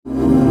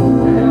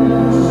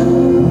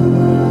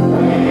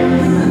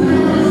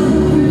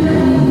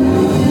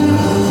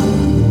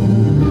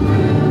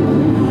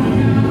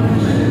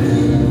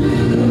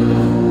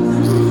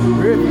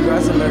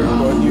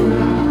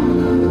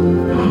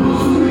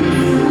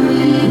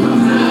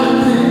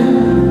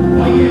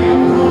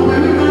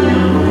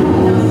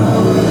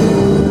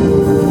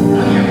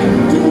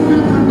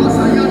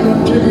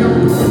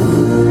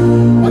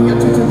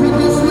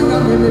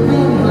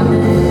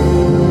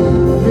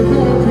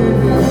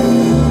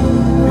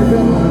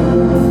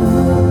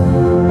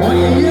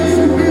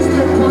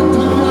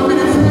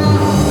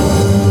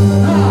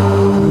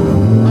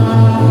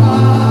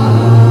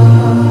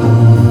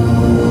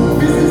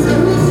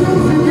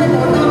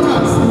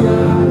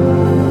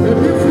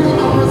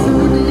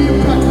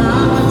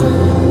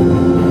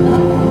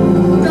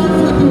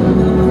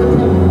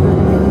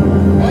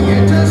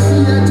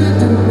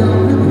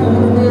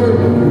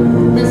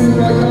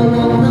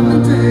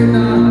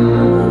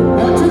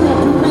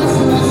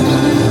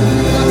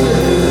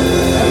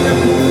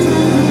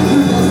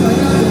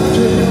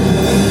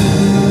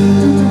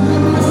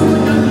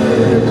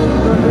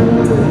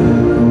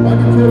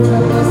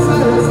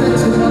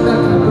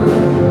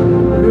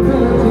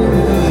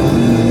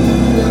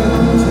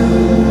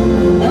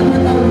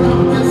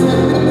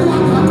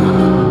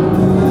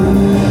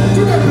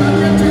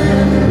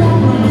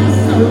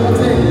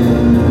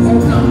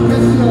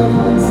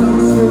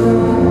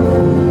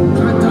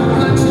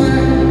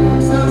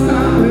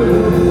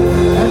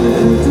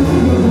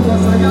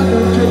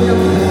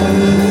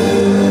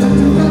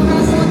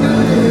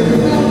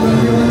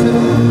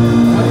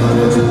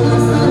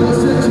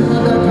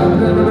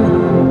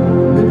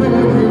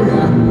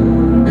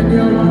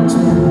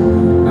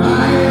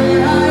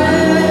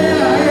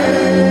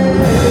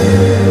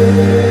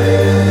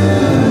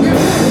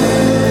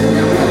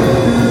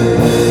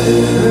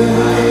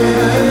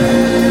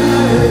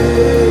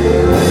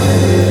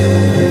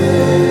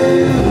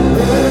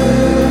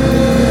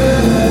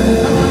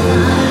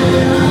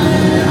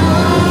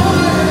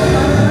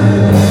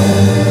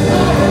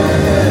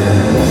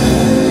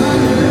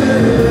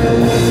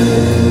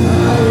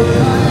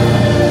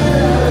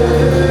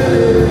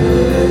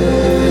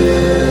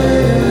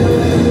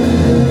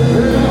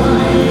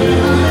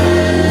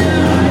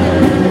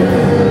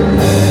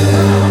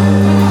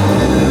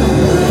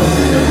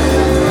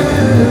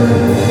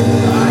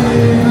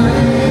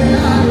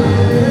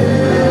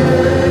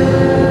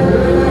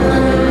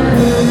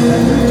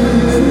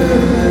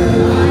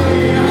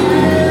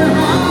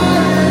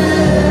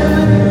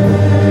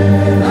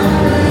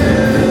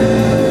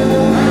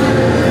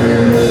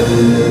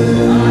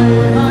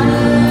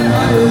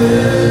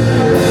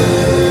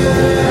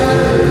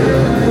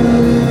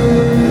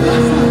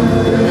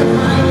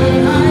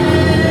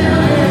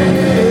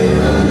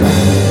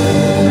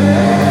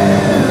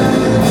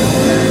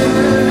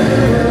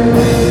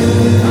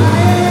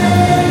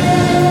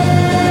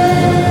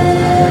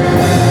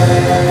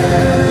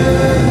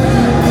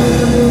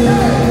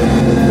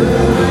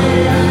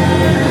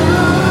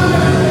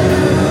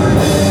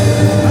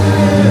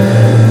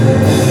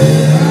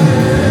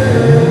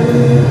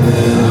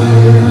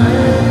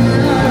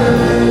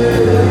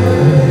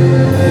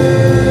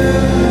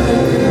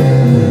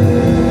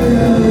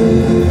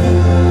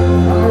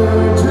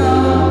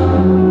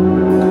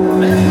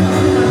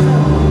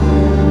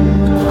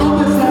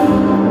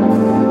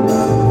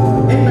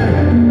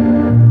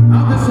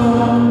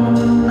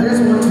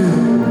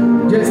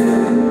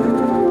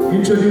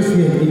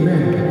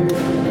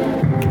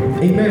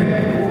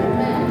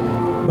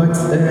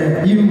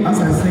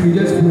we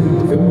just do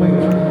a mic.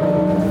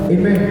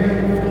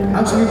 Amen.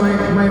 Actually,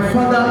 my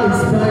father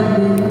inspired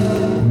me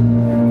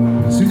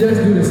to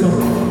just do the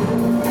song.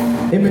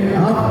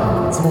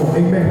 Amen. Small.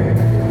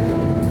 Amen.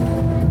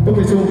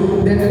 Okay, so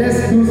then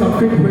let's do some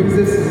quick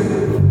praises.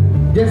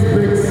 Just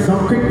praise,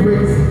 some quick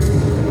praise.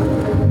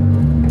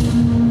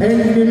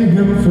 Ending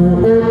him for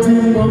all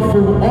team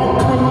for all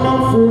come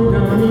up for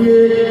the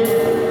year.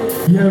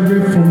 Yeah, for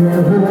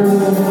your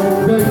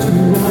whole that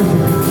you want.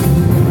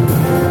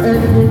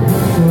 Ending him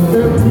for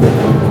all team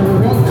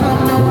for all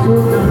come up for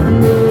the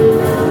year.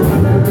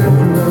 Yeah,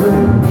 for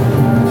your whole that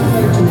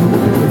you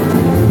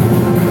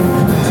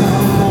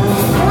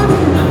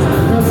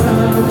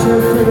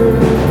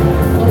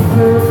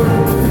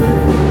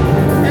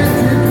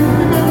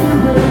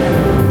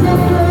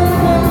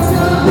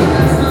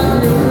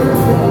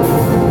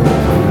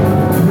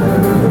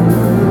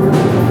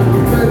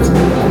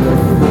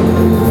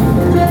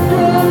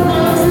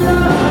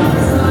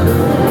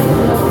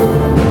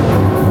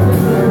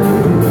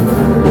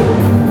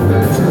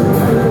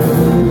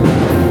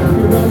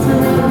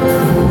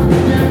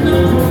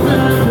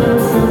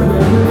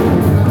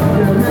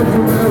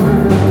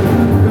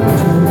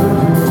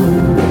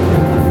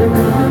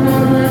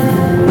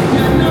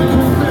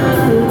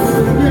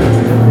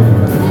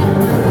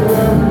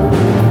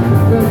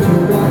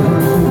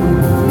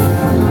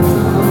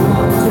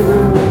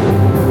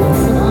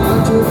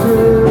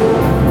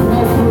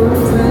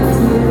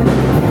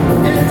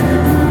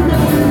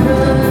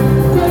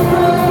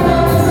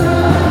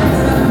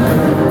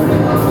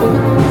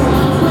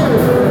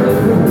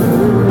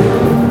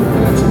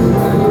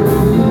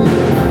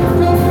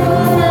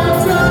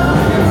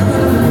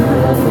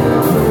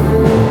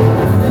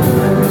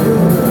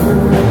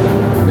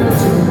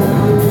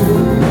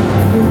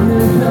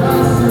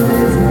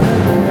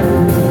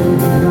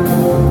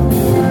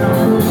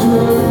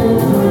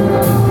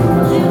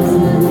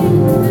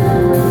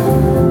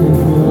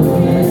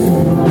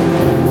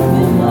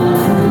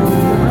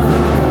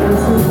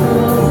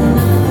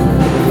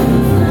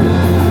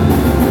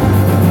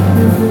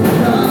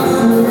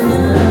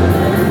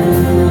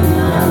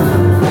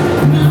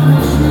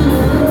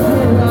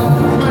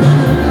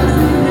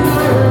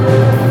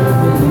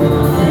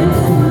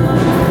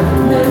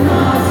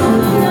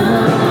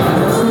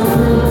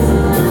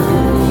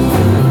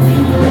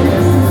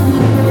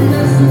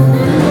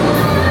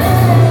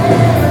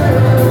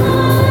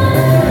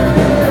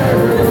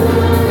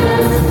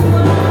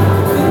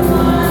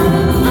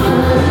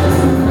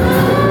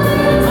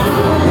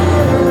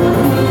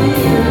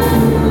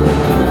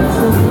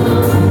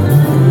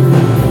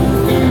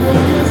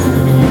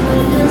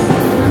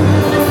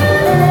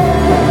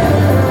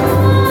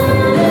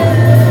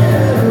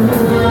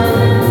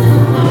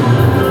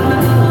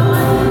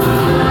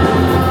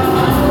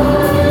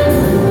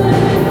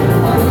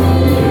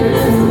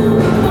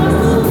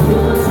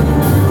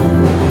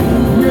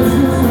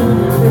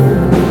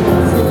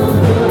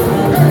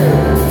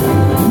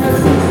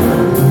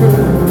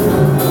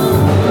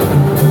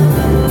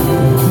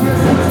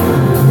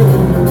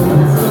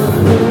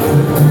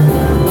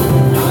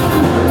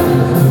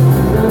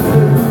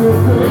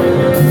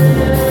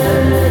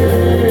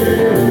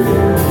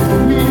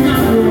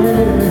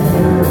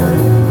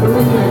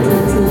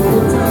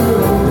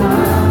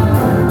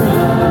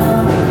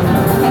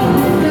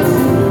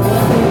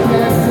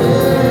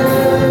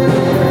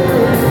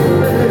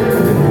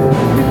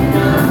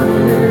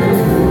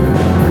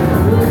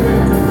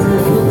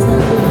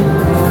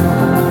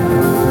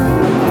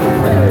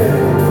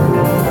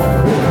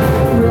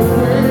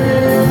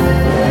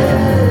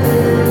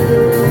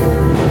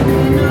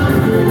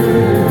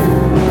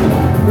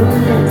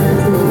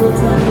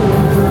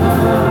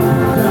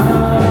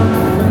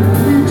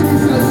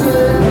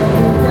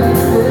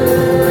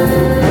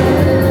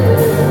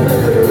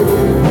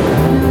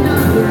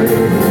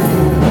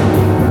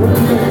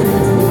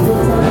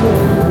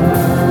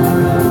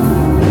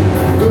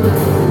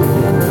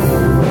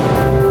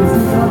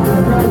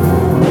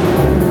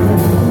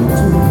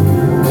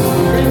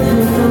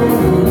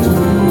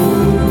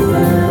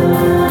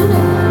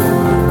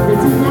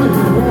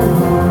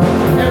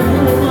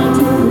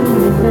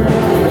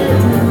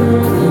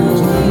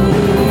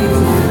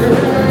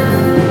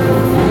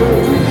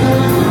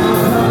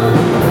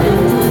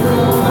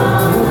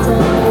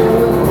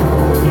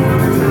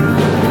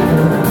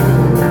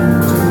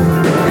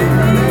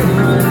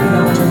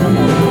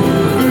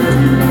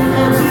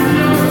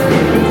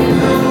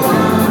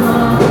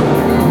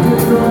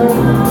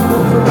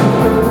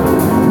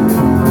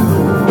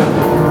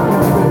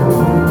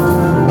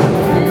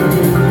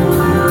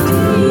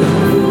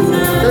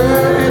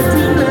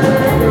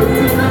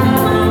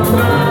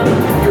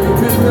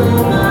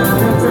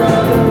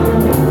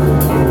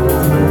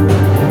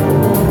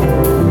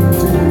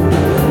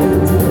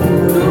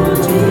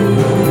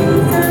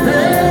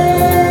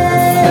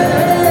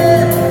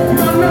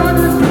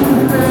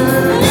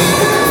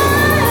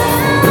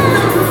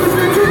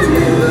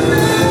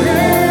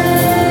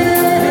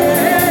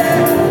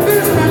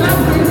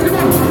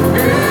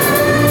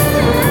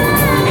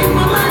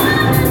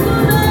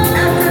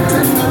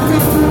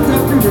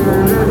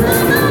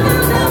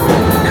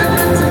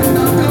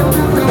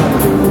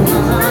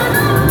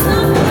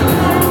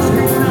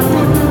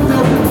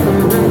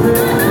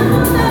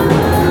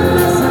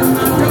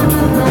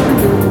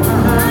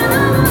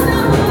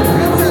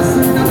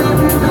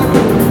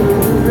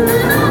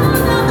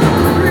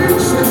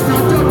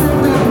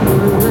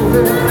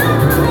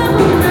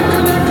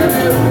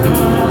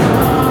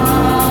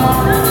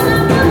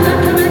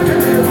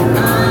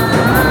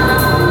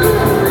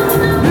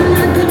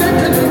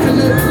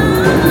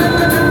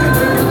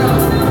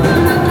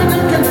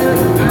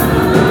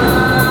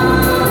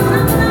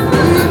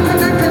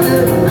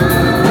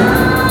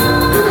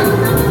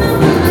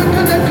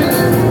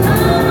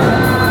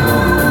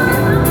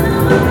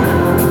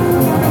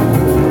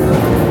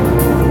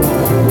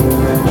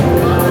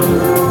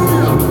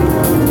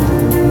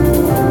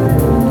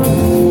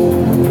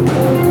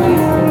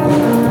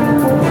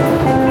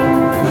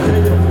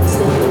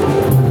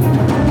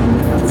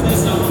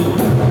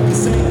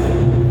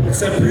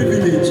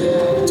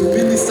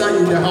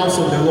time in the house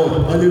of the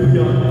Lord.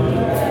 Hallelujah.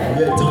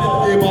 Yeah,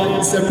 tell your neighbor,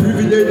 it's a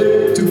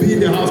privilege to be in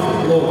the house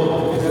of the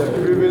Lord. It's a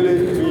privilege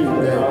to be in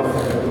the house.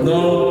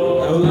 Now,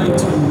 I would like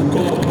to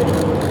call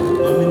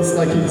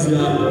Minister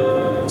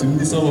Kizia to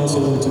minister one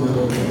song to the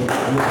Lord.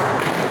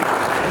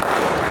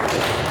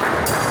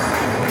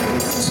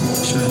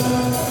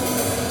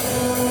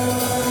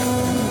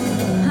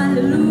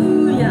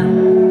 Hallelujah.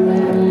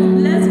 We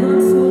bless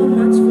God so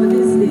much for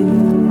this day.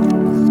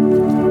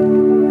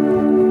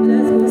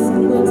 Bless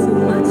God so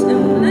much. And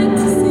we would like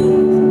to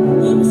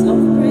sing hymns of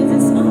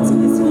praises unto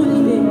his holy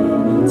name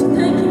to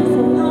thank him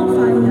for how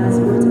far he has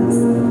brought us.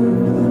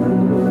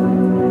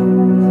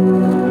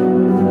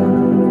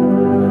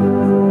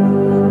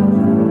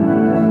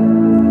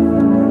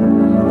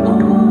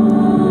 Oh,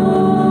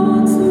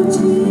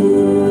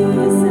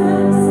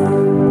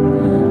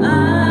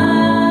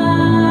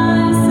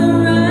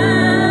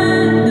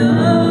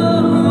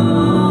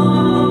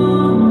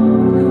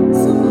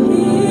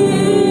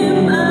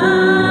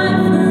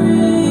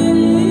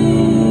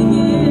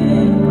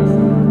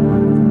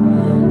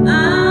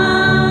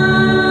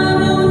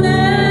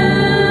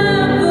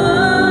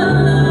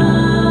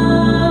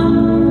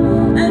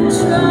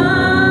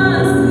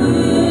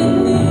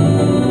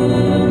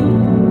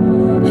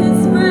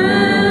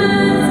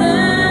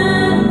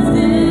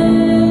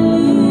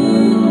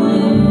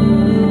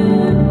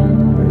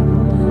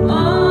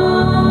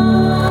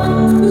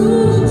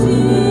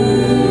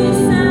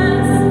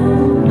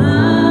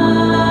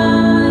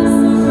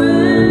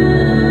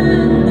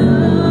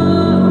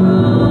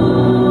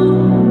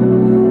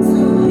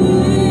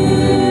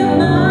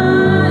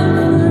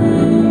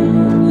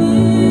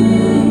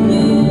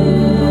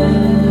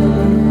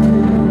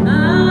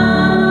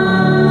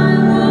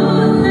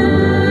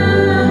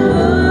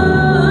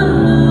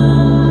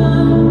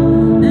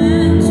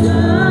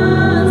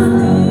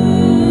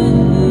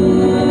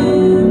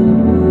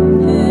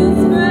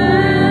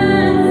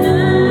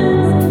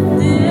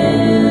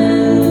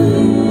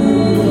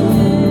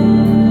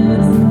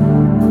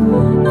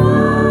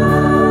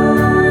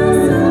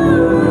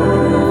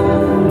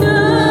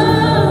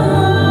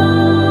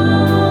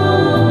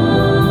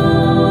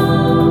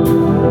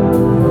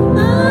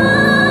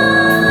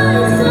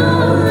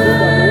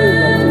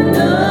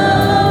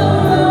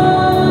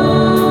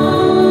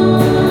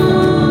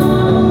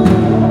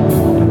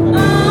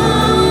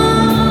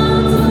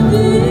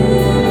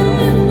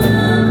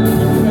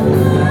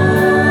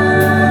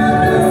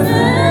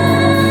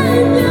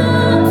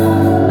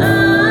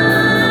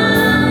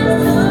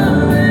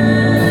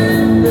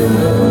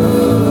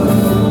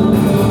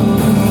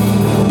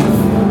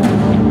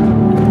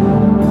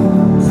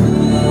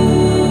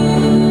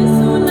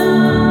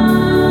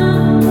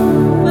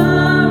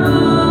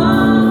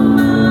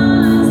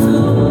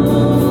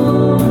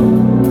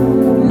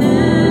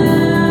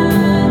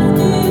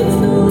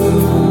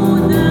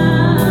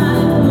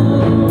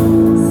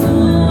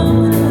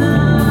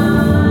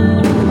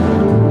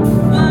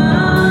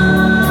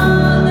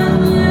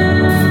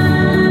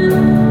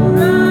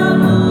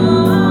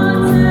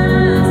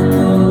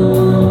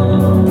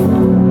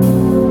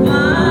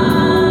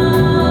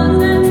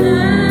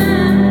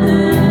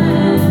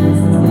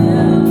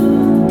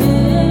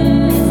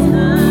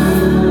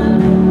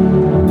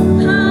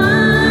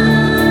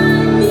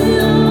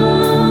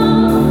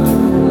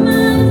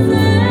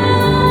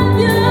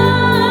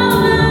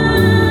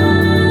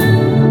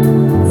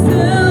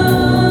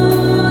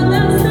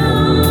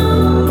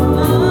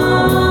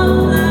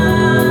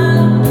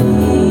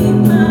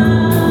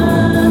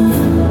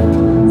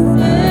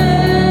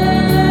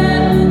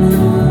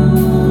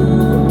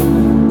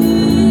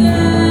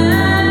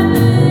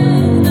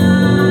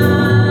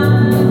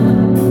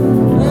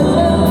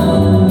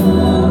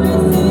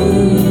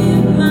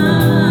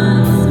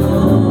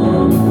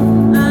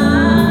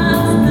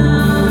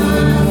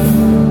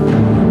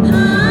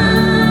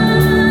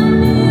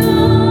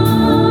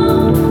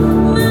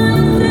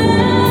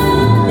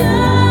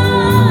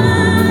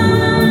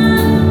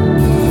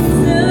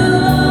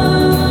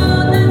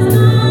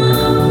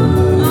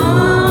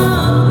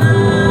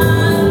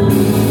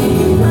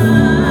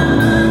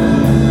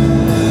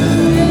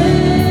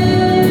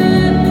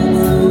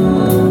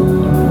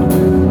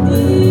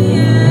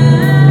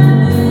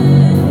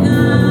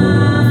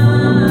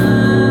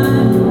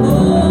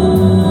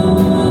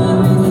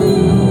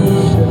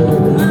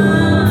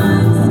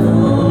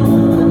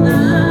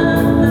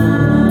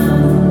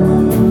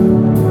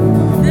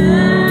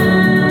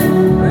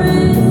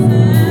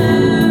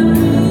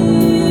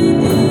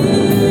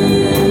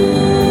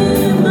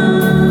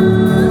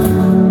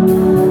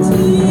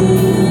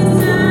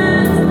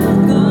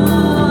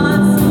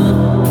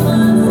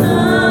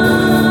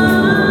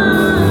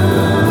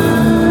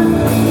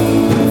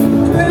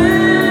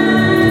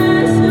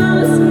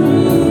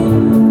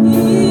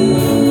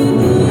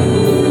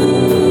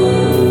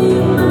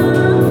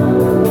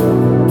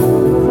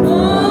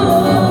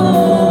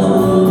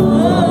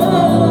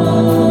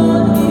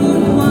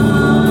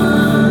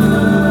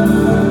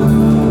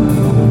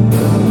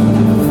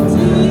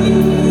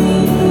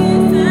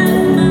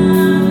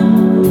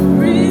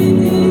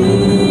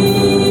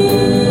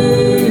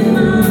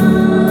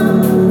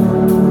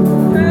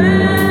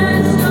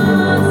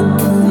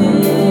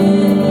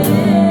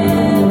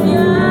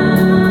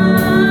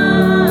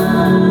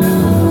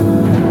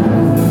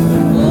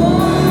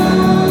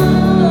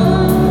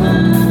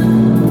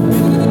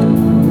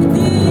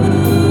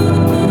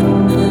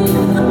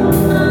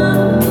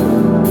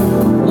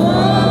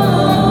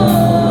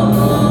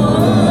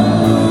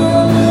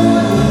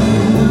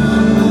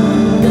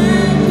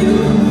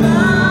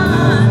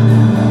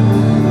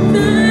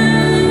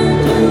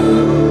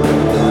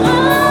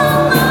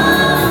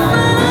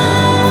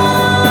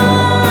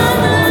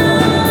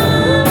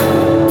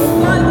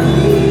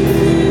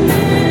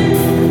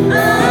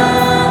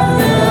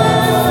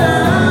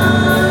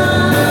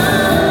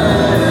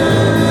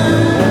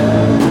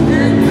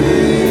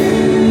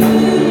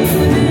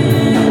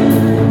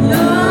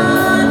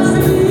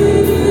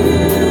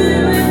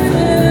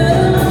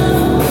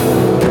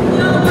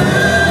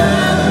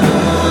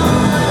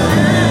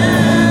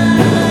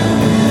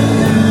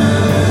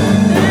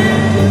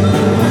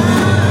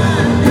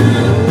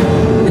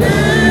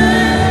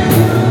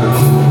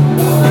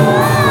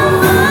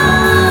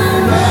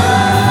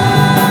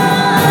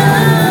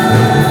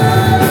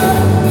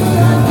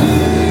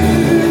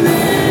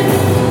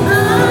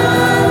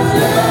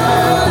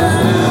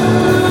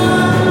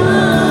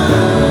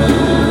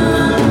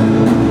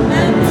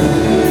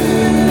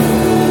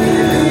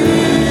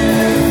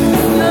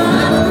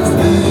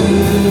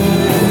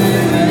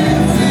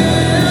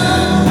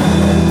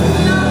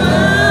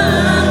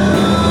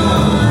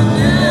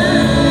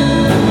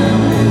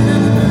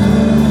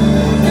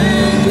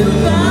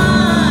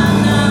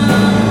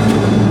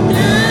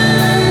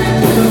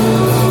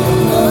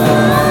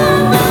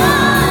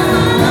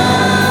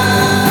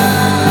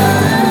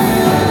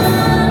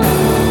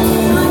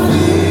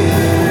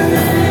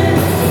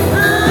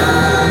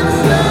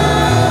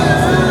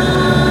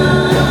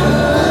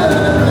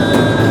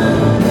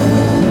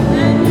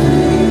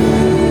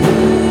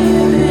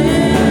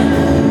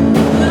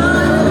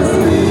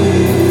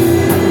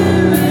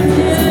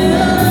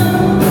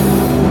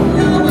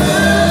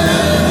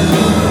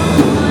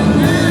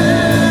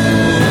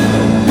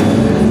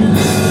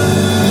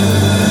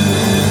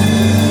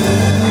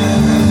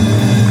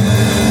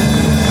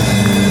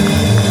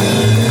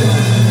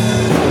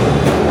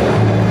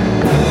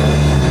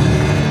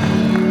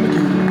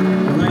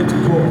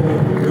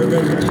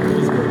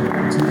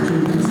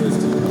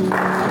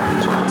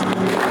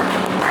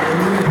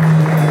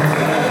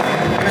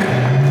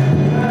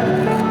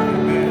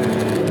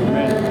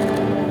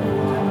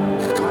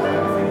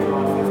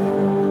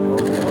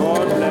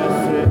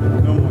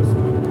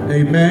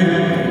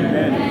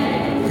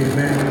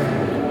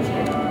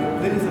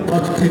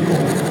 take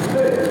off.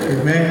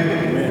 Amen.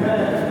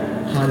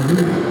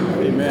 Hallelujah.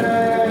 Amen.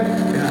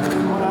 Yeah.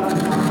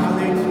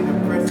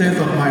 Sense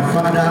of my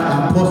father,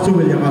 Apostle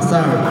William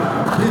Asari.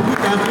 Please look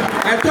at.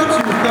 I thought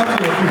you would start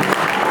to your feet.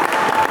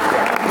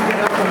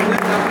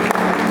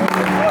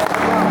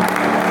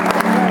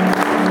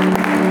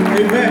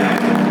 Amen.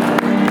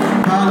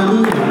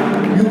 Hallelujah.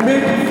 You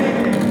make it.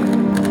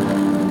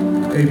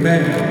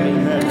 Amen.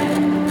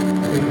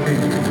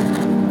 Amen.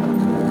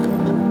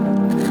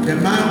 The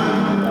man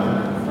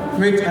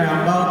which I am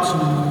about to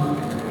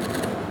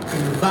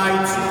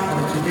invite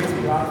on today's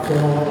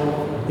platform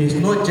is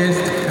not just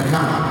a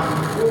man,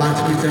 but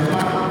he's a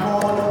man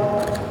called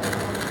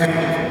and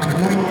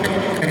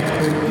anointed and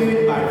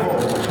ordained by God.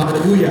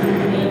 Hallelujah.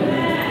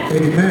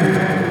 Amen.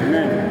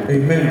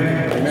 Amen.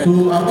 So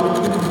I want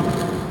you to,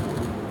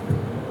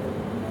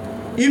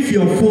 if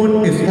your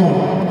phone is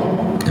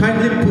on,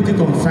 kindly put it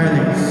on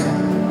silence.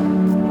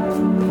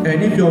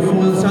 And if your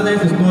phone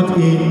silence is not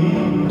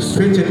in,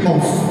 switch it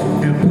off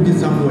and put it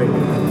somewhere.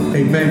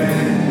 Amen.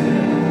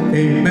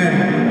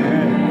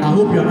 Amen. I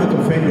hope you are not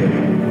offended.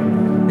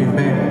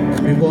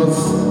 Amen. Because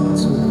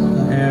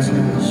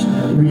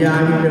we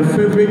are in the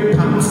favorite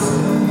part.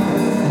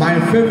 My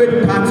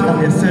favorite part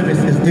of the service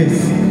is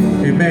this.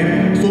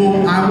 Amen.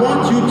 So I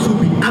want you to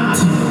be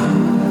active.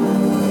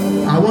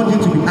 I want you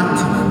to be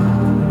active.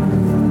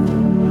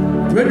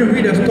 When you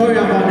read the story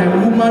about the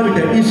woman with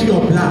the issue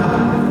of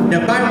blood, the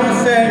Bible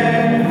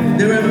said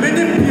there were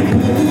many people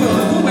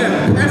who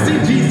were pressing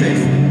Jesus,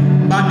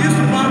 but this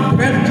woman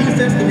pressed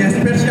Jesus in a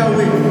special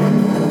way.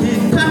 He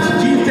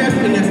touched Jesus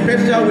in a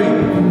special way.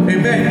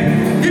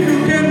 Amen. If you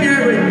came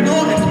here with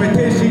no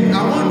expectation, I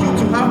want you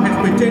to have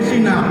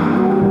expectation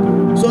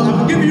now. So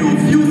I'll give you a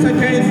few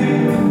seconds.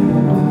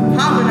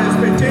 Have an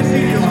expectation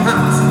in your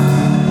heart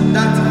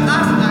that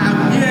as I am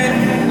here,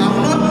 I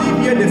will not leave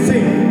here the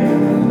same.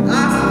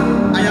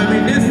 I am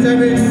in this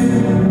service,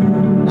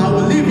 I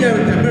will leave here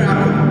with a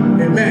miracle.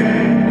 Amen.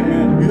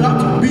 You have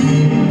to be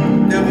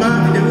the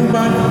man, the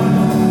woman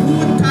who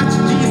touched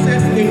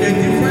Jesus in a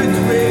different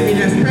way, in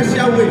a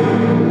special way.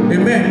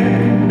 Amen.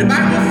 The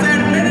Bible said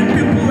many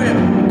people were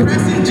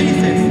pressing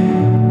Jesus.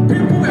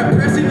 People were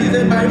pressing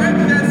Jesus, but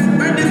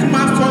when this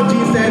woman saw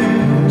Jesus,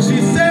 she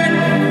said,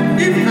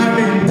 if I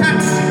may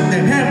touch the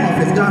hem of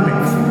his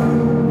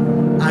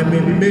garment, I may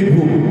be made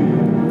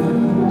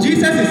whole.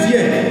 Jesus is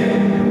here.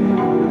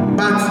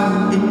 But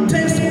it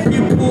takes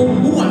people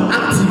who are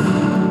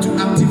active to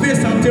activate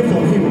something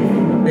from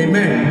him.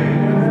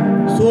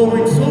 Amen. So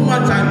with so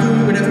much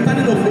ado, with the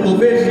standing of the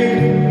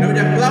ovation and with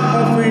the clap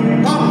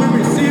offering, help me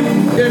receive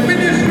the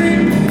ministry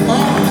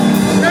of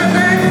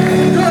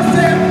Reverend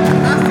Joseph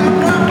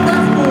Asamoah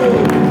Pasco.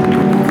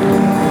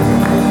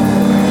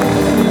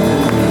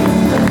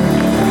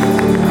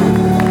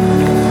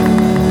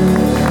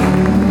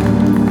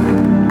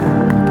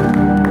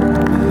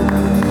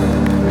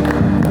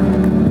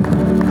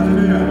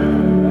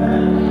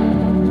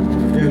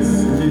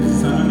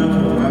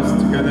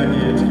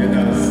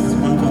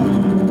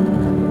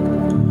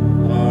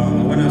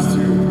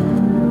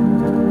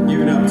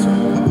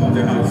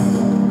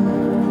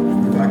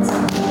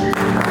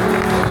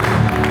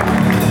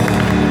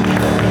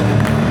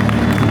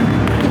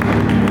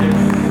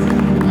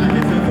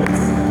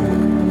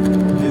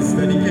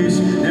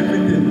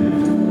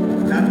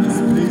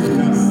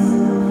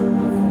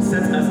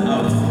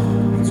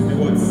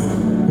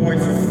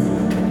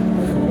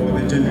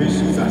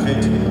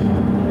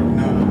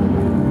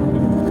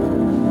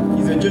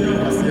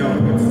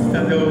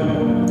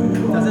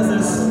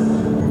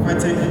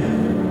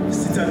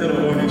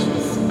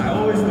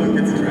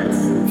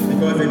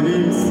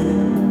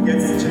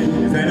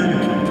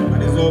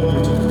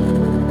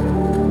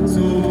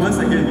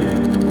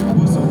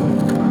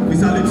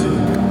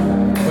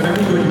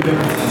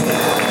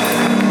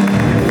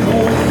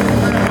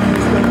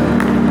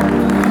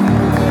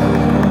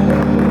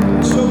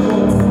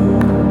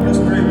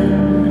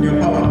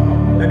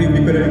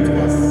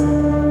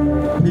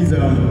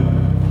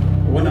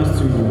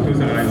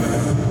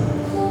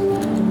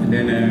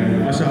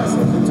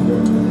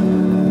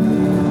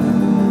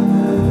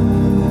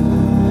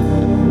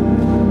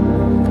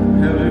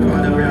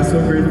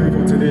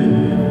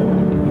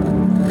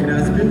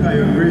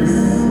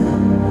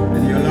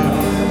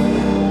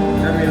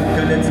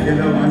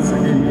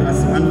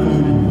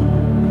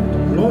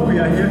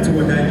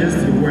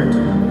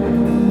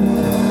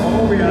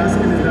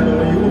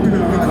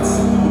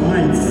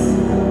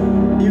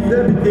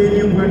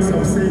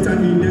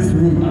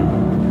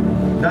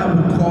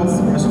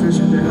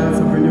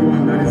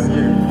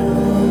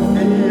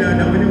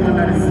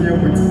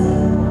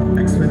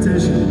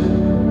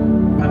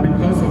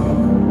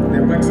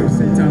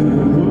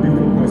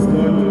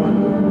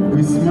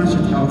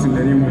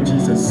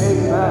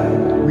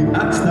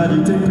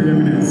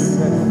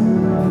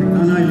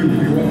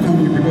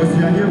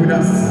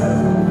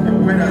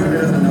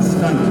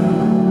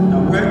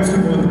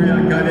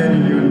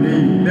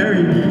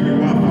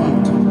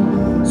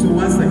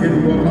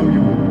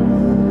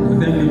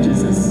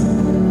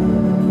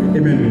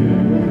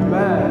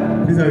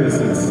 Amen. Please have your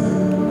seats.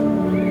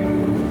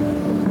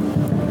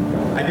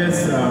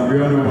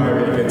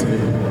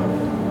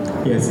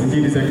 Yes,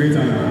 indeed, it's a great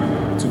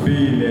honor to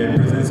be in the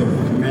presence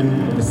of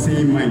men of the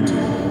same mind,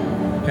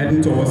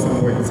 heading towards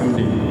somewhere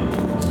someday.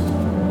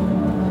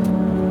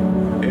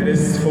 It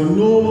is for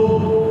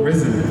no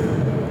reason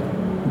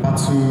but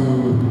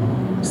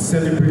to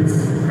celebrate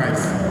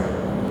Christ.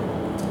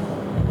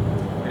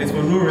 It is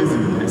for no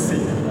reason, let's say,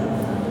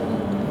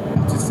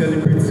 but to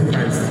celebrate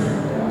Christ.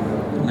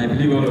 And I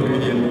believe all of you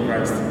here know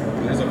Christ,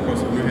 unless of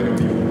course we've not heard of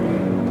you.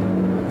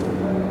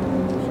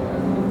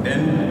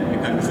 Then we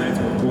can decide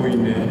to go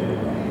in there,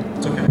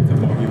 talk a bit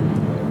about him.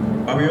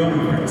 But we all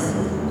know Christ.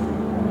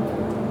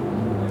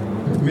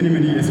 Many,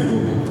 many years ago,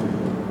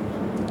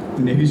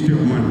 in the history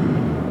of man,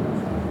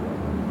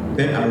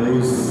 there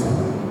arose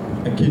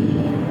a king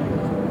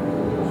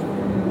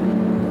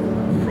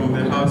from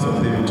the house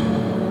of David.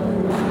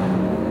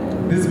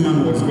 This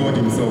man was God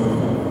himself,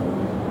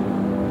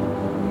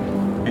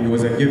 and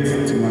was a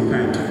gift to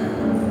mankind.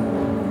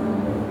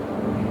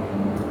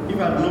 If it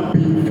had not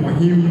been for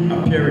him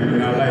appearing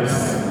in our lives,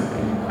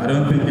 I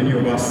don't think any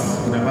of us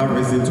would have had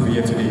reason to be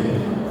here today.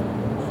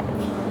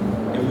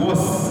 It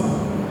was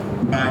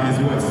by his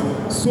words,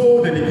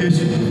 sole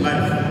dedication of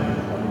life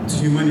to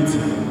humanity,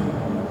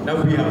 that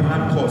we have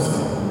had cause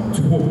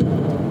to hope.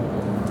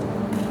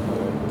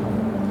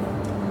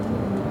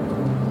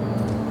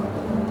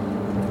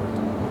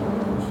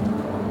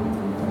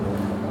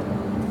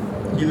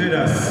 He led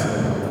us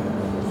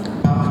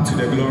back to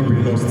the glory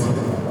we lost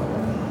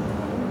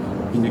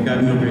in the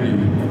Garden of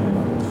Eden,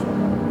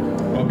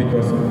 all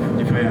because of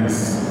defiance,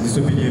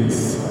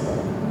 disobedience.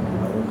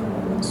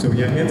 So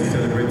we are here to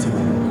celebrate him,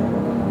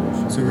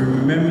 to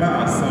remember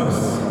ourselves,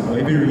 or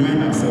even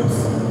remind ourselves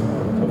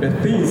of the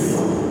things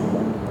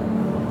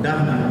that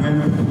he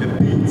went through, the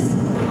pains,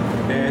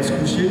 the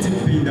excruciating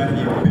pain that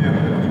he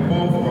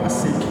bore for our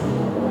sake,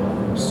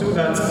 so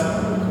that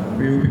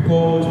we will be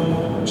called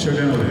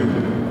children of him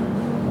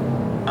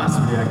as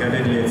we are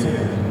gathered here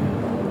today.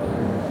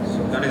 So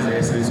that is the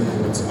essence of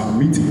what our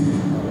meeting.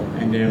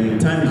 And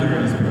time is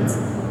already spent.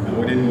 I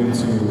wouldn't want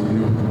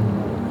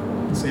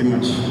to, say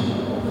much.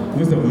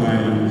 Most of my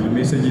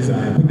messages,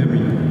 I put them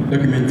in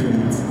document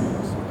format.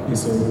 And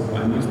so I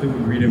mostly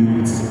read them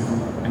out.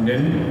 And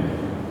then,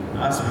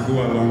 as we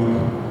go along,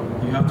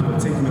 you have to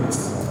take notes,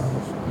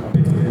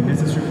 pick the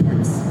necessary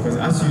points. Because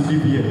as you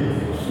live here,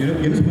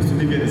 you're not supposed to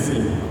live here the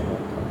same.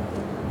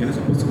 You're not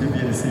supposed to live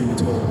here the same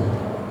at all.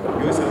 You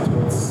always have to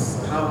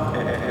have a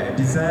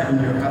desire in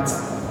your heart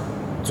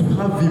to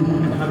have him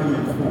and have him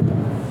in full.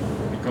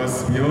 Because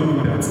we all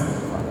know that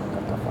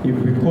if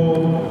we call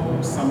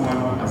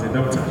someone as a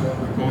doctor,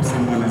 we call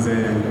someone as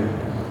a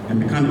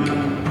mechanic,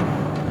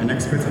 an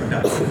expert at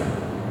that,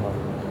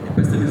 the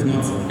person is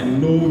not a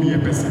no-mere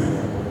person.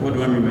 What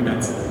do I mean by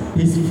that?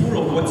 He's full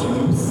of what he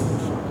knows,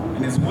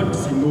 and it's what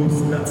he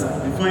knows that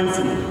defines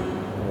him.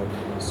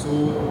 So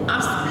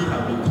as we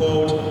have been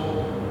called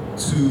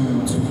to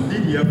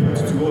lead the effort,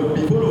 to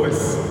be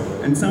followers,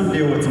 and someday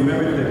to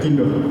merit the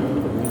kingdom,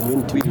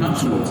 we have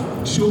to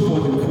show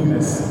forth the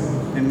fullness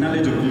and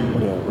knowledge of him,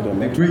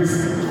 the grace,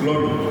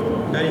 glory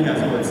that he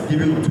has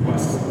given to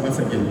us once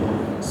again.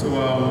 So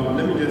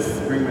let me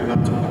just bring my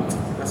laptop out.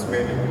 That's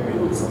where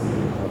it is.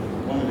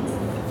 1 minute.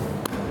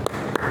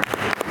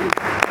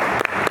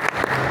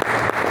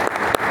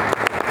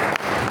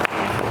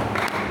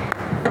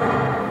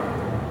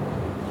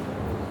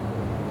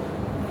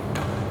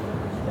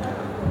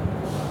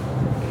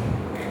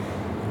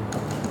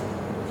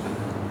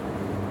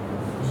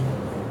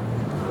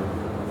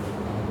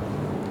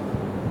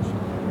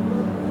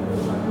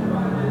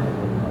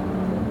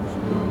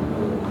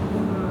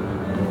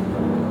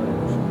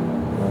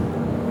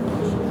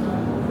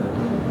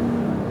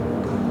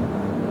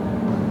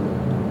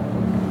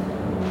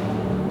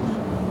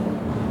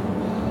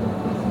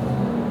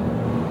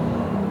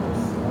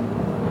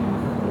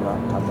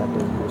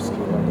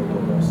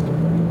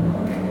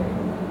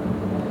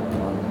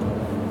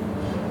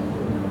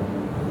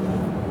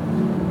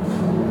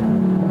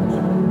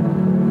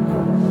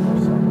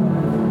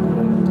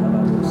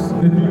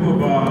 The theme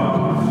of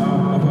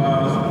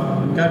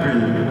our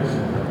gathering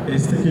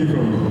is taken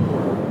from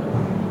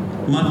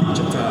Matthew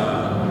chapter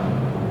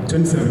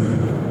 27,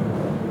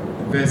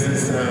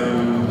 verses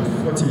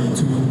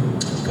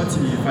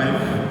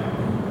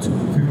 45 to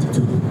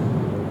 52.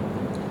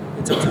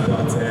 It talks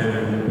about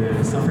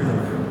the suffering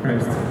of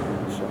Christ,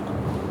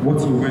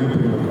 what he went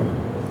through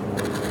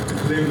to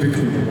claim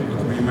victory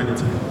for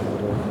humanity.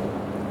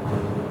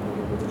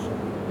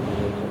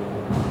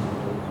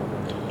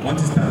 I want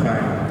to start by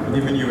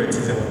giving you a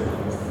teaser,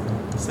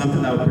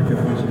 something that will break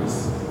your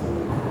conscience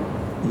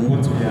on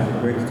what we are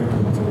going to talk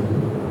about today.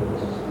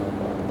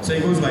 So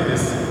it goes like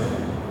this.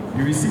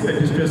 You receive a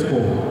distress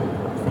call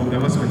from the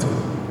hospital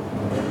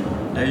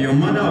that your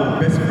mother or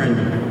best friend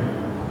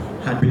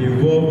had been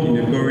involved in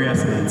a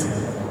glorious night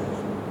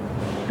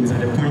and is at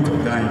the point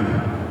of dying.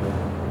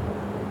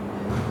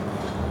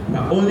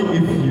 But only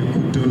if you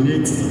could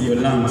donate your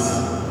lungs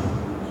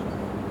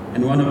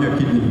and one of your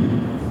kidneys,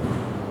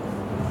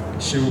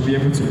 she will be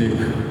able to live.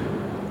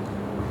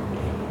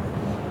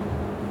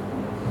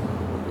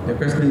 The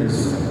question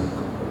is,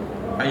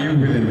 are you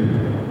willing?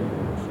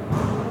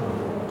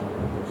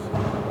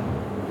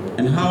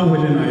 And how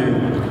willing are you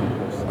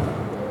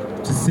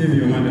to save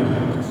your mother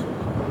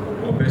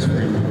or best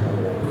friend?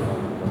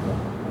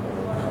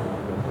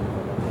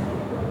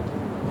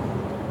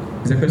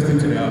 It's a question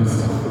to the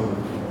house,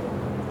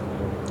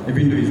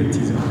 even though it's a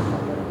teaser.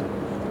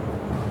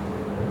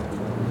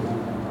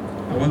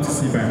 I want to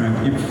see by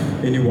hand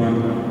if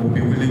anyone will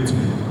be willing to,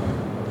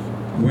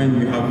 when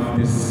you have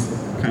this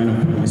kind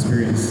of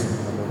experience,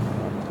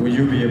 will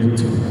you be able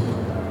to?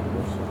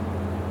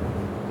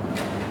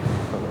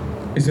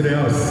 Is it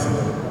else?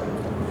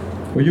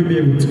 Will you be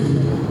able to?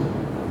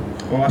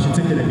 Or I should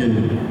take it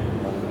again.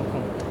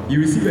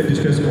 You receive a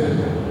distress call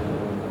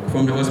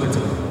from the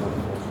hospital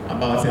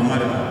about a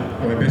mother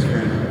or a best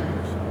friend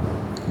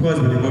who has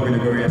been involved in a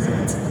gory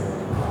accident.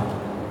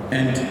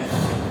 And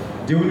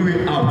the only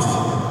way out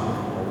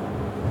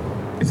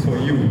is for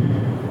you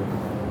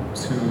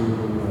to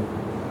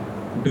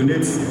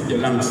donate your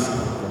lungs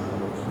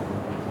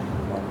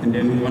and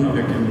then one of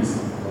your kidneys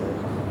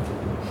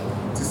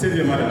to save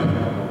your mother.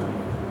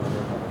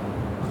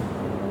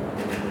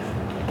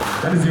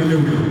 That is the only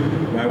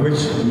way by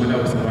which your mother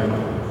will survive.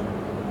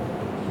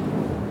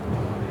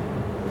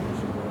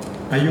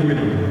 Are you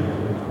willing?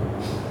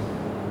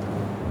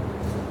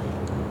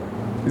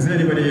 Is there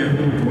anybody here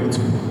who would want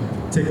to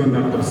take on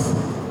that course?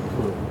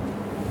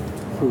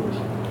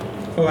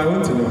 Oh, I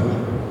want to know.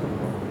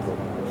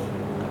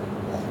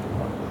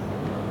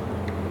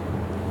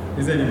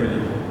 Is there anybody?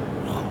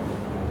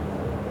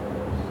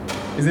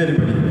 Is there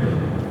anybody?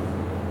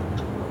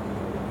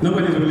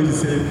 Nobody is willing to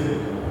save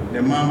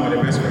the mom or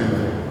the best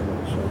friend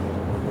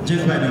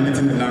just by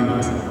donating the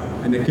lungs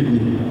and the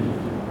kidney.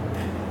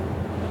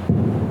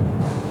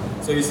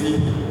 So you see,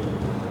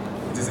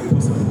 it is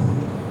impossible.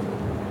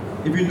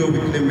 Even though we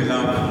claim we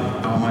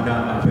love our mother,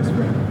 our best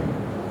friend.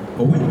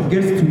 But when it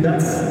gets to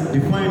that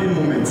defining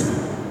moment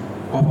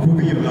of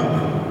proving your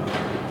love,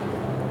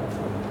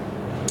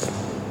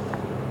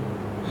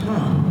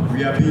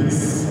 we are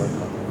beings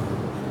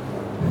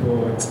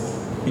for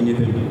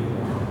anything.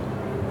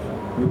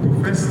 We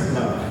profess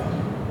love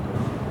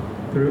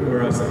through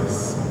oral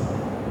sex.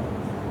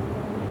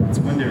 But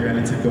when the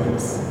reality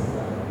comes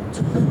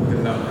to prove the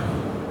love,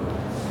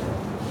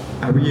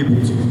 are we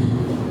able to?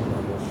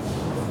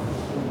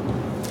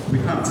 We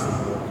can't.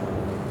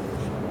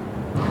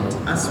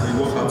 As we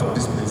walk out of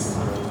this place,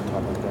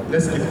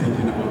 let's keep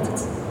thinking about it.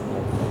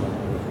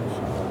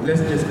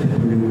 Let's just keep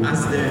moving.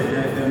 As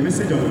the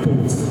message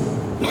unfolds,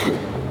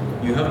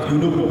 you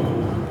know more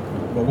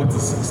about what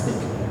is at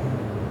stake.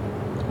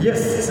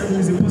 Yes, something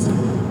is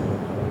impossible.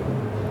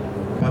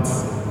 But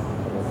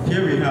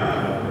here we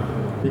are,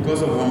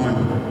 because of one man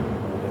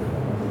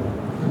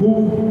who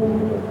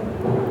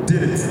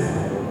did it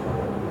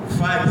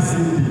far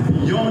simply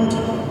beyond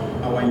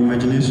our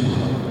imagination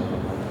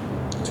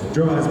to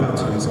draw us back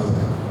to himself.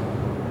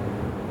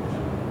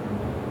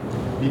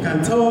 You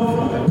can tell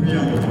from the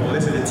preamble, or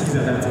let's say the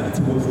teaser, that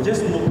it was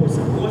just not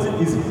possible. It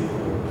wasn't easy.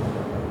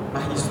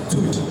 But he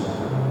stood.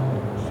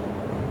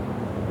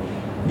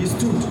 He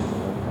stood.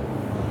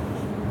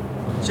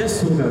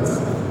 Just so that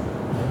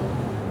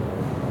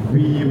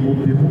we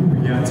will be who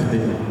we are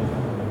today.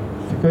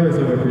 To call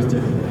yourself a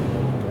Christian,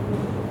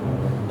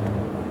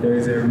 there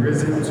is a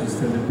reason to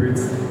celebrate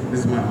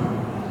this man.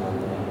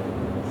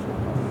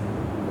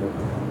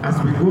 As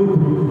we go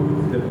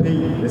through the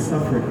pain, the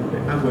suffering, the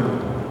agony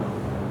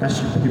that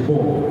he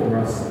bore for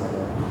us,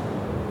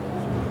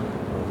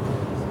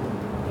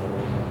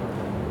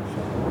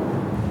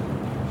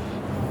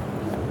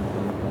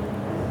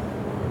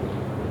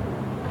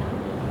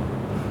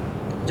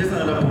 just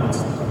another point.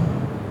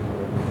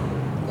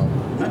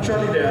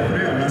 Naturally, there are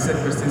three unanswered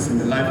questions in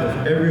the life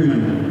of every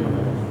man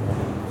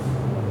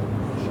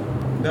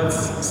that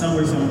some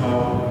way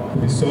somehow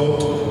could be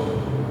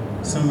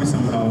solved, some way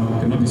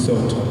somehow cannot be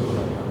solved.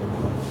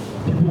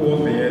 People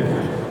walk the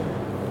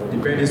earth, they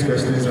bear these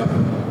questions up.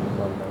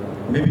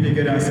 Maybe they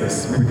get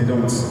answers, maybe they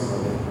don't,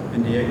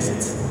 and they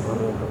exit.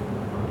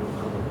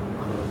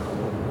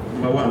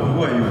 Number one,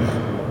 who are you?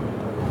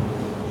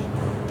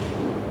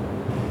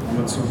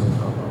 Number two,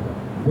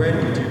 where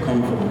did you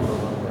come from?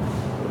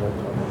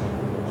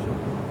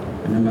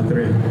 And number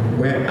three,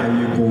 where are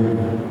you going?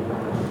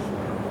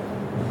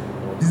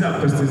 These are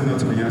questions not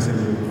to be answered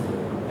here.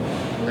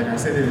 Like I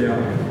said earlier,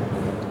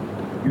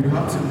 you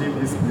have to leave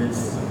this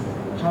place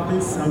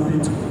having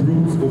something to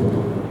bruise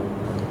over,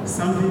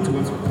 something to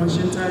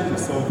conscientize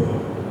yourself over.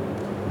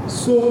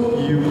 So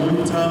you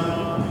monitor,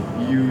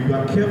 you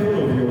are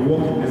careful of your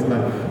walk in this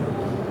life.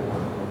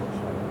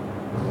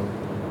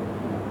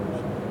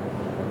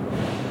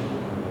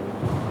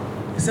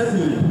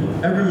 Certainly,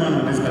 every man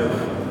on this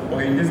life,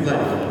 or in this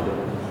life,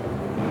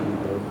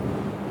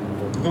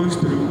 goes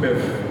through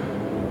birth.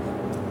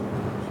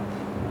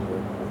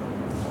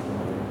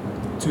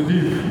 To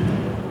live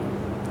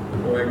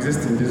or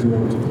exist in this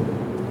world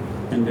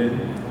and then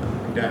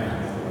die.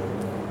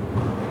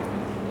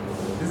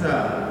 These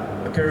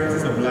are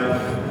occurrences of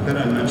life that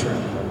are natural.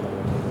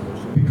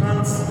 We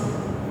can't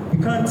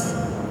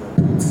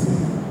put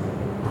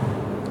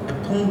a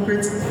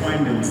concrete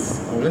findings,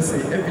 or let's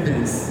say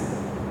evidence,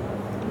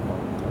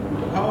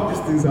 how these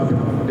things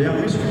happen. They are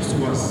mysteries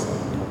to us.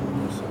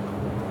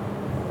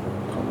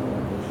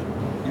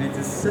 And it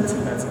is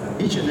certain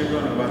that each and every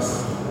one of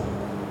us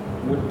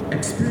would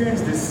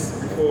experience this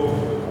before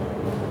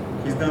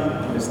he's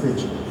done on the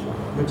stage,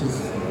 which is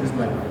his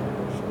life.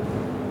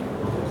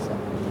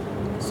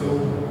 So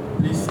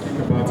please think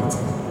about it.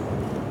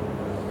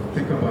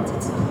 Think about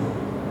it.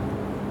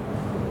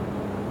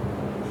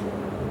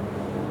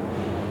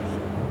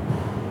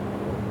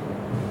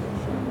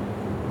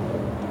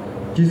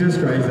 Jesus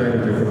Christ died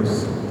on the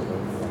cross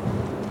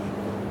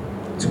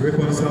to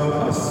reconcile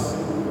us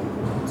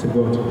to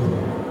God.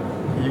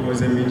 He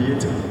was a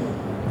mediator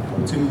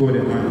between God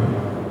and man.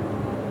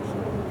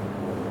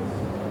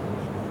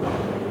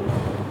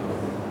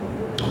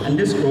 And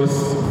this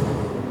cross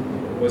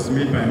was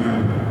made by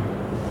man.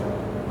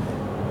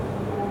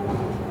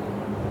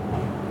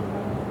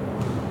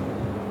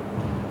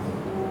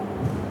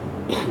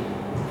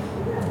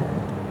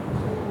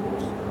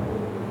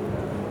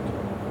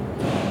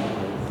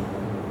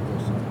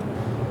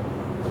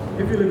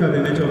 If you look at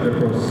the nature of the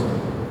cross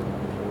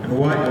and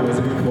why it was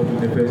even formed in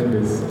the first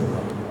place,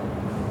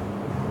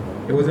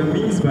 it was a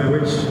means by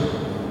which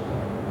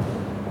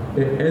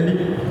the early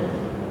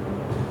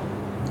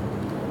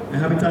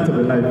inhabitants of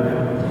the life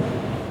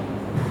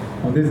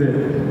on this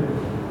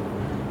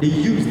earth, they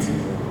used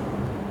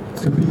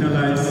to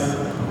penalize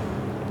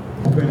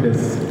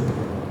offenders.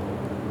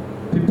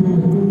 People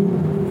who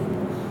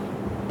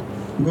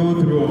go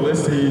through, or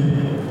let's say,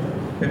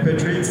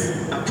 perpetrate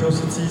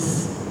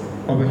atrocities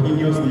of a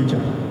heinous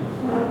nature,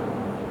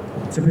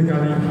 typically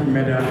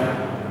murder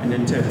and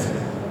then theft.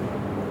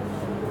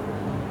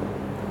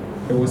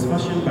 It was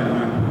fashioned by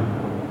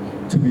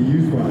man to be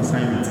used for an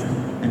assignment,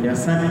 and the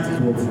assignment is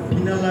what?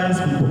 Penalize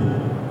people.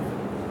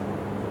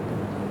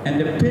 And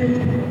the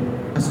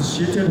pain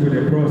associated with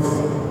the cross,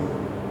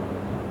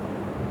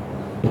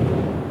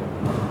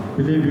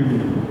 believe you me,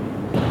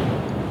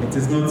 it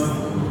is not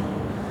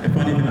a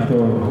funny thing at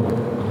all.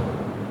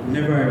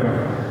 Never ever.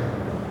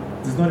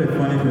 It is not a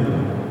funny thing.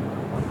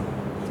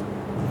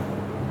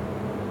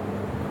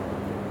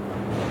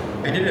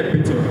 I did a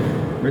bit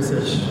of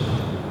research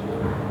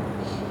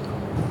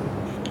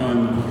on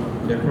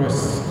the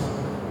cross,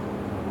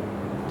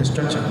 the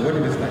structure, what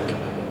it is like.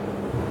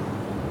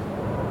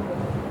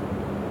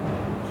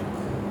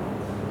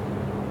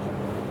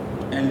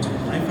 And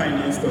my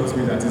findings tells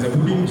me that it's a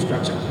wooden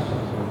structure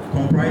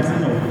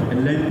comprising of a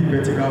lengthy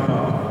vertical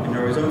bar and a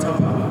horizontal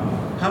bar,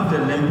 half the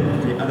length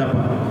of the other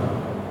bar.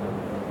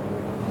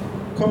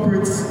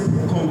 Culprits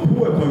who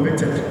were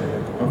convicted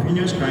of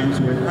heinous crimes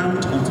were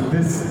hanged onto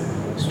this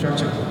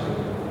structure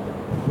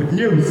with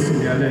nails in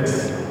their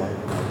legs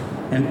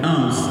and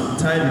arms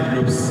tied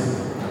with ropes,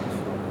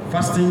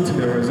 fastened to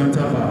the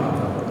horizontal bar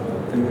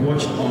and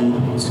watched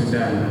on to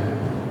die.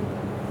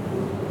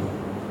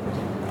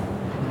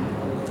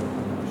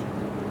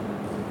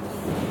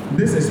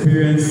 This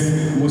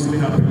experience mostly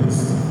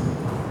happens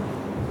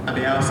at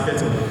the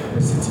outskirts of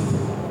the city,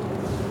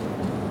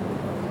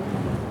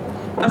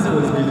 as it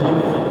was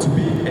believed to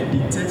be a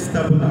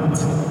detestable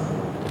act.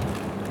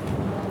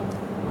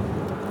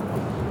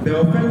 The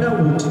offender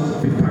would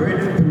be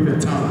paraded through the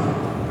town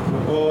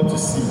for all to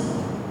see.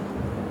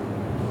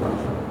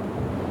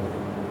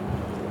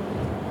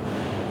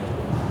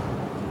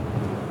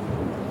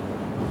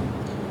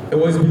 It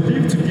was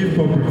believed to give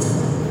culprits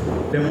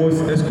the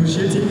most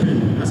excruciating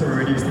pain, as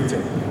already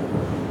stated,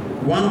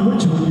 one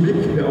which would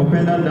make the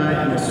offender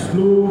die in a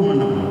slow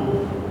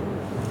manner.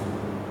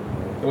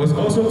 It was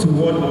also to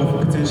ward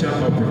off potential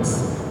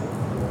culprits.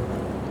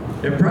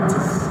 The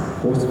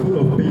practice was full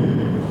of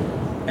pain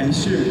and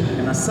shame,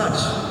 and as such,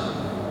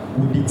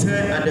 would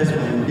deter others from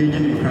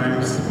engaging in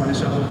crimes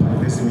punishable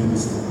by this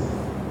means.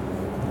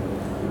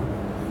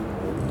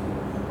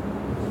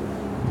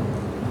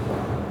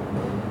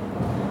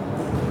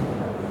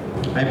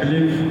 I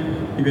believe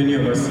if any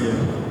of us here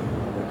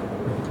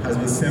has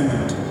been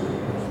summoned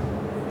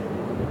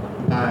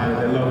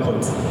by the law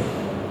court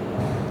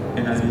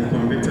and has been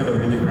convicted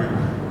of any crime,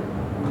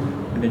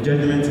 and the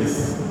judgment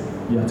is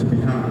you are to be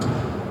hanged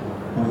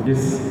on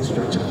this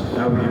structure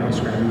that we are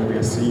describing, what we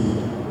are seeing.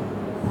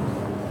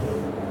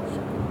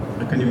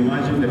 I can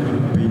imagine the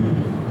kind of pain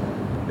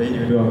the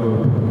individual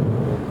will go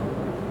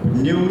with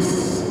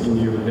nails in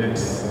your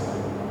legs,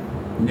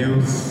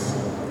 nails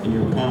in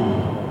your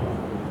palm,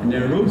 and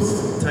then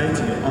ropes tied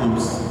to your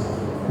arms,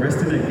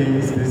 resting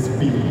against this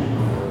beam,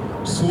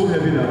 so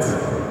heavy that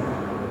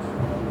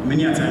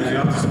many a times you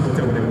have to support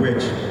it with a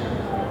wedge.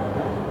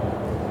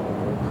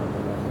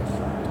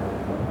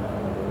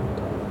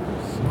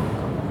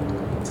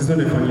 It is not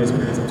a funny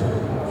experience at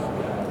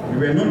all. We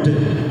were not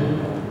there,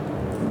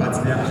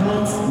 but the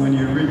accounts, when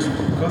you read,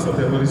 because of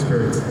the Holy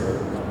Spirit,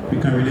 we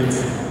can relate,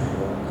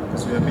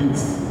 because we are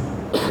beings,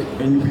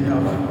 and we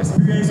have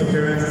experienced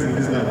occurrences in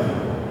this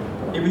life.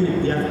 Even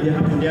if they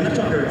happen, they are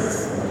natural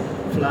occurrences,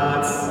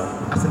 floods,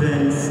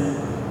 accidents,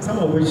 some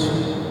of which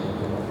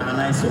are an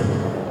eyesore.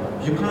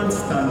 You can't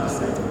stand the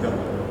sight of them.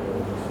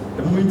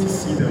 The moment you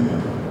see them,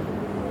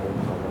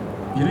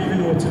 You don't even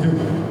know what to do.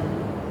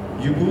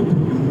 You go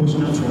through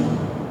emotional trauma.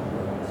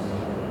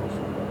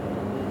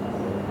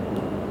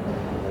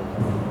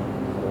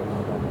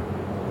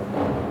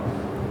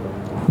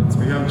 But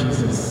we have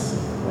Jesus,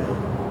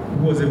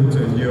 who was able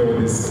to endure all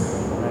this.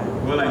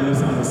 All I know,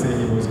 some will say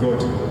he was God.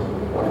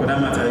 For that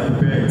matter, he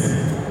prepared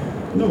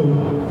it. No.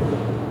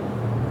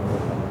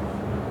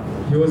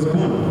 He was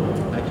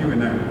born like you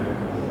and I.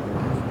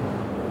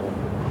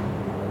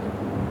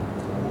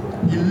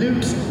 He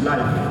lived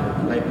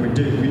life like we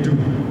do.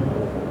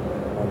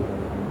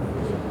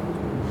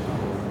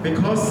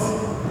 Because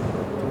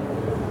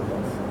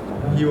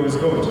he was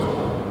God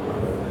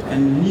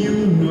and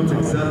knew not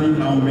exactly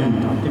how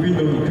men, even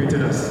though he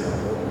created us,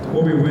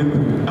 what we went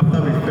through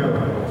after we fell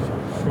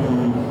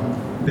from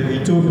the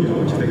Utopia,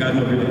 which is the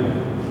Garden of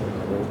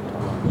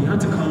Eden. He had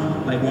to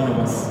come like one of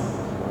us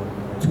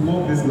to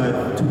walk this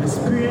life, to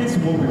experience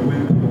what we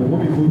went through, or what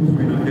we go through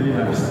in our daily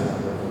lives.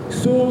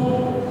 So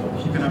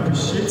he can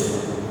appreciate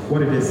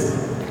what it is.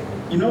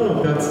 In all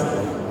of that,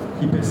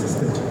 he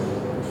persisted.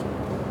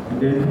 And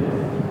then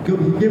he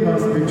gave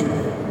us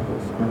victory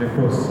on the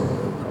cross.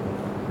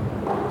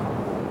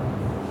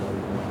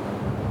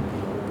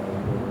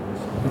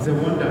 It's a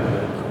wonder.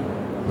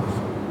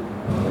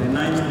 The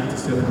night to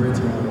celebrate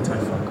him all the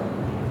time.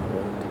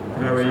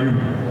 If I were you,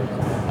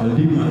 I'll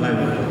live my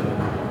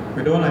life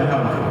with all I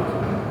have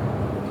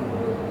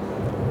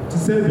to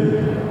serve him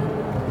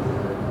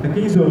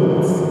against all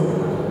odds.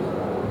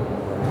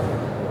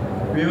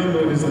 We all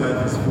know this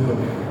life is full of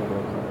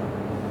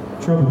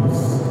troubles.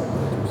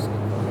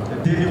 The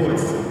daily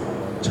words,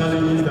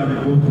 challenges that we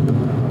go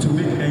through to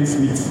make ends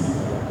meet.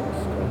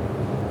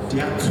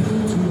 They are too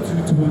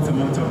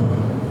unsurmountable.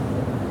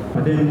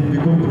 But then we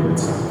go through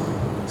it.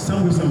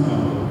 Some way, somehow,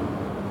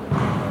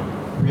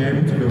 we are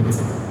able to do it.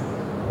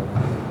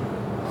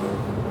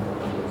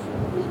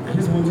 I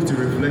just want you to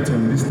reflect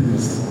on these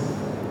things.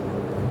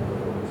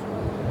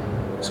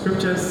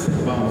 Scriptures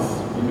abound.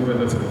 You know a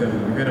lot of them.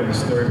 We read of the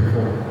story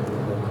before.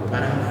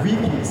 But have we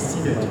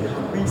considered,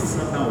 have we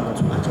sat down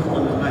to actually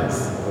analyze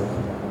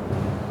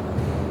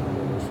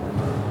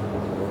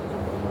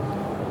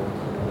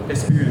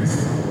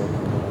experience?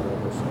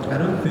 I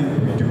don't think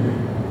we do.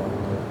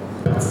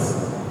 But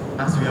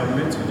as we have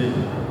met today,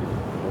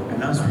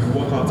 and as we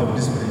walk out of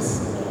this place,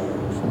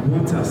 I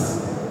want us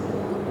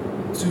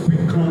to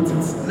recount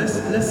it.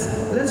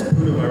 Let's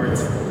brood over it.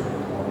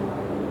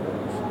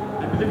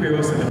 I believe we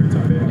all celebrate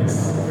our birthdays,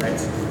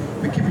 right?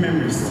 We keep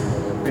memories.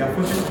 We are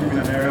fortunate to live in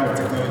an era of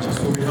technology,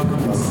 so we have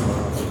phones.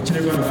 Each and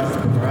every one of us is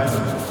paparazzi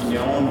in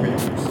their own way.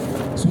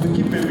 So we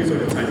keep memories all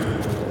the time.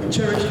 We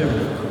cherish them.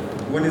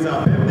 When it's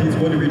our birthdays,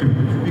 what do?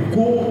 We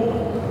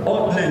go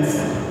all lengths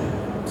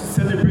to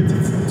celebrate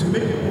it, to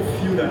make people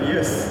feel that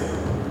yes,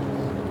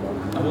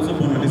 I wasn't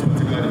born on this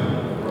particular day.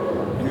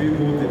 And we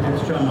go the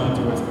extra amount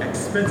towards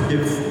expect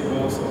gifts of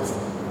all sorts.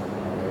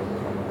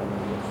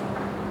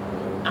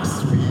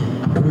 As we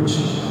approach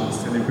our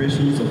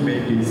celebrations of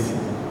birthdays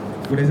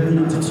with a certain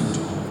attitude,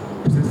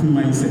 a certain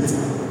mindset,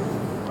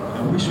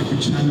 I wish we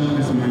could channel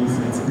this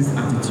mindset, this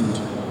attitude,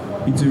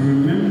 into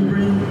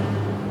remembering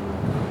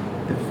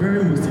the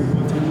very most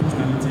important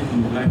personality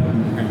in the life of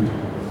mankind,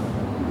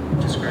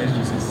 which is Christ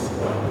Jesus.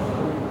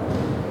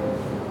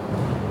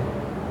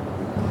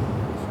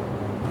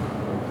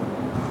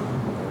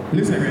 It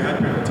looks like we're hard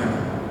pressed for time.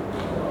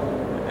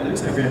 It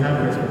looks like we're hard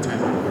pressed for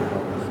time.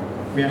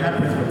 We are hard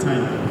pressed for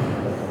time.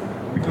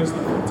 We close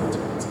the door to it.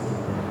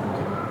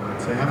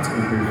 So I have to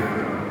be brief.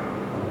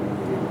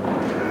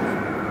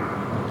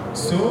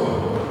 So,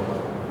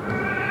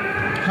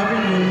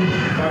 having no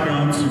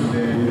background to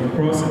the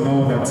cross and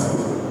all that,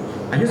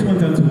 I just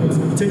wanted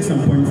to take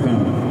some points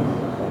down.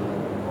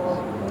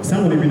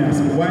 Some would even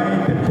ask,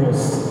 why the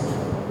cross?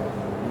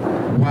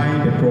 Why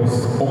the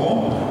cross?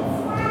 Or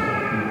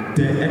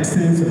the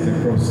essence of the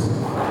cross.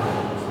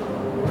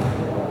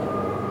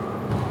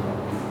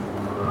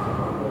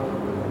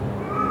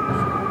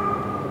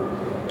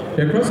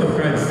 The cross of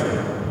Christ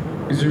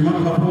is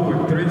remarkable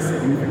with three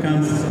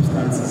significant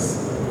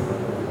substances.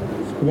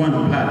 1,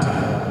 blood.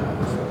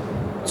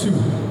 2,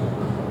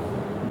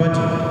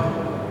 body.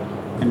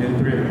 And then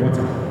 3,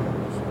 water.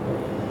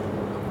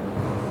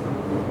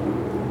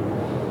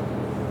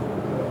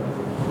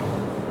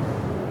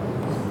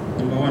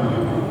 Number 1.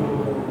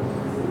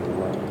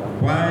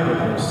 Why the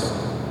cross?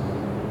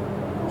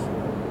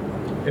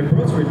 It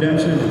brought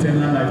redemption and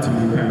eternal life to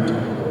mankind.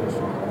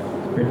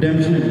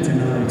 Redemption and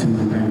eternal life to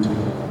mankind.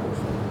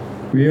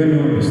 We all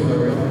know the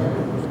story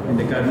in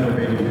the Garden of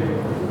Eden.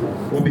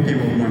 What became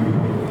of man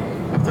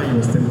after he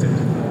was tempted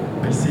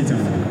by Satan?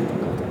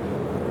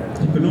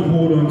 He could not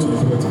hold on to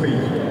his word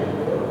faith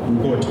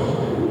in God,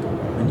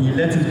 and he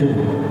let it go.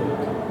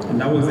 And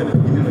that was the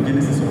beginning of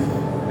Genesis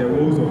of the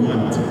woes of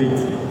man to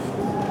date.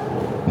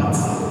 But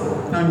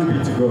thanks be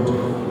to God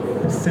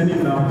for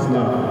sending down his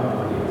love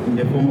in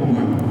the form of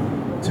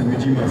man to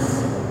redeem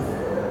us.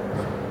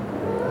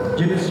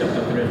 Genesis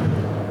chapter 3.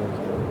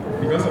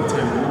 Because of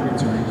time, I'm not going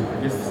to read.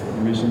 I just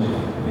mentioned the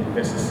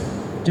verses.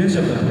 Genesis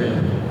chapter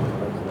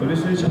 3.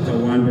 Colossians chapter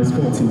 1, verse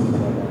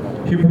 14.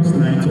 Hebrews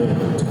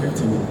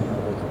 9:12-15.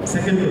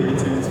 2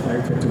 Corinthians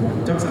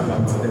 5:21 talks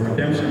about the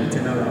redemption,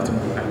 eternal life to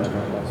mankind.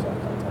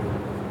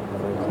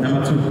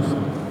 Number 2,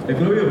 the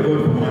glory of God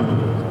for man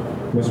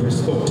was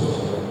restored.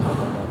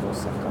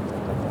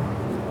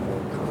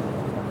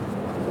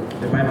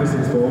 The Bible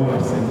says, for all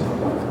have sinned,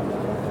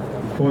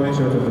 falling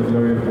short of the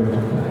glory of God.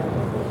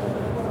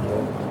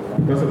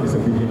 Because of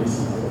disobedience,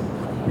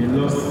 we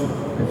lost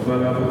the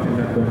valuable thing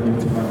that God gave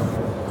to man.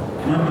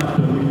 Man had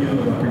dominion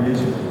over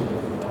creation.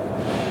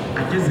 I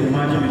just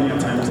imagine many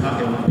times how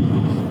it would be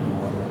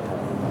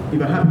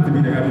if I happened to be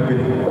in the Garden of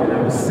Eden and I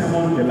would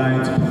summon the lion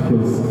to come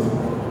close.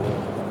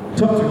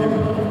 Talk to him.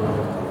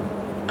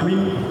 I mean,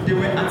 they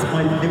were at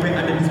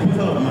the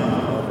disposal of man.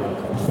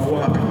 But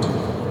what happened?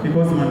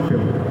 Because man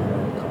fell,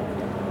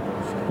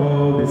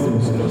 all this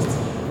was lost.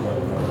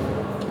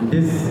 And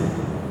this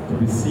will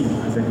be seen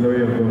as the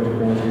glory of God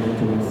that was given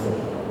to us.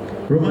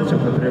 Romans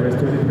chapter 3, verse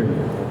 23.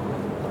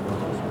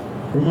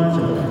 Romans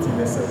chapter 15,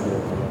 verse 7.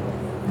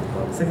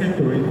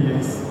 2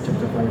 Corinthians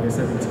chapter 5, verse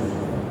 17.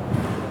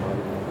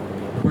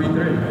 Point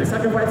 3. The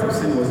sacrifice of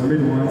sin was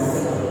made once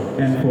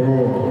and for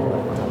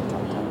all.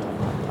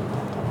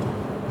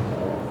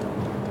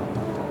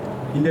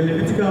 In the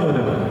Levitical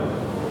order,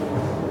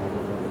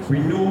 we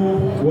know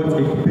what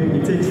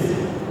it takes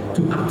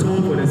to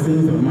atone for the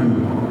sins of man.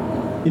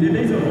 In the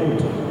days of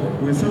old,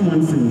 when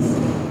someone sins,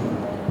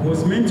 he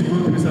was meant to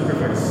go through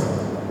sacrifice.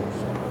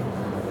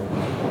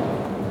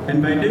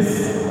 And by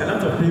this, a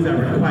lot of things are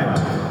required.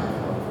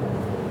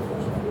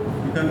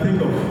 You can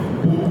think of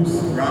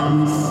bulls,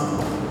 rams,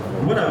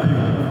 what have you?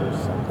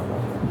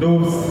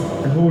 Those,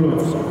 a whole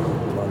lot.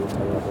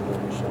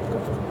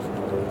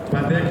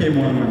 But there came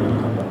one man.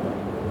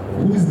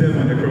 Who's there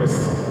on the cross?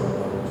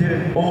 Did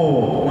it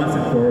all once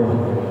and for all.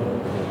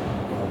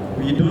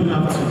 You don't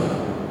have to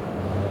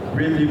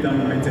relive that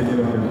moment any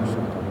longer.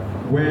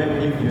 Where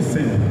if you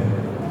sin,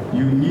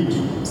 you need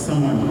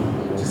someone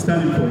to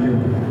stand in for you.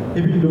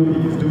 Even though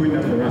he is doing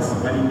that for us.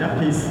 But in that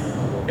case,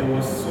 it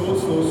was so it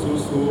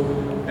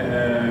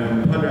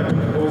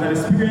was an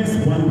experience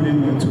one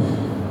wouldn't want to.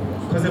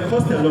 Because the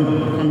cost alone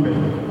will come back.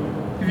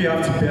 If you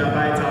have to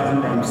buy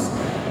 1,000 rams,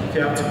 if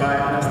you have to buy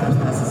other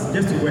substances,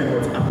 just to go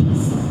and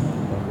appease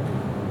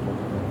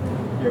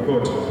your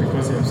God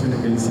because you have sinned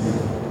against him.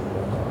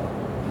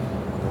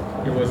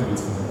 It wasn't.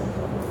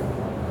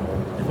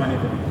 The funny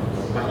thing.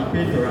 But he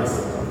paid for us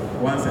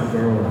once and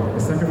for all. The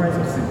sacrifice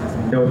of sin has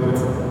been dealt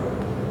with.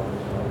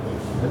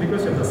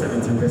 Leviticus chapter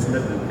 17, verse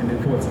 11 and then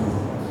 14.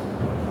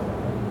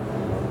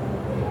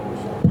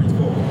 Point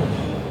 4.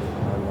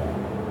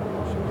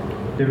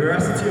 The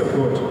veracity of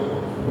God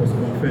was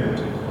confirmed.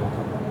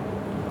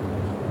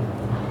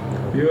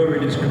 We all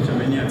read the scripture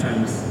many a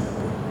times.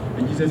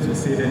 And Jesus will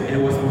say that it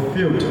was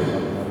fulfilled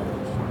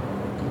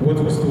what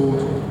was told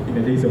in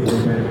the days of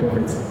God by the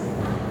prophets.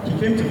 He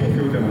came to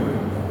fulfill them.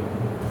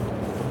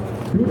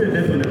 Through the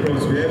death on the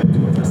cross, we are able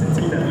to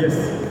ascertain that yes,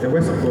 the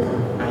words of God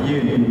are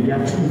here and they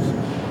are truth.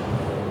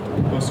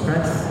 Because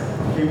Christ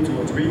came to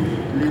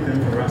lead them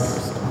for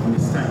us in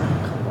this time.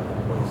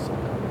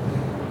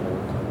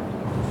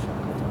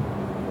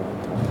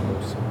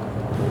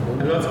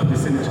 A lot of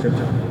this in the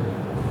scripture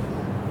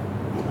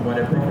about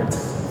the prophets,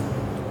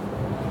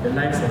 the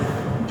likes of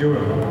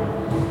Joel,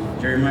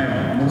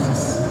 Jeremiah,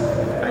 Moses,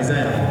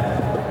 Isaiah,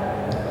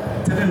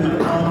 telling an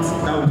account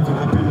that was to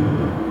happen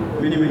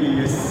many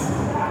years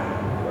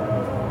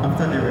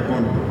after they were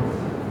born.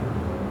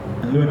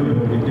 And lo and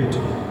behold, they did.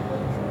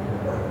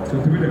 So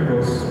through the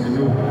cross, we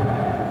know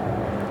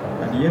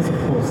that yes, of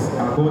course,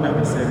 our God that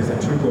we serve is a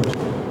true God.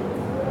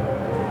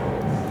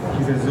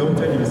 He's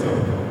exalted himself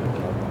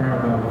far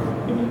above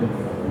any other.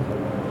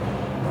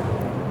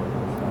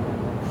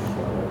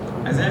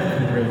 Isaiah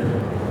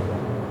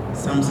 53,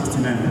 Psalm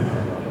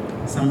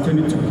 69, Psalm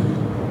 22,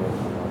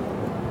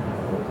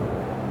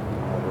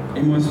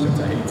 Amos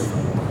chapter 8,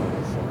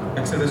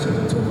 Exodus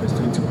chapter 12, verse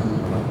 21.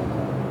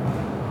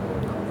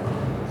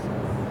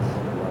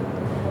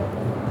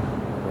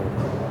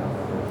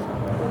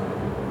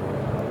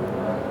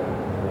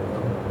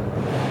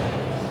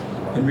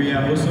 And we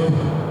have also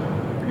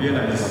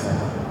realized,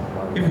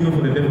 if not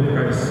for the death of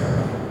Christ,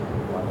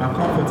 our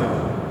comforter,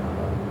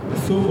 the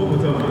sole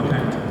comforter of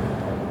mankind,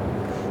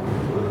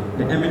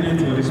 the eminent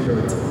Holy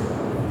Spirit,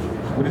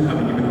 wouldn't have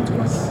been given unto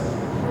us.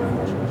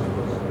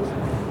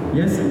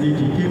 Yes, indeed,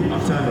 he came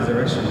after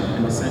resurrection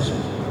and ascension.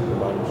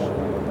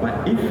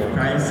 But if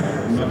Christ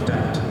had not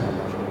died,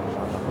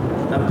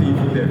 that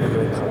painful death,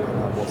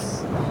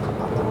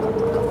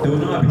 there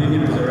would not have been any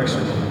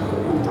resurrection.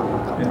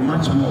 And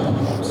much more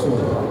so,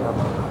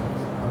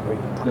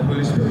 the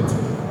Holy Spirit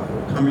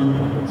coming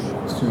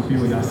to be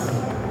with us.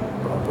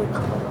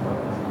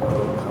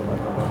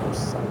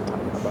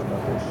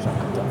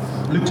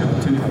 Luke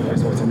chapter 24,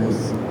 verse 49.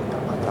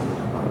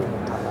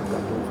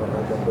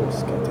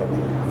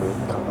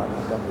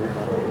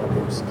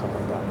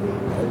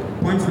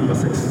 Point number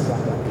 6.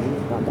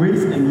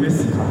 Grace and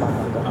mercy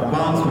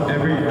abounds for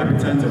every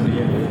inhabitant of the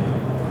earth.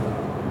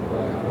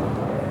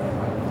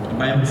 The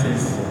Bible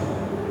says,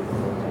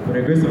 for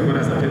the grace of God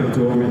has appeared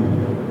unto all men.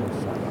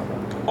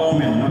 All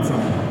men, not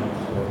some.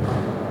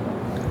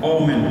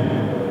 All men.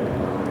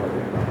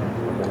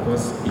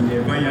 Because in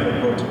the vineyard of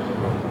God,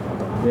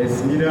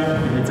 there's neither a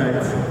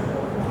Hittite,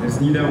 there's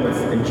neither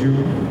a Jew,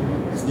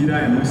 there's neither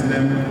a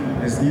Muslim,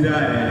 there's neither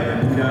a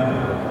Buddha,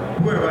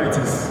 whoever it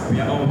is, we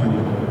are all one.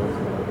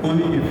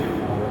 Only if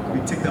we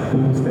take that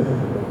bold step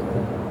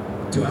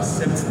to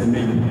accept the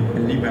name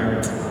and live by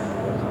it.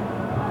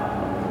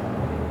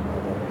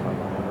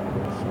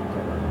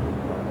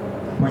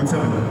 Point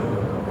 7.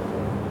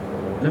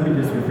 Let me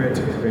just refer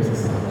to the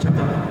verses.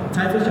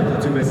 Titus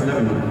chapter 2, verse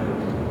 11.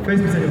 1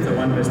 Peter chapter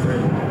 1, verse 3.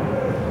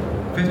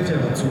 1 Peter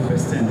chapter 2,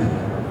 verse 10.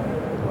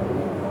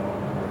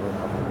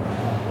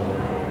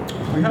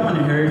 We have an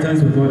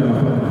inheritance with God our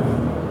Father,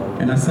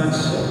 and as such,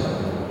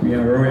 we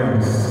are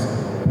royals.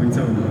 Point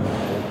 7.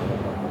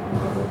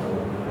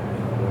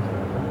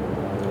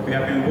 We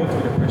have been bought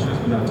with the precious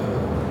blood,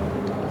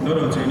 not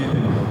unto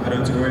anything, but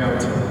unto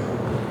royalty.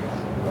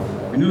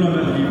 We no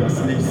longer live as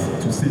slaves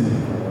to sin,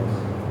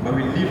 but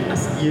we live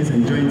as heirs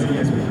and joint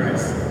heirs with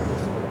Christ.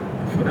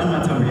 For that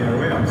matter, we are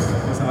royals,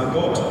 because our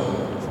God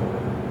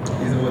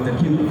is the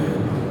King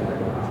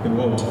of the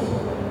world.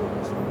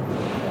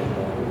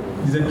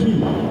 He's a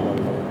King,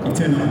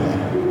 eternal.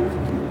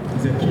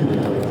 He's a King.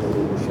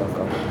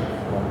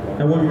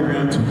 That when we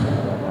run to,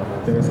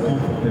 there is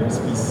comfort, there is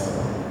peace.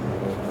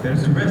 There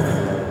is rest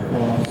for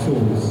our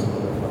souls.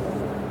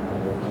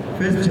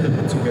 1 Peter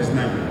 2, verse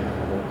 9.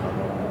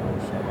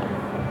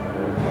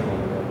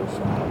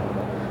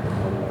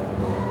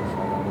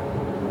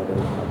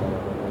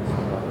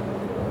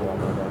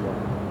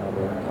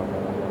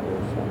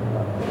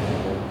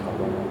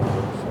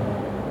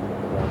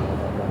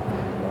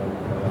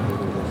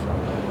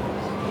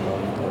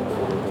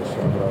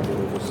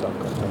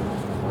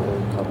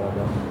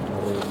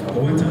 I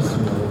want us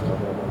to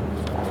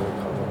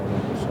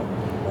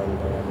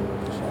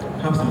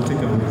have some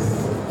takeaways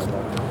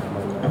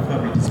after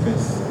we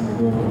disperse and we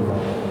go home.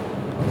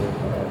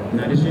 In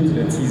addition to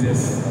the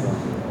teasers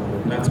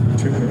that we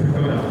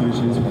prepare our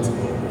conscience with,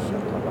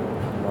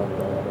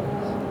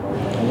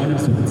 I want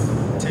us to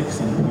take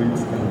some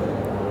points down.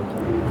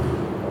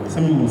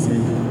 Someone will say,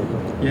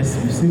 yes,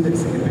 we've seen the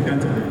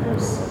significance of the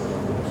cross.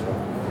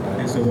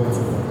 And so what?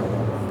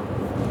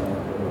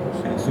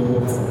 And so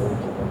what?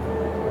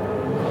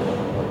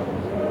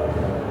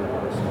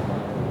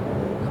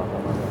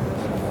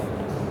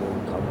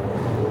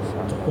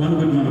 One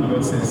good man of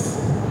God says,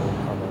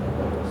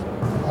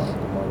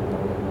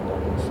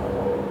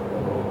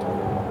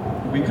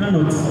 we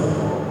cannot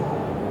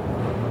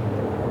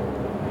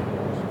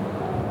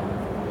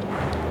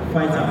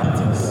fight our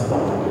battles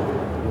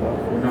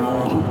on our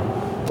own.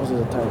 What is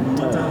the time? No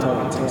matter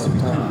how it takes, we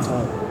can't.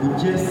 We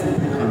just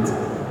simply can't.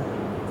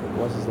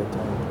 What is the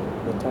time?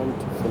 The time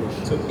to finish.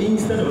 So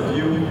instead of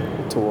you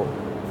To walk.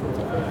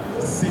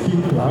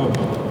 seeking for God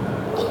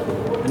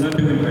and not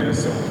doing it by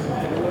yourself,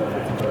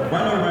 why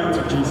not run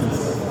to Jesus,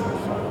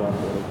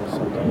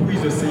 who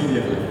is your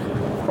Savior?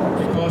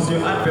 Because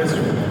your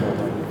adversary,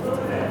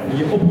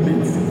 your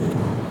opponent,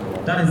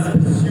 that is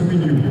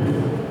pursuing you,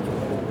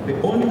 the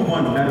only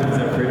one that is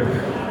afraid of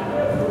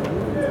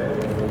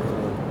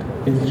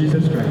is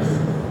Jesus Christ.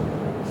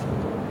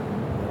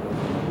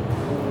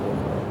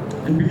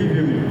 And believe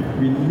you me,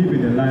 we live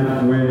in a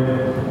life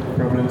where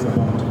problems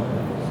abound.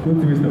 Don't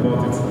twist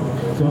about it.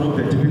 It's one of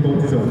the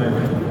difficulties of life.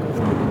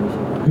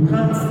 You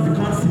can't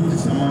seem to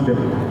surmount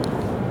them.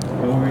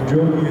 But when we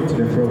draw near to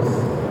the cross,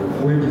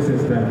 where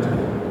Jesus died,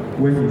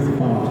 where he is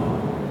found,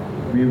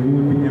 we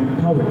will be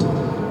empowered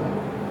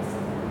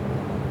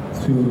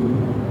to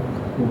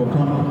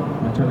overcome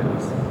our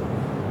challenges.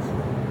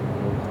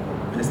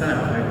 And it's not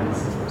about 5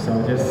 minutes, so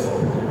I'll just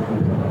quickly run.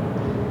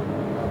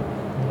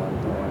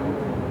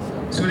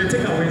 So the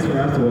takeaways for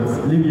us was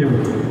live here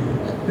with.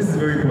 This is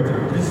very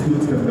important. Please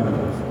note them down.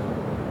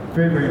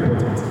 Very, very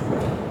important.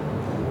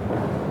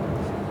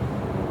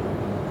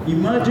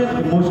 Imagine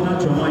emotional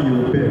trauma you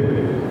will bear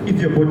if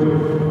your body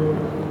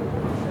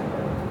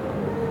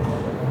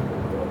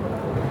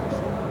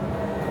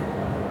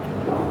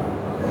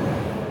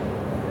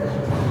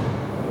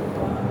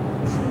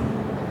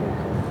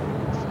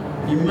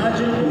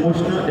imagine the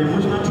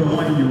emotional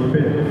trauma you will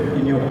bear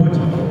in your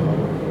body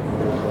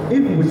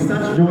if with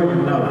such joy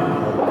and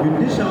love you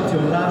dish out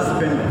your last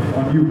penny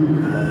on you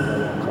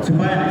to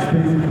buy an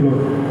expensive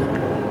cloth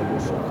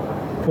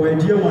for a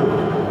dear one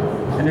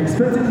and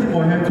expecting him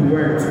or her to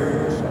wear it,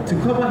 to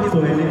cover his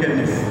or her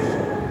nakedness,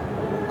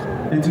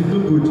 and to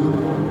look good.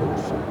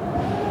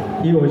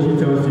 He or she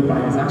tells you by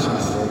his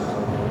actions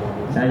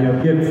that your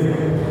gift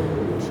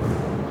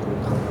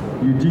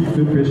you dig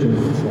so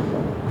precious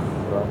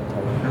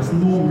has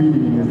no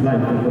meaning in his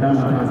life, and for that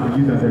matter has been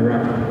used as a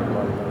rag.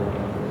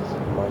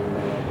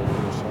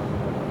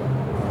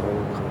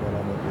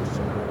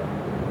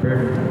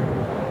 Very good.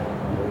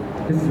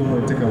 This is one of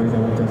the takeaways I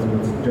want us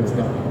to just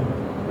now.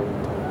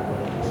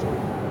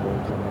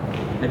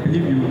 I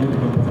believe you will not be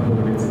comfortable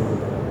with it.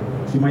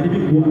 You might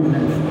even go at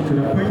length to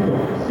the point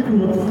of, if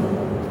not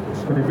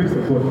for the grace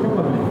of God,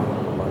 probably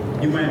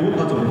you might walk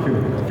out of the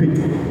faith.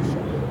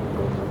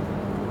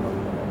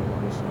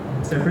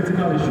 It's a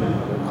critical issue.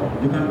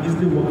 You can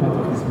easily walk out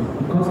of this week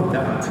because of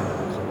that.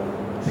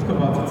 Think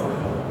about it.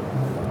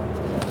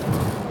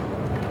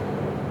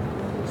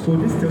 So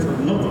this tells us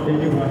not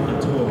anyone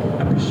at all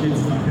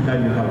appreciates something that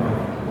you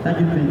have, that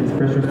you think is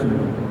precious to you.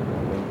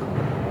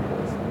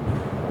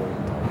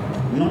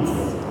 Not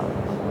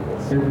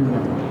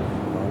everyone,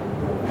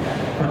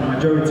 but the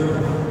majority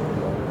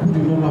who do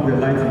not have the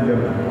light in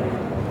them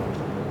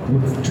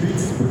would treat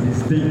with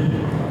disdain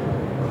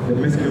the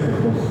message of the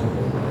cross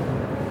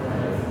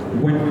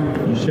when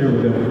you share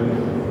with them.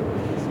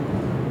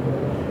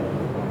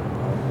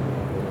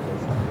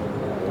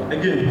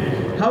 Again,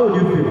 how would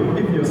you feel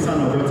if your son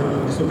or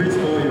daughter disobeys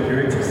all your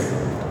directives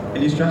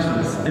and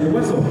instructions and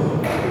words of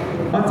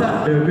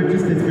utter a regretful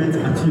statement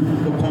at you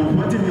for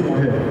confronting him or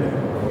her?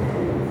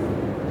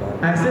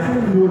 I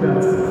certainly know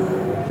that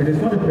it is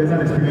not a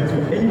pleasant experience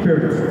for any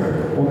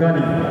parent or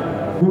guardian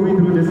going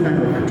through this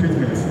kind of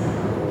treatment.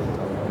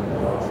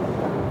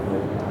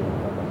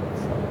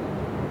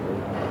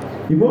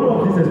 If all of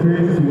these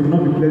experiences would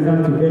not be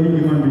pleasant to any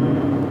human being,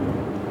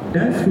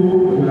 then so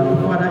will our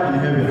Father in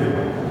heaven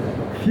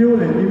feel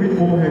and even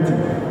more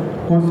hurting,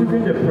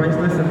 considering the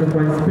priceless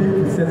sacrifice paid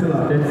to settle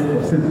our debts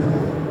of sin.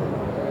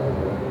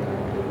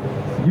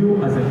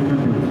 You as a human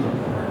being,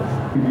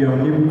 if you are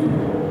unable to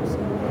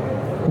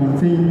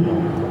contain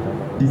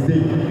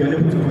disdain, you are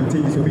unable to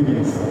contain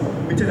disobedience,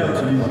 meted out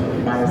to you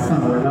by a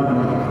son or a loved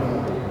one,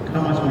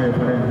 how much more your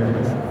Father in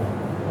heaven?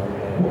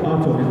 Who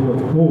out of his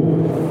word,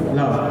 whole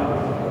love,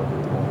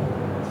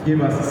 gave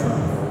us a son,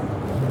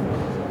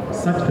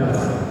 such that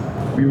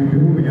we will be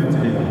who we are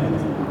today,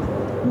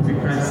 will be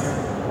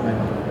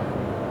Christ-like.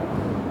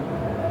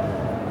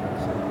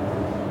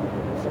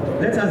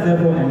 Let us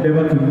therefore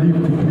endeavor to live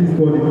to please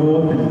God in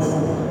all things,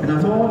 and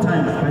at all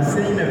times by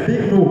saying a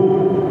big no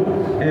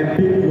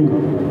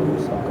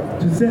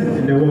to sin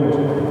in the world.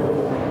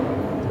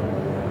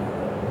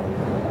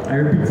 I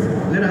repeat,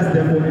 let us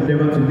therefore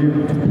endeavor to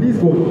live to please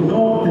God in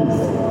all things,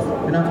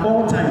 and at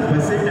all times by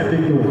saying a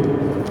big no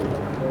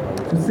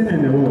to sin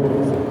in the world.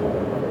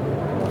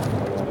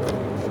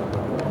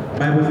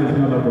 Bible says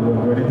not love the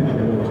world or anything in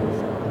the world.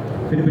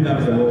 If anybody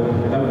loves the world,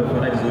 the love of the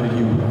Father is only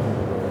you.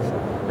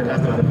 The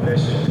lust of the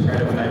flesh, the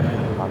pride of life,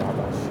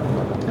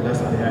 the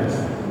lust of the eyes.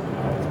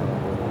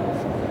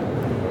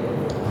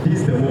 This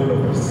is the world of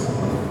us.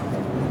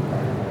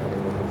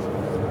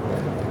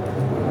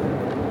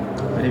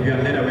 But if you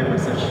are led away by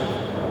such,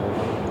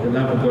 the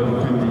love of God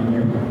will come in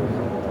you.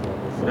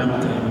 For that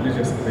matter, you lose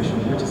your salvation,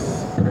 which is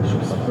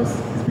precious because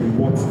it's been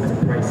bought at a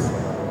price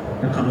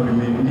that cannot be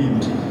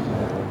named.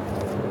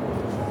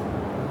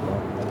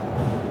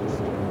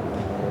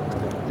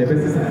 The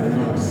verses are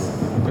enormous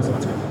because of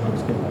time.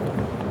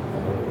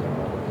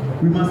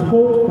 We must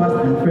hold fast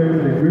and firm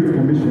the Great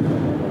Commission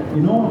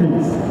in all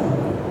things.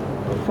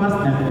 Fast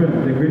and firm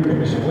the Great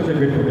Commission. What's the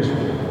Great Commission?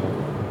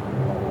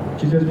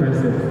 Jesus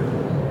Christ said,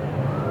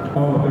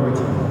 all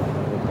authority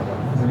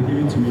has been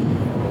given to me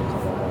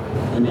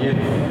on the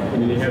earth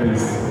and in the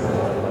heavens.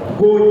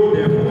 Go ye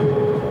therefore.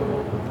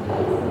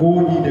 Go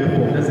ye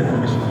therefore. That's the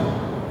commission.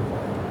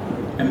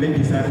 And make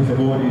disciples of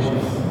all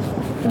nations.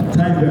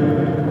 Baptize them.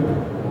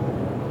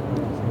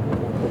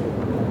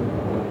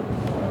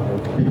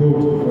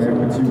 Behold, we are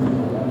with you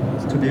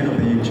to the end of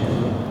the age.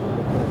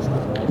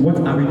 What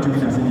are we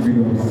doing as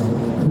individuals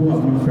who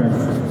have known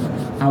Christ?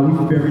 Are we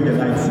bearing the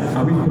light?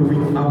 Are we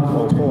throwing out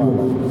what we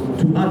know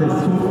to others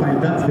so by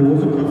that they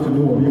also come to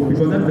know of you?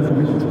 Because that's the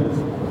commission.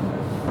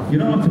 You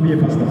don't have to be a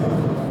pastor.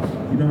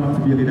 You don't have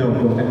to be a leader of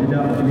God, a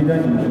leader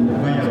in the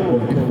vineyard of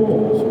God.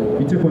 Before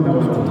you take on that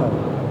mantle,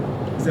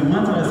 it's a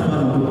mantle as far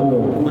as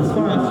all. As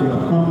far as you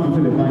have come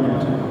into the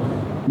vineyard,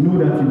 know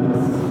that you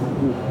must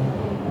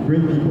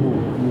bring people home.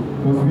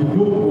 Because we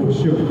know for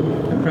sure,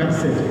 and Christ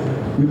said,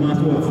 we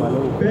must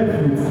what? Bear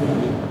fruit.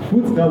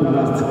 Fruit that will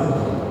last.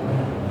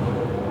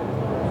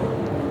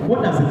 What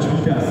does a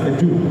tree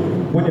do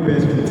when it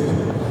bears fruit?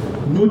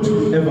 No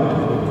tree ever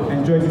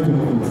enjoys its own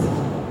fruit.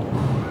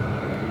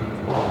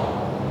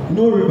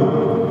 No river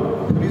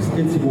produces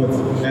its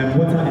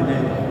water and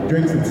then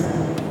drinks it.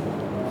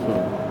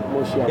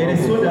 It is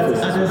so that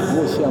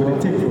others will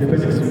take the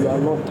benefits.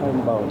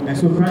 And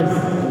so Christ,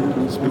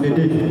 on the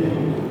day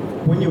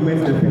when you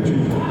went to the fig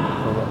tree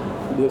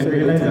and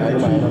realized that the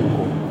tree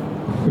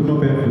could not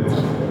bear fruit.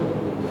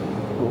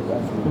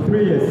 For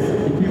 3 years,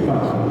 he came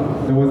back,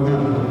 there was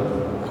none.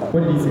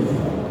 What did he say?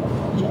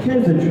 He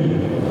cursed the tree,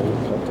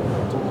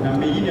 and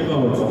may he never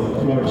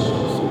flourish.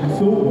 And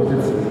so was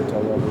it.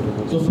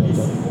 So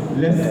please,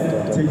 let's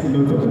take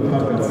note of the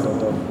fact that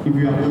if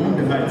you are among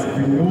the light, if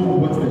you know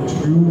what the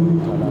true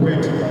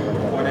word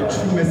or the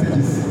true message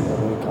is,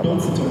 don't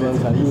sit on it,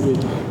 please.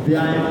 There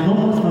are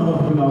enormous number of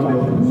people out there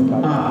who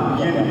are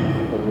yearning,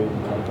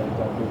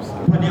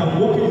 but they are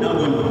walking in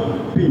agony,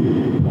 pain,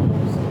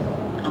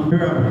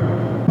 unbearable,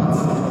 but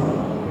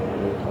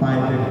by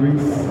the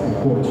grace of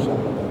God,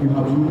 you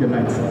have known the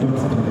light. Don't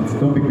sit on it.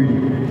 Don't be greedy.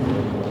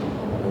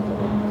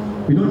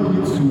 We don't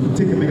need to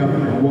take a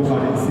megaphone and walk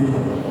out and say,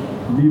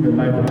 live a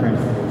life of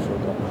Christ.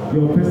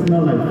 Your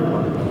personal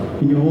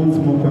life, in your own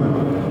small corner,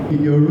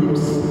 in your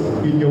rooms,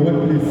 in your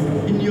workplace,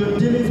 in your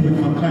dealings with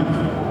mankind,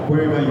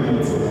 wherever you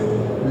meet.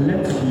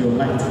 Let your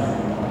light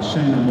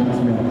shine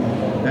amongst men,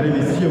 that it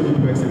may see your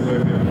good works and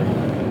glorify God.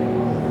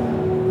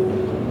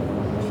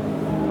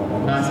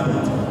 Last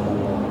point.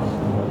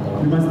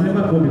 We must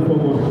never go before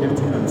God with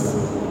empty hands.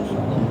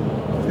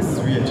 This is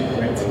weird,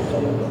 right?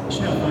 You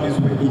should have found his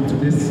way into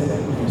this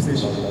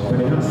conversation, but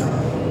it has.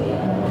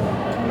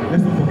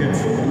 Let's not forget,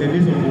 in the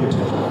days of old,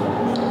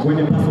 when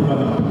the Passover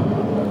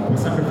lamb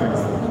was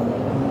sacrificed,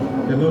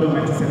 the Lord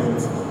Almighty said,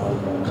 "What?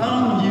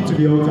 Come ye to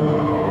the altar,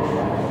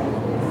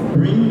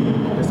 bring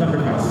the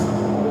sacrifice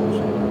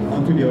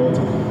onto the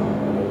altar,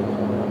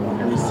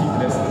 and receive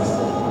blessings."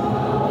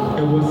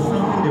 It was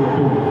something they were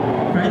doing.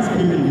 Christ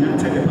came and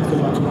enacted the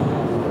Passover too.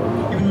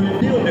 Even on the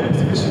day of the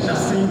crucifixion, that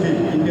same day,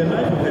 in the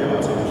life of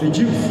the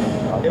Jews,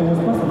 it was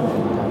Passover.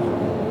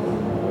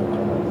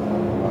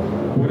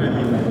 What I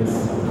mean by this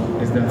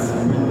is that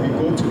when we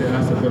go to the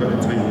house of God at a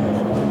time,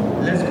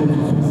 let's go to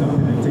do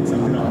something and take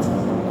something out.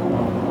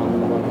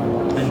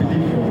 I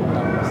believe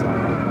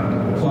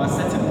for a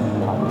setting,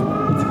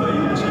 particularly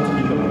in a church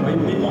kingdom, or in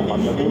any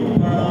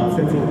paramount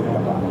setting,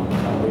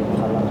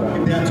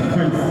 if there are two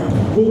friends,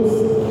 goes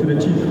to the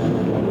chief,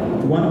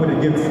 one with a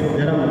gift,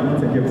 the other one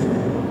not a gift.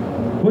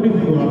 What do you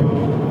think will happen?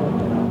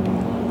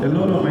 The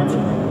Lord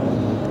Almighty,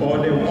 or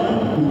the one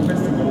who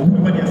festival,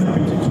 whoever they are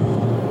speaking to,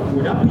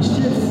 would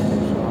appreciate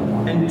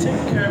and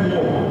take care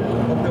more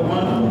of the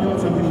one who got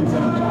something in his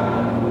hand.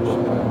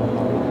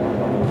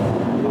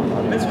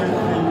 Let's really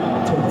think our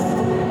thoughts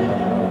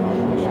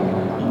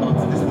about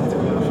this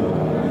particular thing.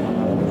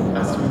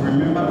 As we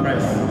remember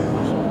Christ,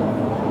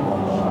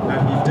 that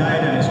he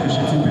died and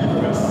excruciating pain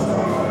for us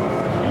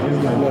in his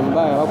life.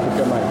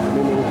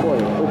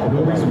 We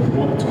always will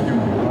walk to you.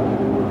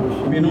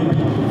 It may not be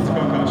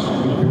physical cash, it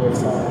may not be what,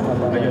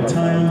 but your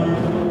time,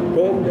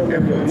 your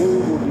efforts,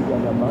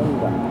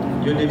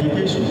 your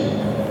dedication,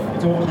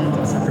 it all counts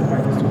as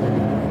sacrifices to him.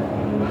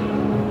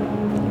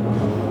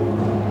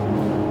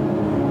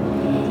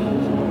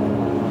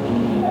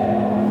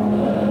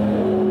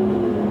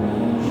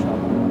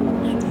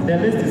 The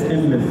list is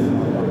endless,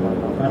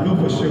 but I know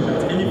for sure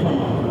that any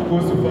farmer who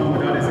goes to farm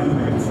without his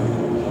implements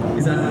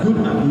is as good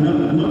as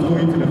not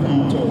going to the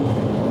farm at all.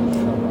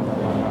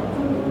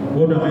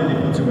 What am I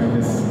able to write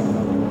this?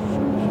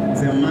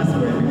 It's a must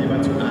for a believer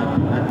to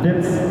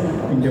adept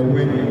in the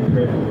word and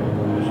prayer.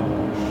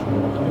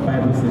 The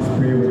Bible says,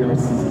 pray without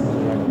ceasing.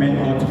 Men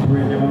ought to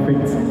pray, never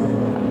faint.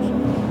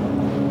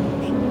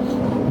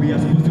 We are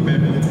supposed to bear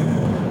fruit.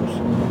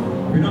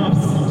 We don't have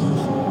seed.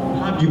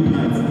 How do you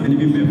plant and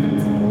even bear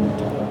fruit?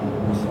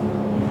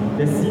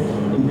 The seed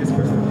in this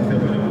person is the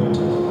word of God.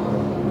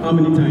 How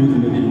many times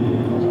in a day?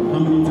 How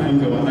many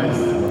times in our lives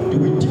do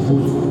we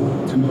devote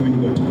to knowing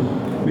God?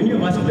 Many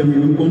of us, we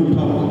want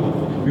power,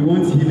 we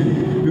want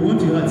healing, we want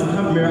to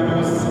have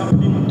miracles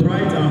happening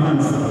right at our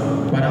hands.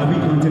 But are we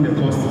counting the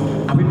cost?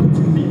 Are we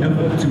putting the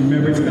effort to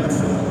merit that?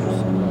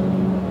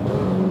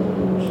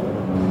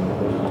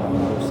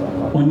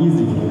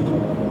 Uneasy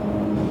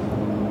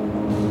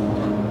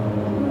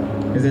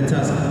is a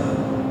task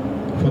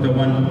for the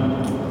one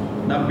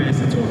that bears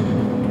it all.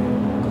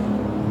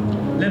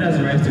 Let us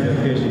rise to the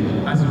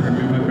occasion as we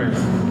remember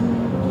Christ.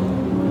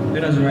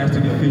 Let us rise to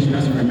the occasion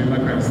as we remember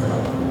Christ.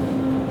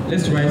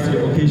 Let's rise to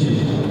the occasion.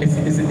 It's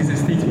a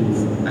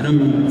statement. I don't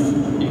mean it.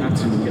 You have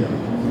to get up.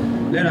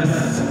 Let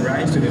us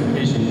rise to the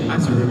occasion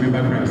as we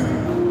remember Christ.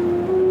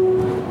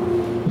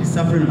 His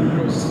suffering on the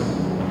cross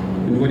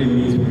and what it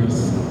means for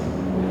us.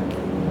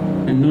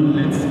 And not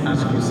let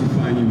us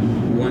crucify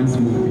him once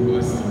more,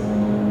 because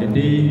the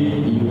day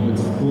he would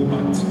go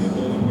back to the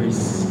old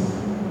ways,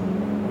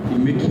 you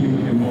make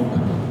him a mock.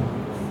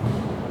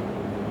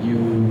 You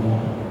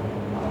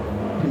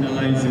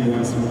penalize him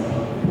once more,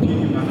 pin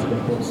him back to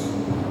the cross.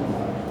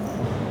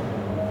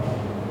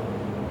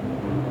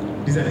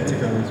 These are the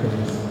takeaways for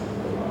us.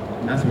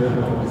 And that's where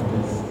we're for this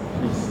place.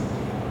 Please,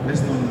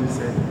 let's not lose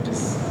sight of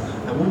this.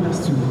 I want us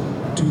to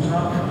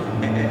have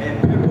a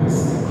purpose.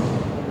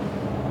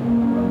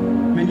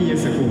 Many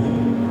years ago,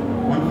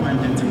 one fine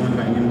gentleman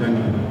by name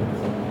Daniel,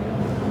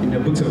 in the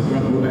books of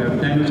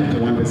Daniel chapter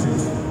 1 verse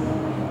 6,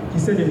 he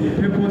said that the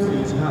purpose in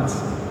his heart,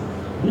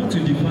 not to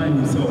define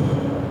himself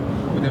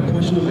with a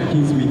portion of the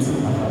king's meat,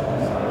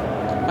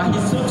 but he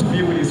sought to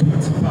be with his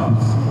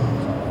spouse.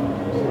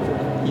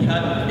 He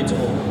had it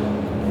all,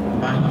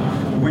 but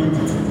he went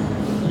it.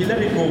 He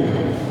let it go.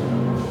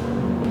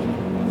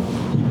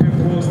 He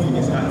purposed in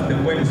his heart. The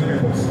word is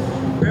purpose.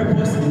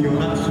 Purpose in your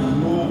heart to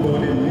know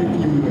God and make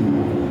him known.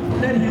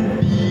 Let him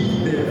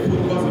be the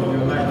focus of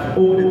your life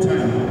all the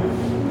time.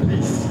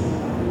 Please,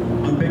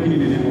 I'm begging in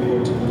the name of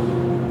God.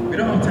 We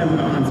don't have time with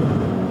our hands up.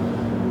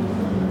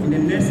 In the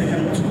next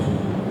second or two,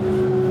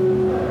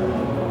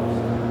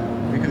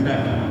 we can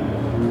die.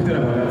 We thought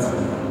about that.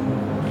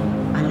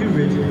 Are you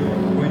ready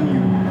when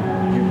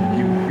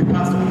you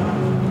pass on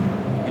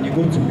and you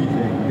go to meet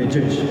the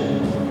judge?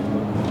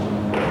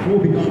 What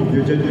will become of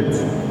your judgment?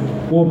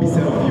 What will be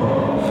said of you?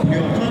 Will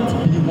your account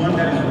be one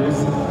that is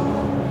rosy?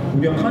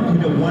 Will your account be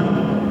the one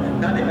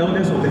that the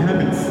elders of the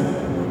heavens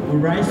will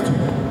rise to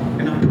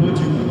and applaud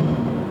you.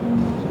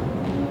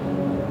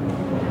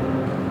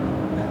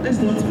 Let's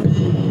not be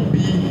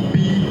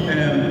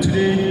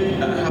today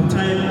have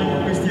time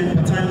or Christian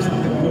time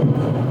something. No,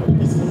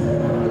 please.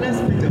 Let's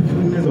take the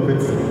fullness of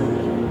it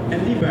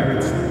and live by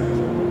it.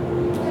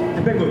 I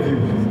beg of you.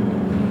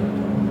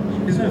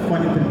 It's not a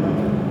funny thing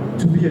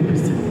to be a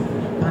Christian,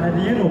 but at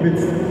the end of it,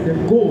 the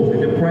goal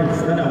and the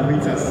price that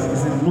awaits us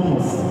is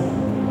enormous.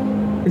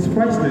 It's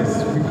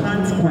priceless. We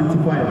can't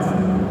quantify it.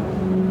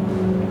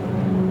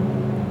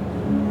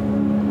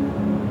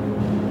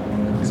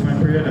 It's my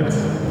prayer that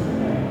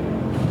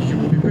you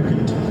will be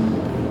quickened.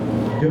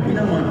 Your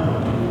inner man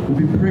will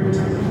be pricked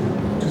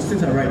to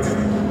sit aright,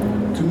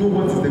 to know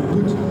what is the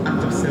good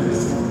act of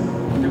service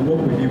and then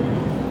walk with you.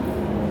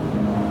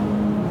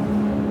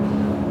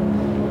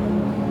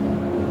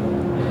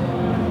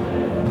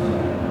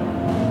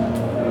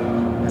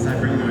 As I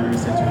bring my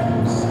message to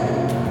close,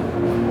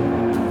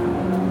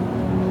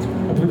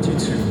 I want you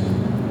to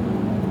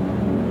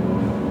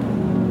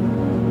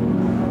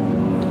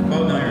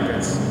bow down your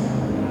heads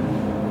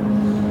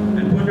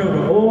and ponder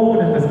over all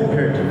that has been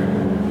heard.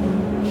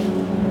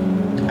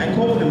 I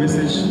call the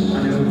message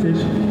an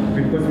exhortation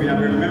because we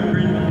are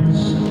remembering a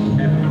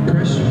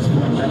precious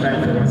one that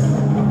died for us.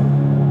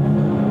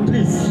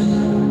 Please,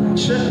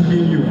 check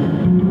within you.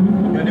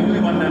 You are the only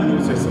one that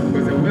knows yourself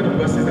because the word of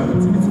God says that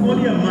it's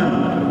only a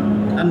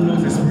man that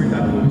knows the spirit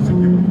that moves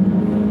in you.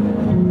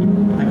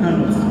 I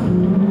cannot.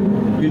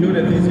 You know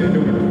the things you are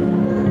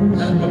doing.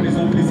 That probably is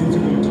not pleasing to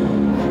God.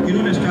 You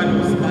know the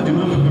struggles, but do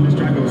not look on the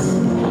struggles.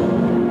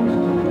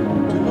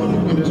 Do not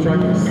look on the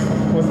struggles.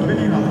 Because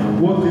many have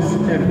walked this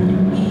earth.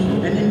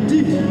 And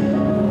indeed,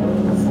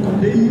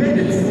 they made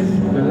it.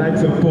 The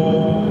likes of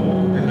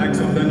Paul, the likes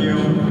of Daniel.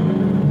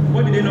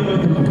 What did they not go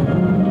through?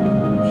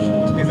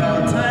 It's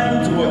our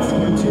time to what?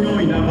 Continue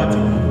in that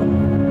battle.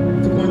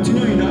 To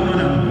continue in that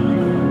manner.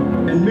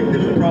 And make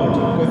them proud.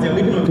 Because they are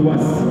looking unto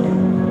us.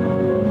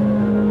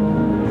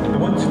 I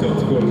want you to talk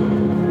to God.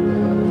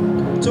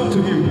 Talk to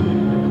Him.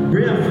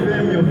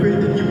 Reaffirm your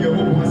faith in Him, your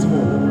hope once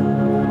more.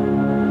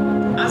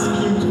 Ask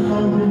Him to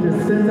come in the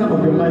center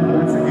of your life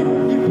once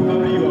again, if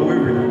probably you are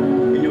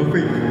wavering in your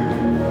faith.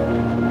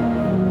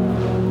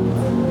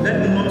 Let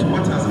not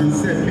what has been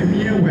said be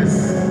mere words.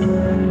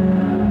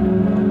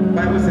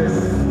 Bible says,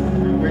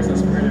 my words are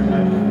spirit and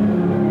life.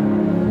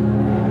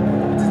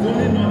 It is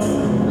only not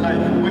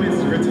life when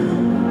it's written,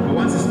 but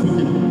once it's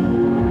spoken,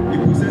 it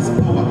possesses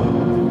power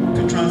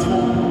to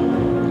transform.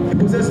 It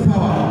possesses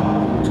power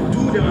to do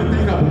the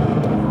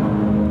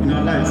unthinkable in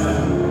our lives.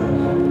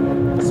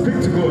 Speak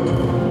to God.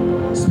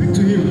 Speak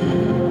to Him.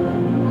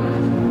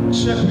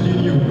 Check within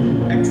you.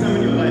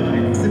 Examine your life.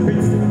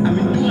 Exhibit.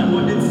 Do an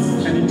audit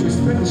and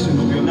introspection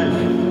of your life.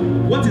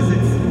 What is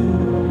it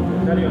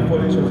that you are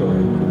falling short of?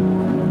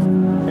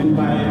 And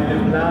by the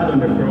blood on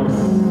the cross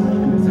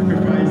and the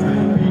sacrifice that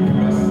He paid for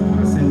us,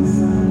 our sins,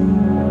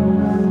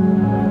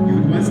 you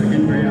would once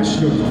again be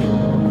assured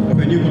of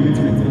a new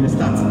commitment in the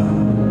start.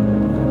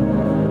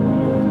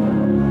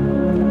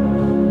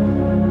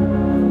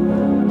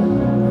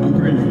 I'm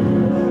praying.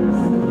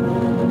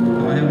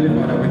 Our Heavenly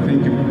Father, we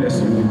thank you, we bless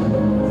you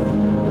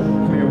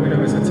for your word of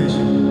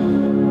exhortation.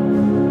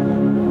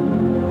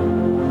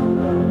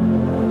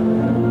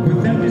 We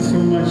thank you so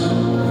much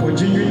for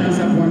genuine us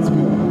up once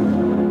more.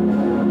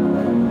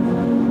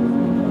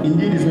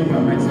 Indeed, it's not by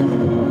might, it's not by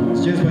power.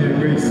 It's just by your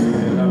grace and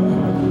your love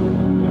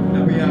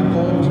that we are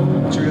called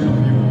children of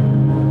you.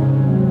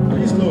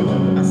 Please, Lord,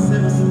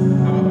 accept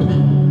our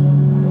plea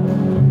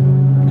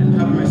and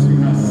have mercy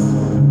on us.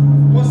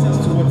 Cause us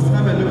to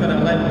have a look at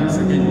our life once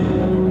again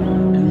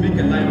and make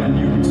a life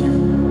anew with you.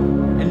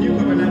 A new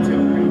covenant you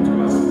have given to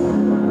us.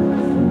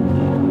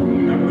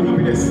 That will not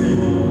be the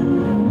same,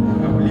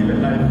 but will live a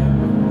life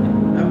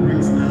that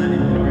brings honor and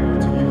glory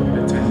to you all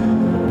the time.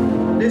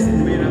 This is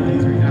the way that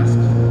things we ask. In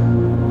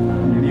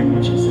the name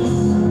of Jesus.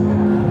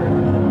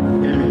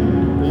 Amen.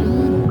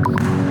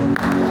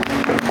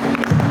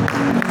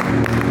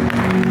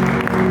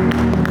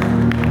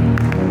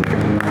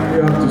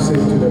 You have to say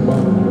to the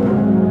Bible.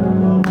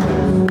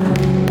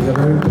 It's a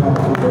very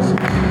powerful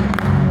message.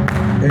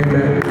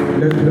 Amen.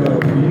 Let's put our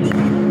feet.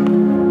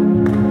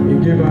 He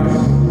gave us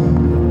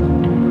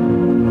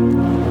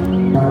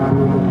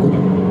Bible.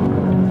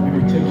 If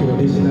you take your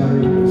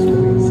dictionary, it's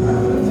going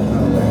inside.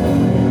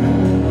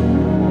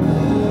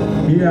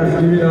 He has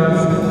given us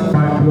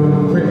Bible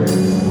prayer.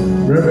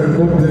 Reverend,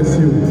 God bless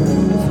you.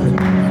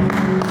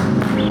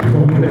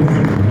 God bless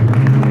you.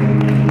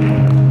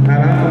 And I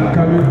am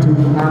coming to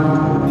add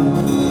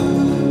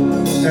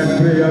a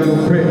prayer to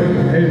pray.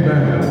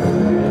 Amen.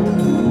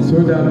 So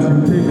that you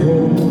take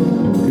home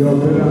your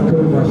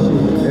miracle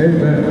machine.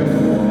 Amen.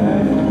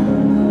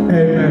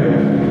 Amen.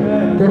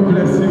 God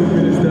bless you,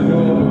 Minister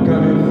Noah, for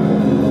coming.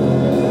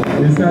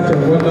 He's such a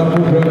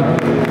wonderful brother.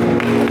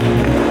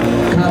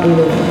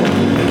 Carlos.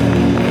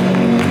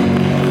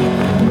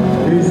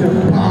 He's a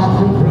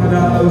powerful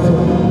brother also.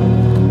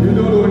 You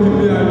don't know him,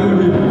 I know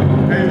him.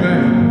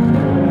 Amen.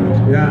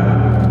 Yeah.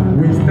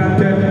 We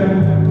started,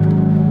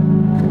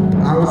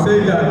 I would say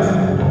that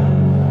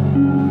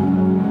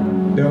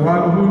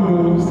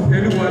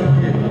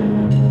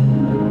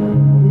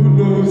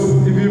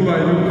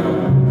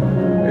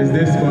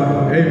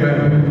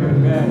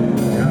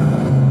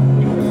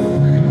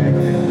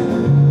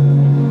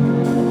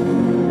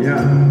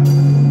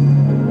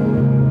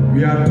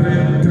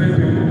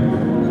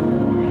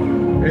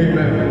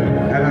Amen.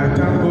 And I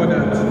thank God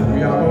that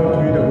we are all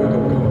doing the word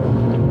of God.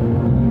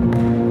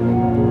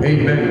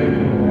 Amen.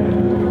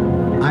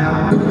 I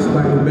am touched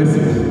by the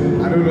message.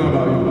 I don't know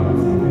about you.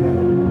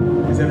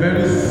 It's a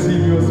very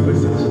serious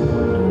message.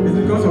 It's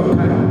because of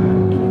time.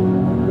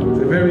 It's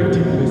a very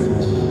deep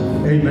message.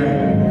 Amen.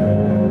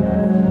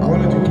 I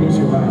want you to close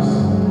your eyes.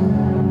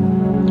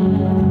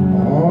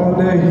 All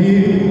the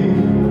hill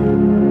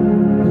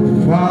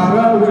far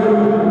away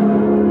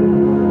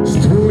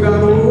stood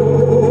an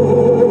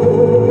old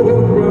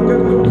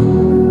rugged cross.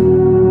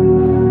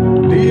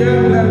 The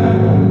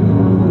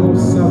emblem of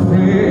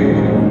suffering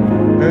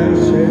and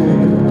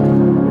shame.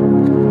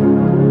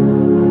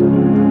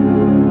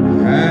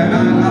 And I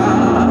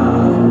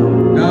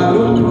love that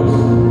old cross.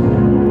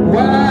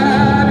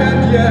 Wide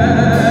and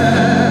yet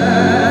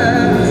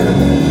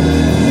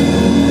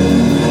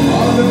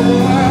all the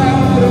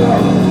world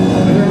of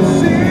the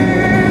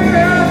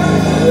sinners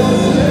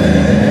was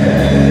there.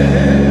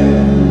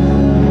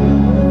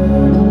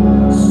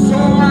 So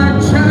I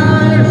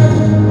cherish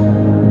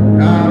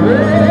that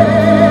rugged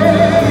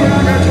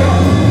cross.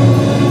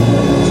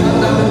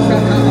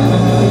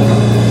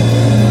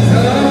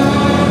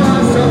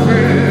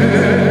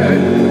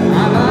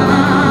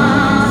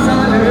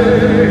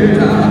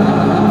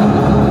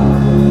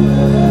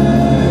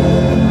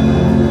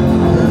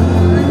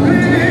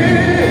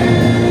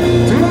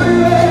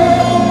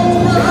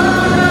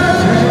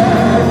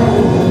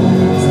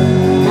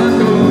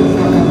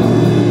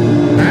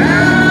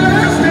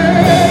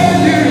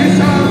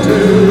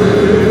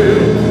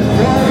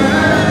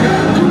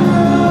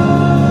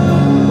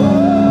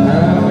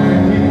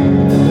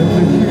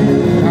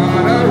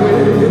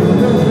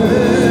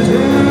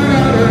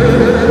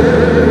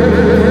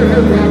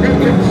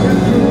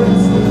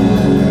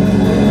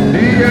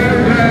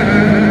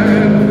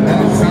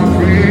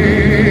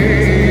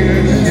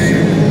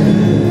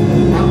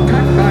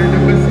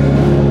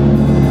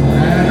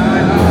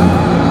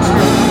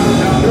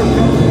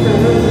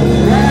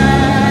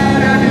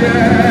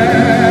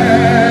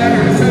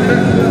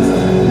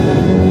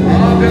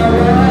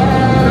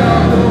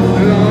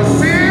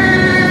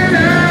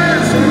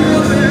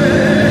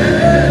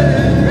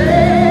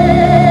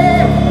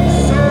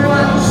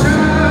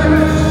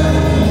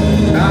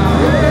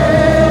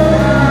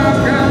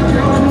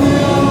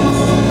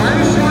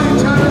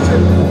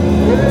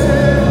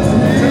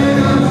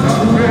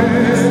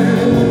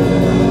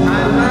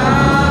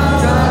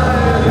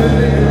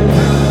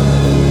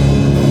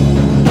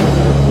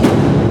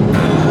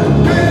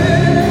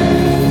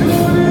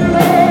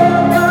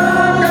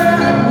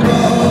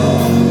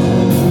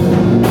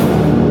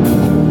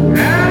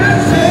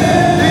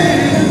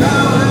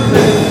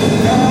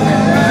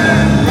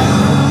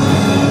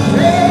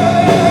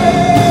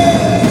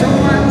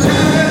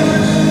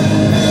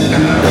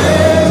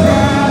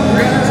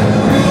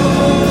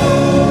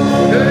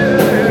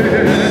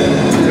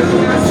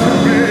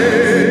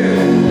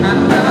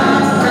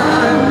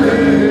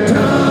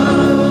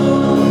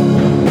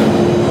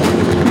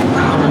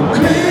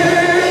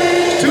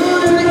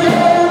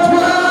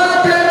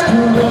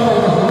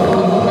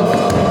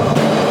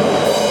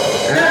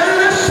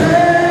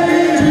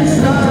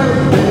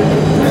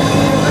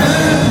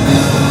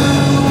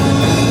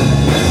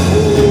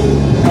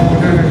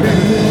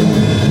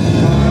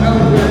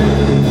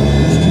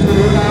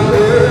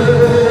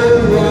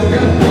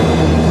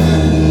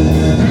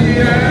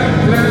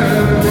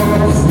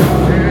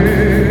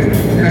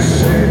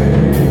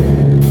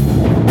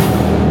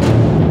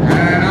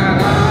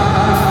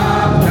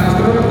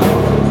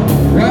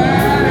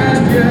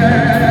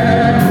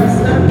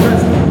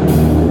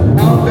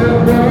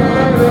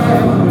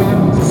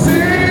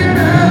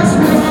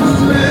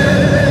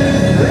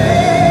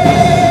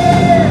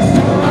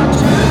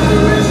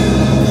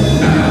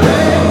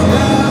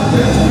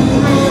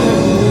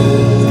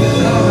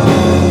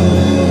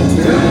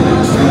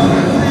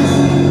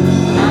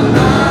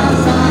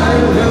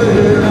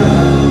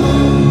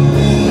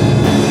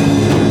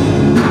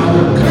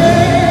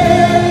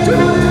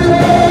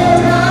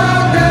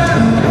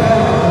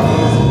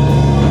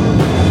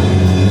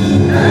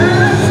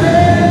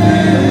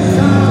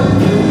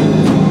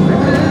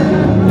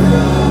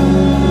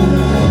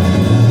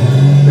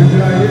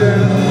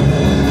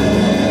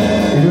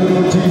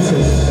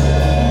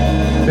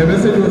 The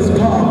message was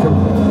powerful.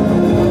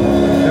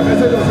 The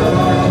message was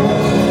about a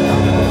cross.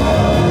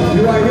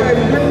 You are here,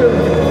 you don't know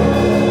him.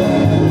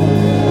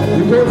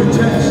 You go to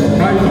church,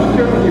 but you don't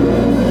know him.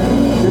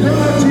 You don't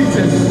know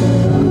Jesus.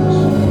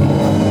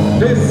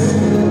 This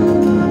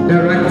the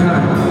right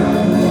time.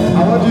 I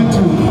want you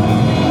to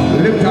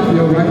lift up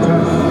your right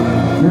hand.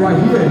 You are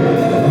here.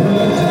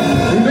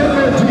 You don't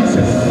know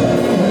Jesus.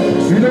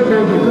 You don't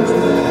know him.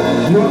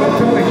 You are not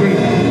born again.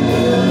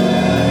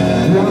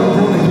 You are not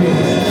born again.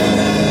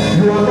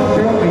 You are not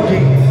born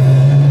again.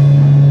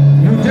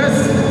 You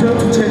just go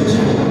to church,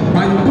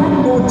 but you don't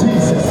know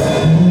Jesus.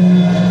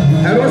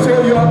 And also,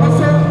 you are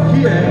also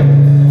here.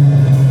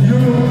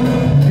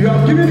 You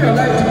have given your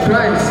life to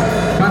Christ,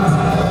 but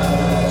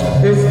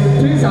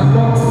things are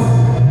not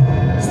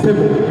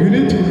stable. You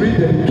need to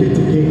rededicate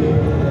again.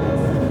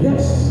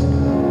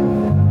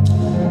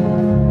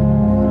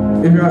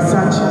 If you are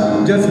such,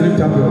 just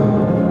lift up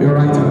your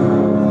right hand.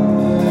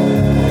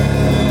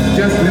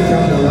 Just lift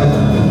up your right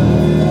hand.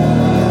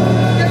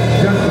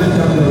 Just lift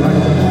up your right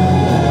hand.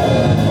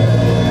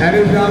 And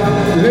if you have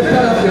lifted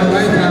up your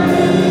right hand,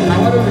 I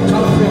want you to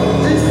come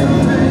front.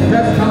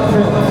 Just come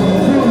front.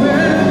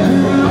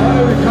 I want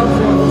you to come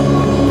front.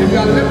 If you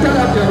have lifted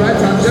up your right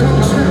hand, just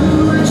come front.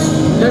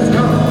 Just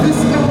come.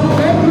 Just come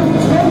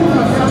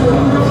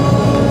front.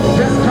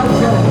 Just come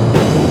front.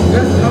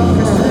 Just come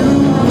front.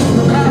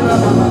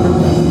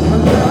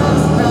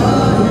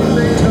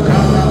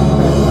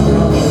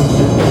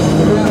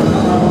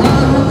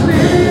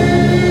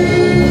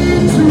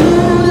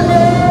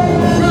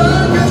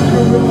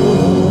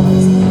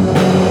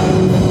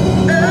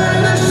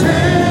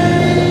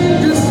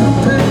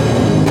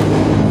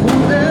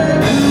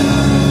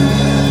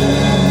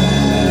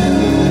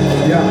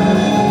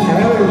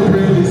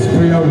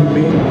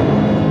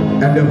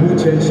 And the whole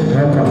church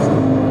help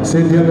us.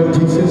 Say, dear Lord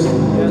Jesus.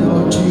 Dear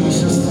Lord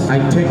Jesus. I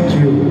thank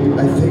you.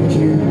 I thank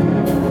you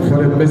for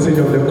the message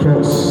of the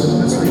cross.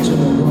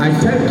 I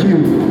thank you.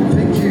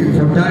 Thank you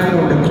for dying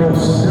on the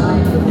cross.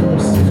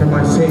 For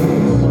my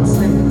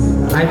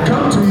sins. I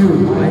come to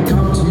you. I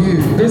come to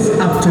you this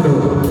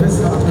afternoon.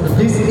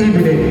 This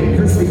evening.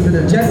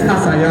 Just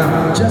as I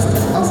am. Just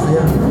as I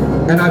am.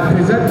 And I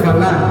present my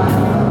life.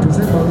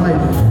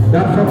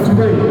 That from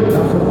today,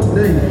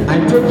 I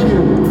take you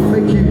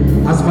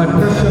as my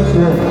precious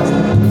Lord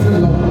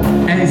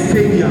and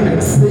Savior.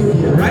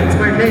 Write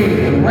my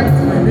name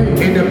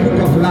in the book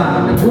of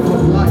life.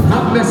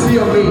 Have mercy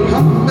on me.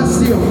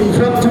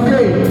 From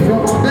today,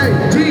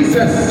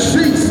 Jesus,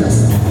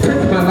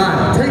 take my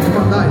life.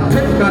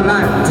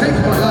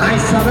 I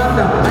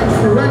surrender.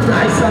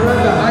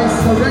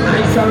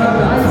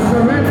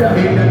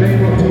 In the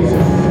name of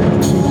Jesus.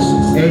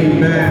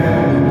 Amen.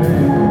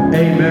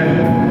 Amen.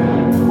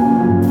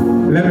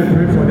 Let me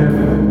pray for them.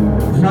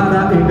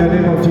 Father, in the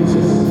name of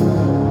Jesus,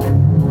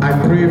 I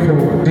pray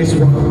for these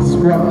ones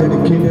who have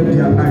dedicated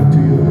their life to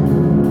you.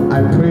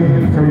 I pray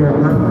for your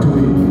hand to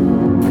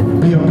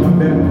be upon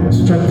them,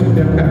 strengthen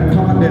them,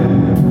 empower them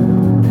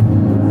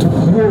to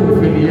grow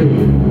in you.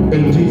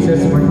 In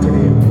Jesus' mighty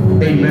name.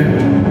 Amen.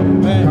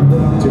 Come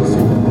on, Jesus.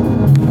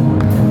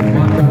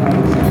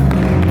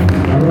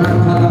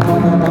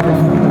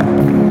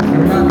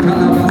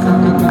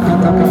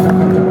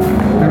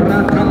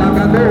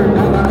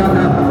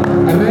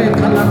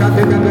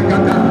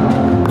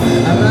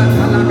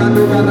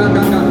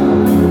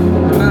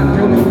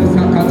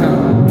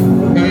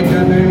 In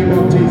the name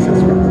of Jesus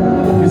Christ.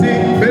 You see,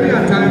 many a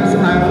times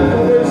I've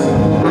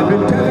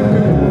been telling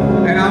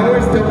people, and I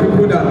always tell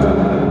people that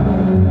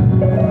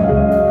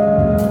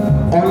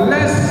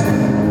unless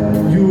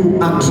you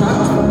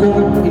attract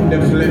God in the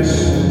flesh,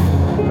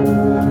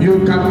 you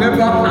can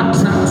never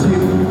attract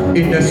Him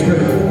in the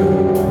spirit.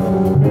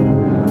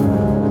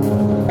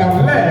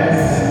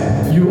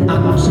 Unless you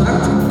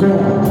attract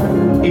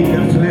God in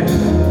the flesh,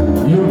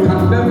 you can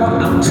never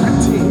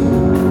attract Him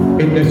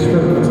in the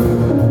spirit.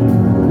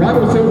 One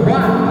will say,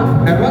 why?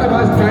 And what am I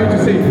trying to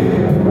say?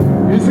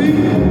 You see,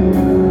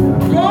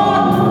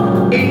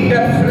 God in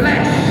the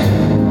flesh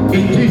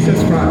is Jesus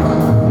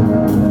Christ.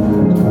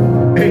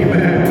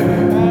 Amen.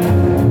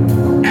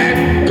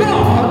 And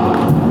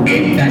God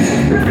in the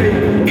spirit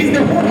is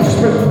the Holy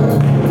Spirit.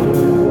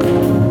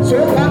 So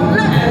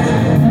unless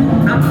you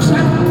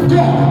attract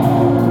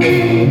God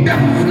in the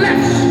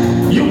flesh,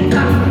 you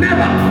can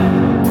never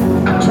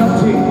attract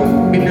Him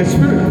in the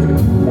spirit.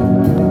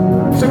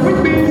 So which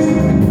means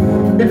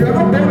if you are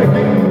not born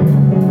again,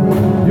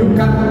 you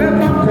can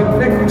never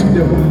connect to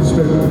the Holy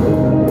Spirit.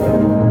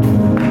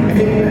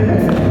 Amen.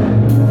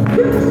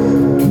 Yes.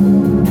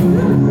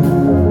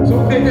 So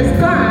it is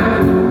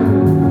time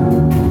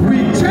we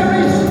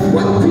cherish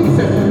what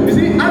Jesus. You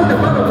see, as the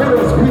man of God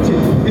was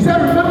preaching, he said,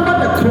 remember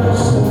the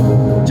cross.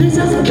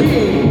 Jesus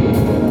came,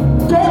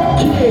 God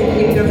came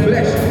in the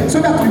flesh so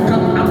that we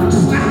can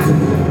attract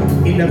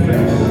in the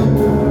flesh.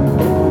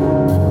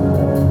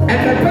 And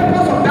the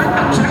purpose of that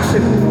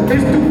attraction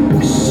is to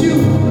push you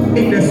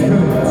in the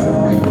spirit.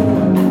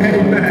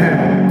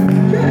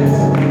 Amen. Yes.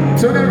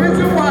 So the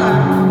reason why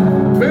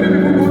many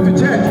people go to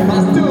church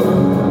but still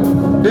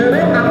they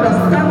don't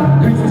understand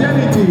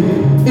Christianity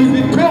is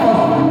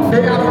because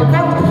they have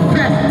not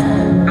first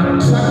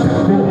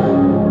attracted God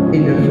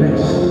in the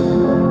flesh.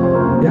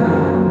 Yeah.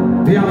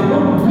 They have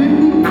not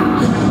really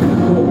attracted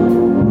God.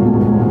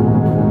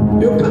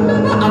 You can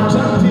never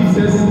attract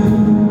Jesus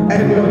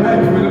and your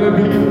life will never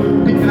be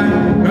like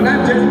your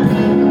life just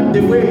be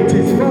the way it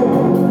is. No.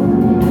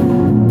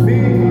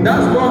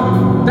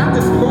 That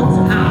is not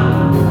how.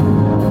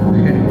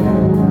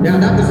 Yeah,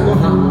 that is not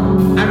how.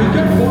 I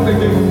became born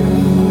again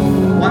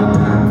one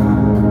time.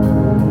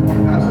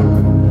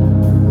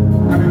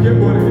 I became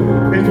born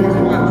again. It was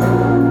once.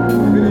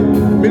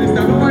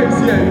 Minister Nova is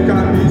here,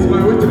 he is my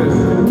witness.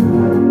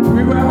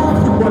 We were all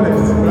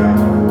footballers, right?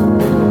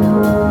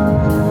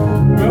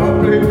 We were all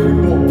playing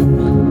football.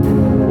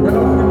 We were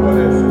all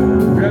footballers.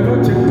 We are not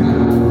children.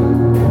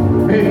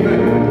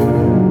 Amen.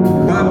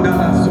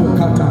 Mandala so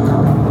kata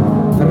kata.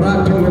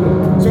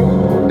 So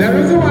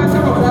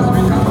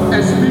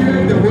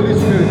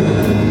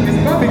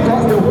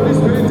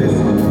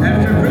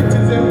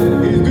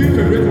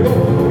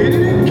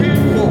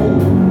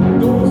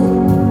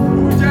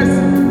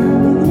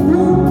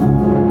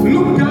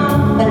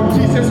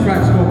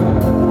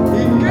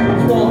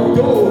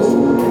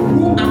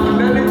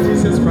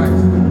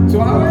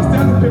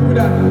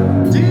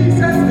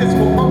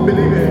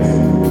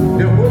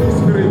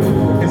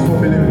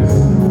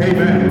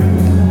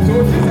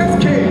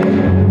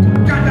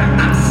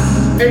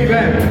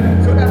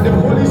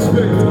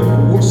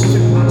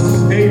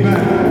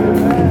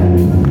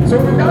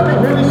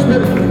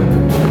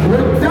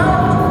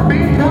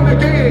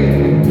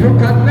you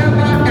can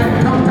never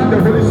encounter the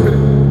Holy Spirit.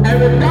 And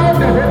without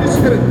the Holy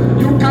Spirit,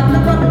 you can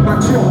never be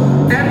mature.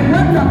 And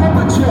when you are not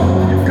mature,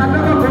 you can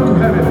never go to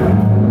heaven.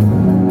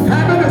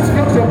 Heaven is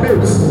not for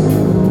babes.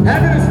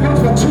 Heaven is not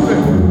for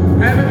children.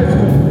 Heaven is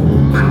for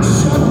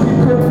mature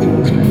people in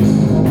Christ.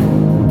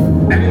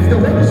 And it's the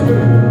Holy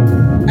Spirit.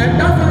 And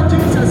that's what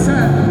Jesus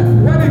said.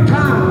 When He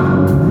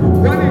comes,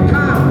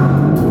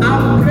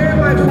 I'll pray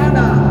my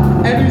Father,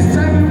 and He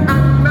sent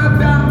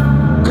another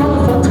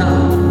comforter,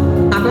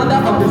 another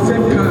of the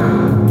same kind.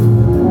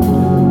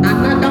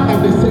 Another of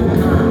the same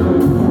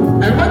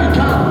kind. And when He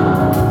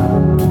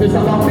comes, it's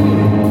about me.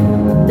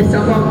 It's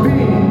about me.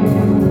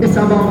 It's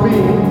about me.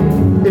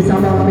 It's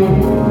about me.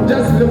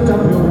 Just lift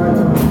up your right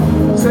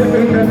hand. Say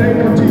in the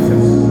name of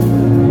Jesus.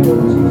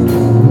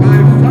 My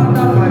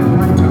Father, my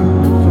fighter.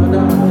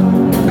 Father,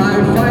 my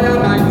fire,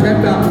 my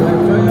tender. My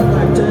fire,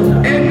 my tender.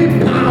 Any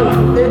power,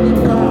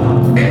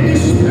 any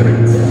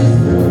spirit,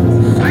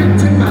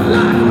 fighting my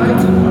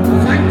life,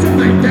 fighting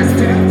my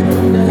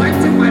destiny,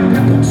 fighting my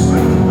purpose.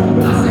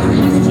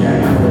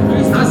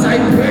 As I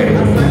pray,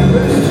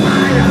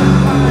 fire.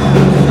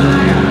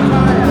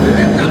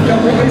 Lift up your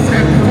voice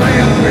and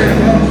fire prayer.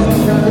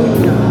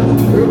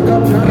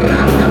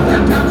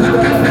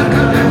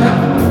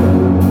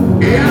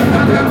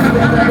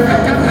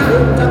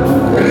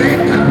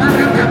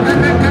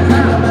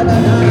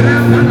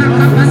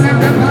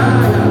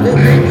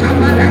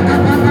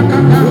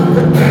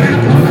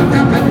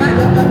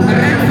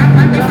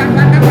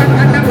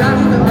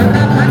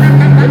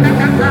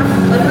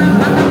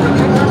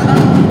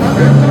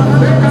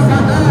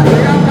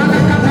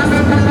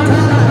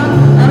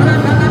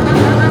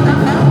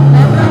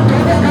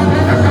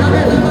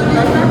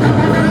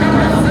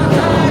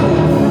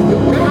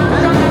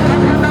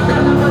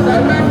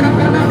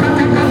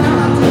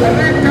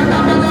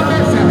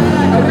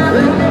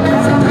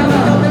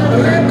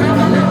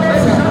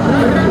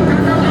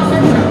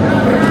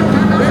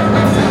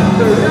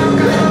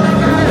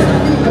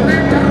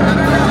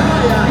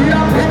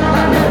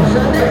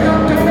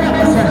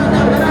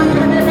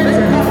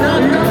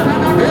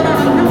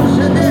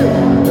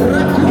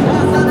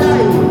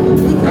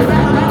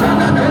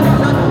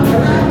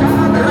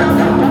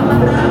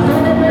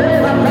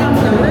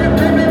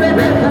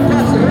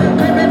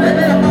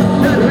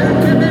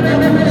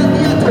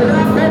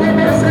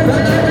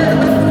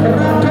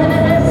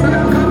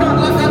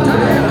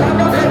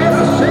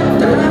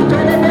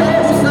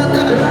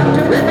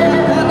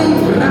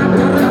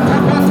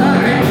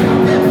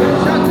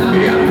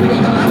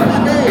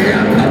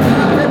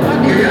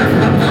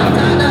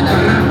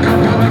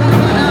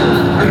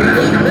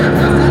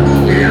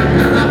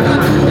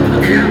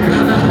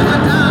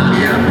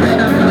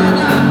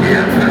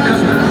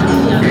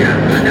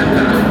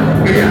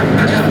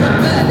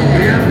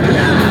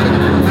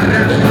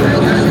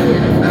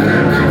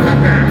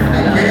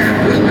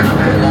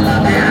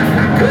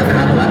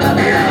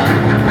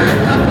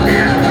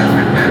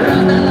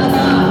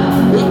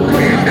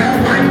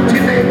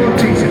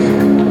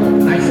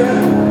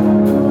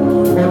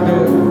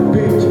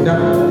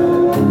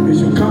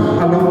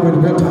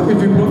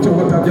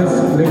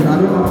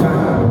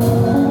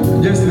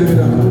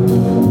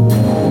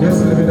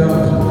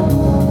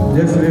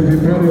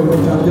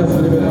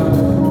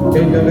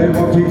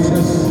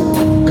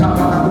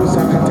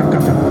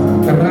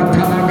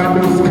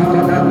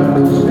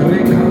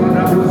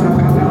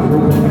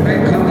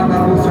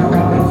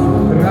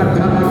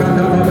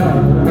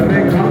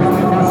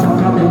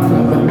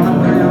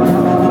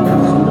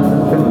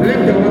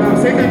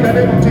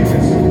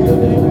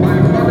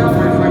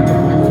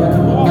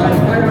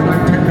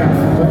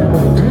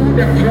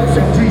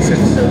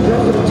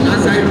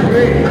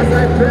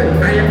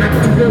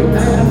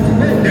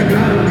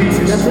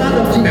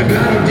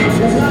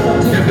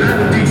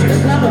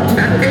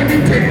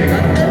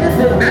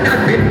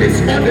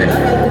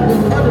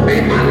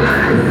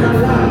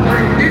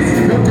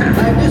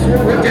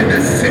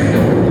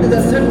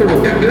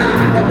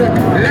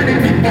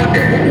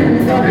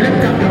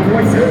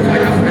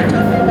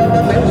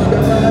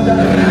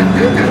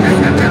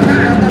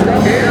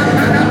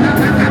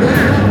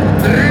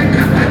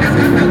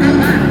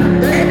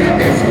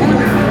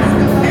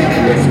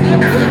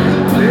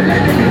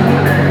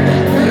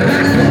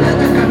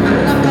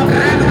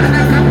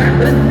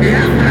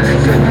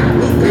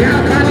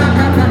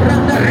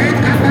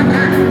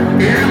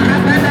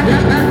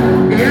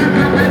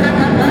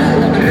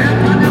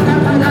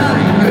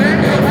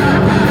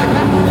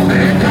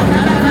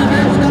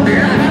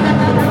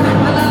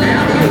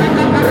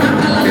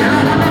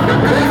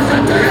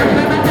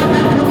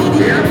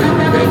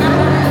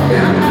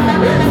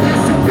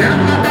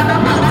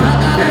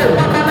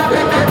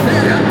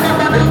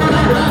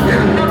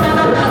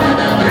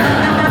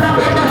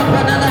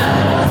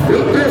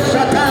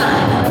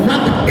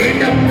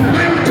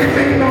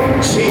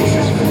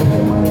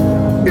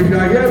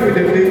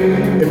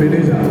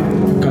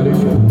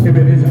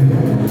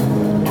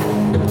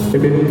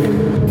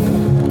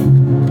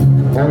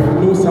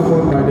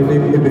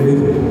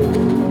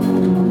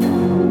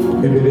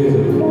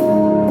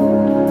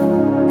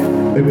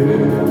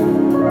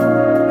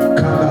 Ebenezer.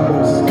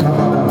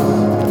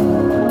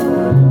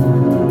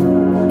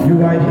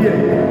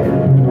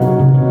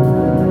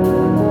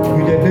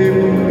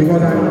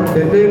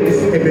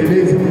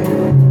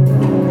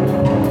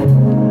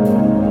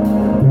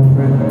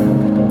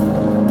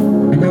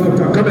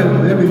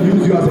 me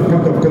use you as a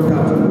point of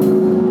contact.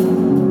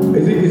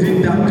 Is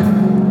it dark?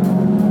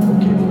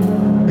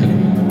 Okay.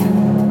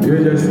 You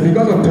just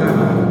because of time,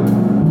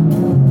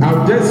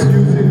 I'm just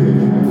using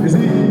it. You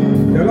see,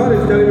 the Lord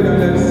is telling me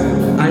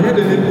that I heard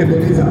the name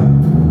Ebenezer,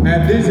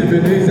 and this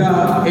Ebenezer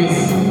is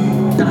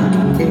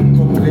dark in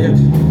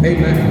comprehension.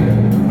 Amen.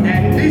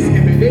 And this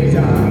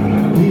Ebenezer,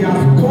 He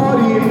has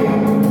called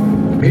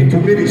him into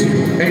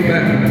ministry.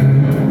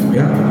 Amen.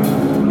 Yeah.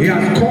 He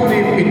has called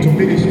him into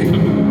ministry,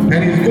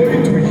 and He's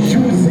going to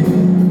use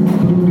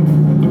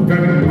him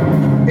very well.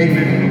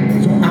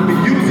 Amen. So I'm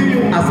using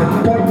you as a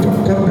point of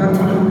contact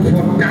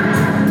for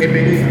that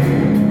Ebenezer.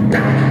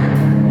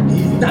 That.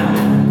 He's that.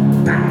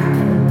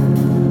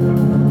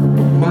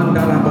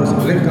 Mandala was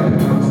lift up your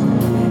hands.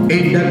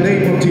 In the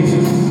name of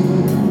Jesus.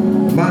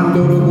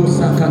 Mandorobo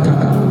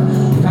Sakataka.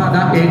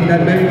 Father, in the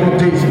name of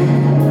Jesus.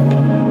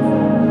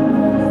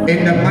 In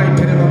the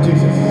mighty name of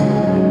Jesus.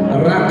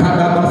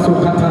 Rakadaba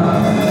Sukata.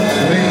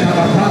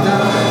 Rekaba Father,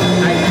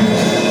 I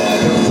use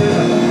your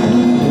servant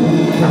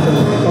as a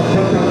point of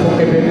contact for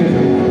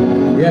Ebenezer.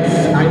 Yes,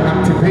 I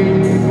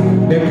activate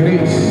the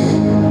grace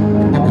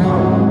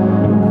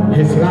upon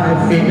his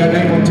life in the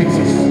name of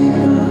Jesus.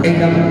 In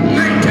the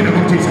mighty name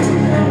of Jesus.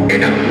 In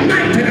the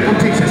mighty name of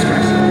Jesus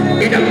Christ.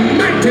 In the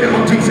mighty name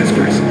of Jesus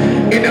Christ.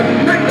 In the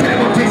mighty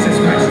name of Jesus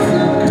Christ.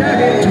 Tell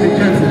him to be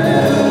careful.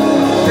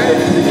 Tell him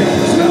to be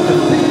careful. Stop them.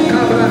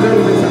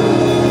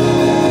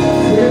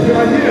 If you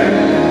are here,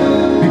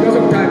 because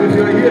of time, if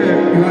you are here,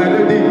 you are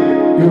already,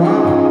 you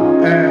have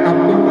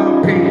abnormal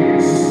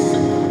pains.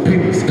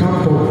 Pains, come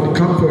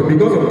forward.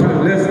 Because of time,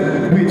 let's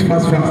do it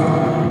fast.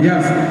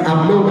 Yes,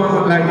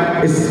 abnormal,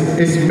 like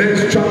it's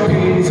menstrual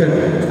pains,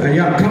 and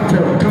yeah, come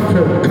forward.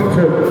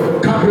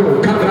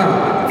 Kabro, Kabra,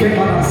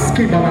 Kebana,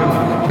 Skibana,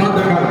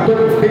 Badaga,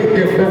 don't make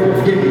them,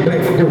 don't get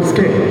black, don't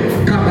scare.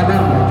 Kabana,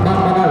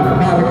 Bambana,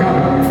 Baraga,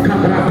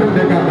 Kabra,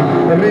 Kondegaba,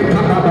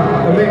 Rekababa,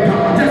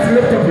 just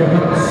lift up your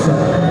hands.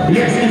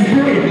 Yes, it's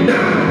going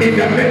now in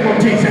the name of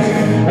Jesus.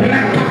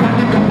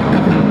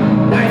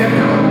 By the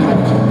count of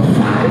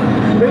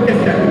 5, what is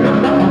the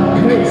number of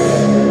grace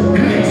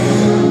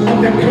of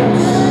the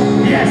cross?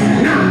 Yes,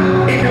 now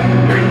in the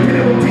mighty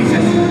name of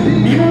Jesus,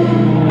 you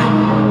are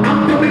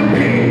abdomen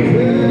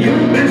pain, you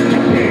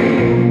menstrual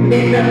pain,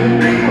 in the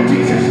name of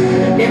Jesus,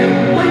 in the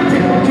mighty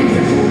name of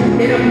Jesus,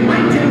 in the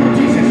mighty name of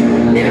Jesus,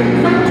 in the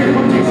mighty name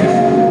of Jesus,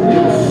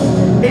 loose,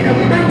 in the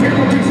mighty name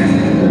of Jesus.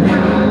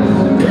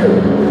 1, 2,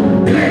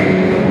 3,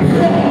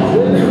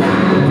 4,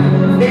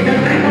 5, in the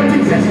name of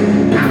Jesus.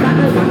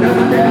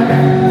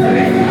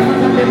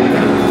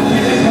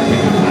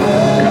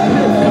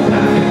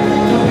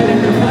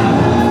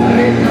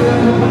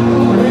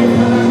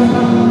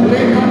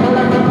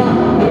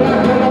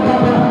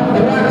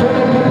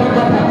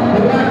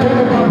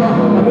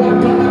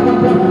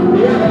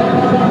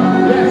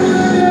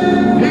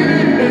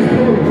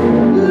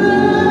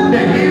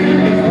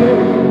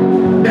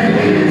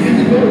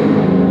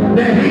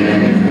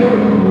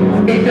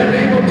 In the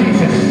name of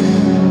Jesus.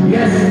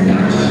 Yes,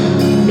 touch.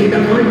 In the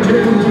mighty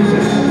name of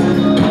Jesus.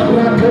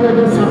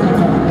 Rakolobo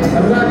Sakata.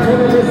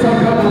 Rakolobo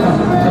Sakata.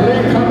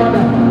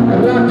 Rekabada.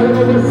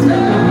 Rakolobo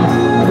Sakata.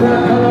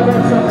 Rakolobo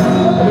Sakata.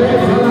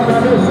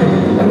 Rekalabadose.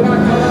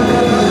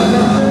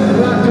 Rakalabadaba.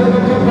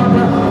 Rakolobo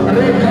Papa.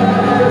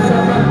 Rekalabado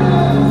Sakata.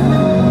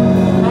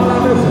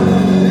 Alabose.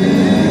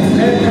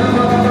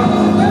 Rekabadaba.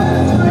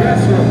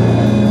 Yes, Lord.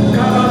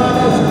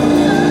 Kabadabosa.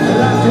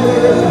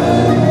 Rakolobosa.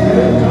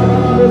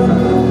 Rekabadabosa.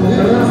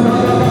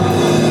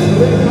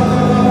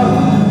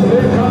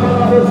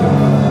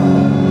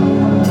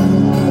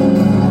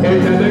 In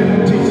the name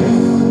of Jesus,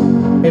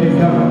 it is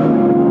done.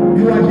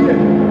 You are here.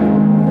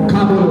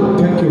 Kabbalah,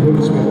 thank you,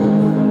 Holy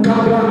Spirit.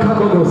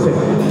 Kabbalah said,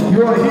 you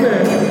are here.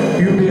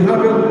 You'll be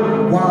having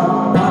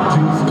one bad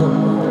dreams come.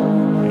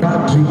 Bad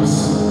dreams.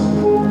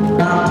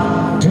 Bad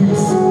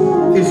dreams.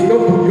 It's not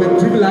good. Your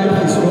dream life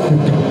is not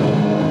good.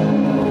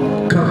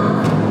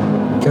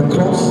 Come. The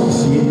cross is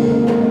here.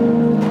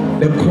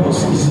 The cross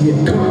is here.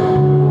 Come.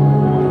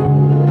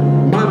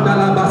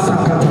 Mandala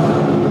Basakata.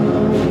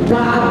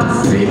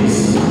 Bad dreams.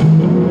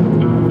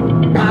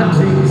 Bad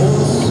dreams.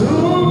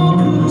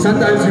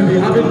 Sometimes you'll be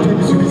having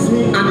dreams, you'll be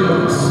seeing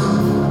animals.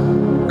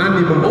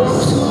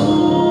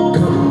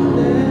 Come.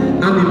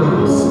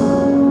 Animals.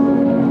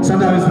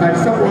 Sometimes it's like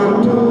someone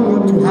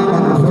want to have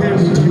an affair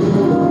with you.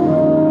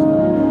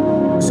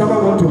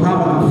 Someone want to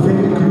have an affair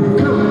with you.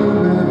 Come.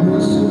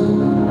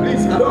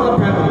 Please, I don't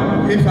have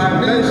time. If I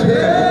mention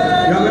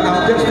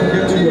I'll just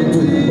forget you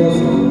because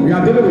we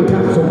are dealing with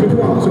time. So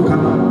people are also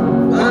coming.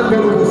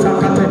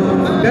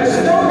 There's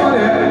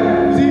nobody.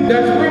 See,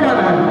 there's nobody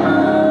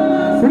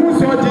who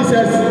saw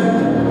Jesus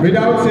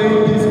without saying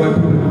this my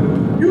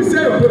problem. You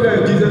say your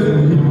problem, Jesus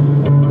will heal.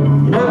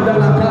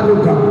 Mandala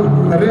Kaluka,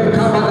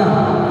 Rekabada,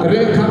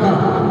 Rekaba,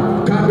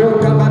 Kabo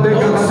Kabade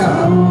Kabada,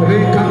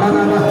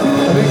 Rekabada,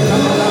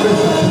 Rekabada,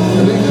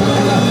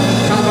 Rekabada,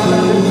 Kabada,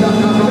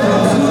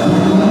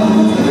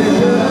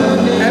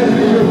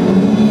 every yoke,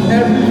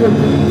 every yoke,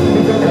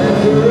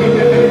 every yoke,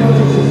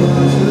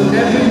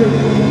 every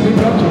yoke,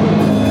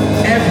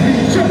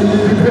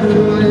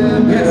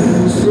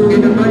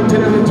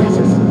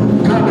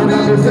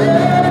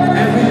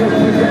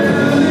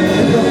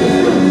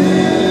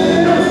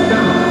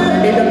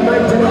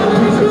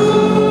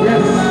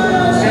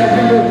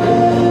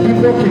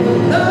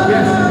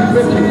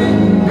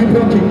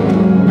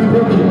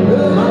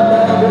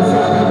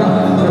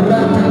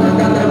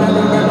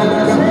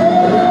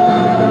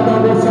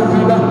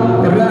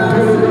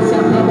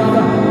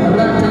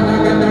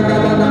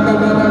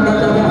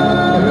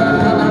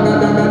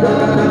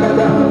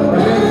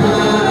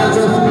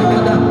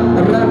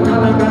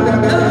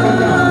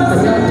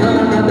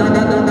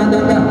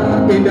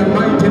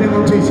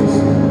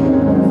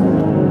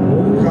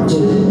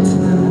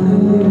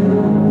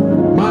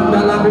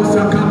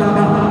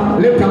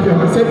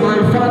 say, my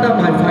Father,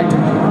 my fighter,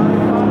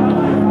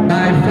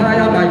 by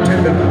fire, by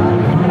tender,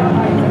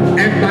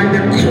 and by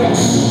the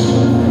cross,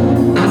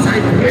 as I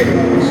pray,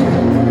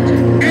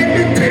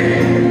 anything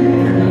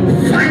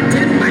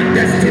fighting my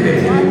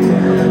destiny,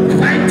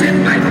 fighting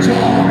my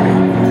joy,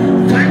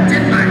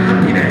 fighting my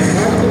happiness,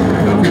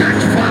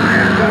 catch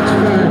fire.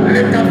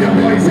 Lift up your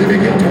voice and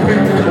begin to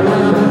pray.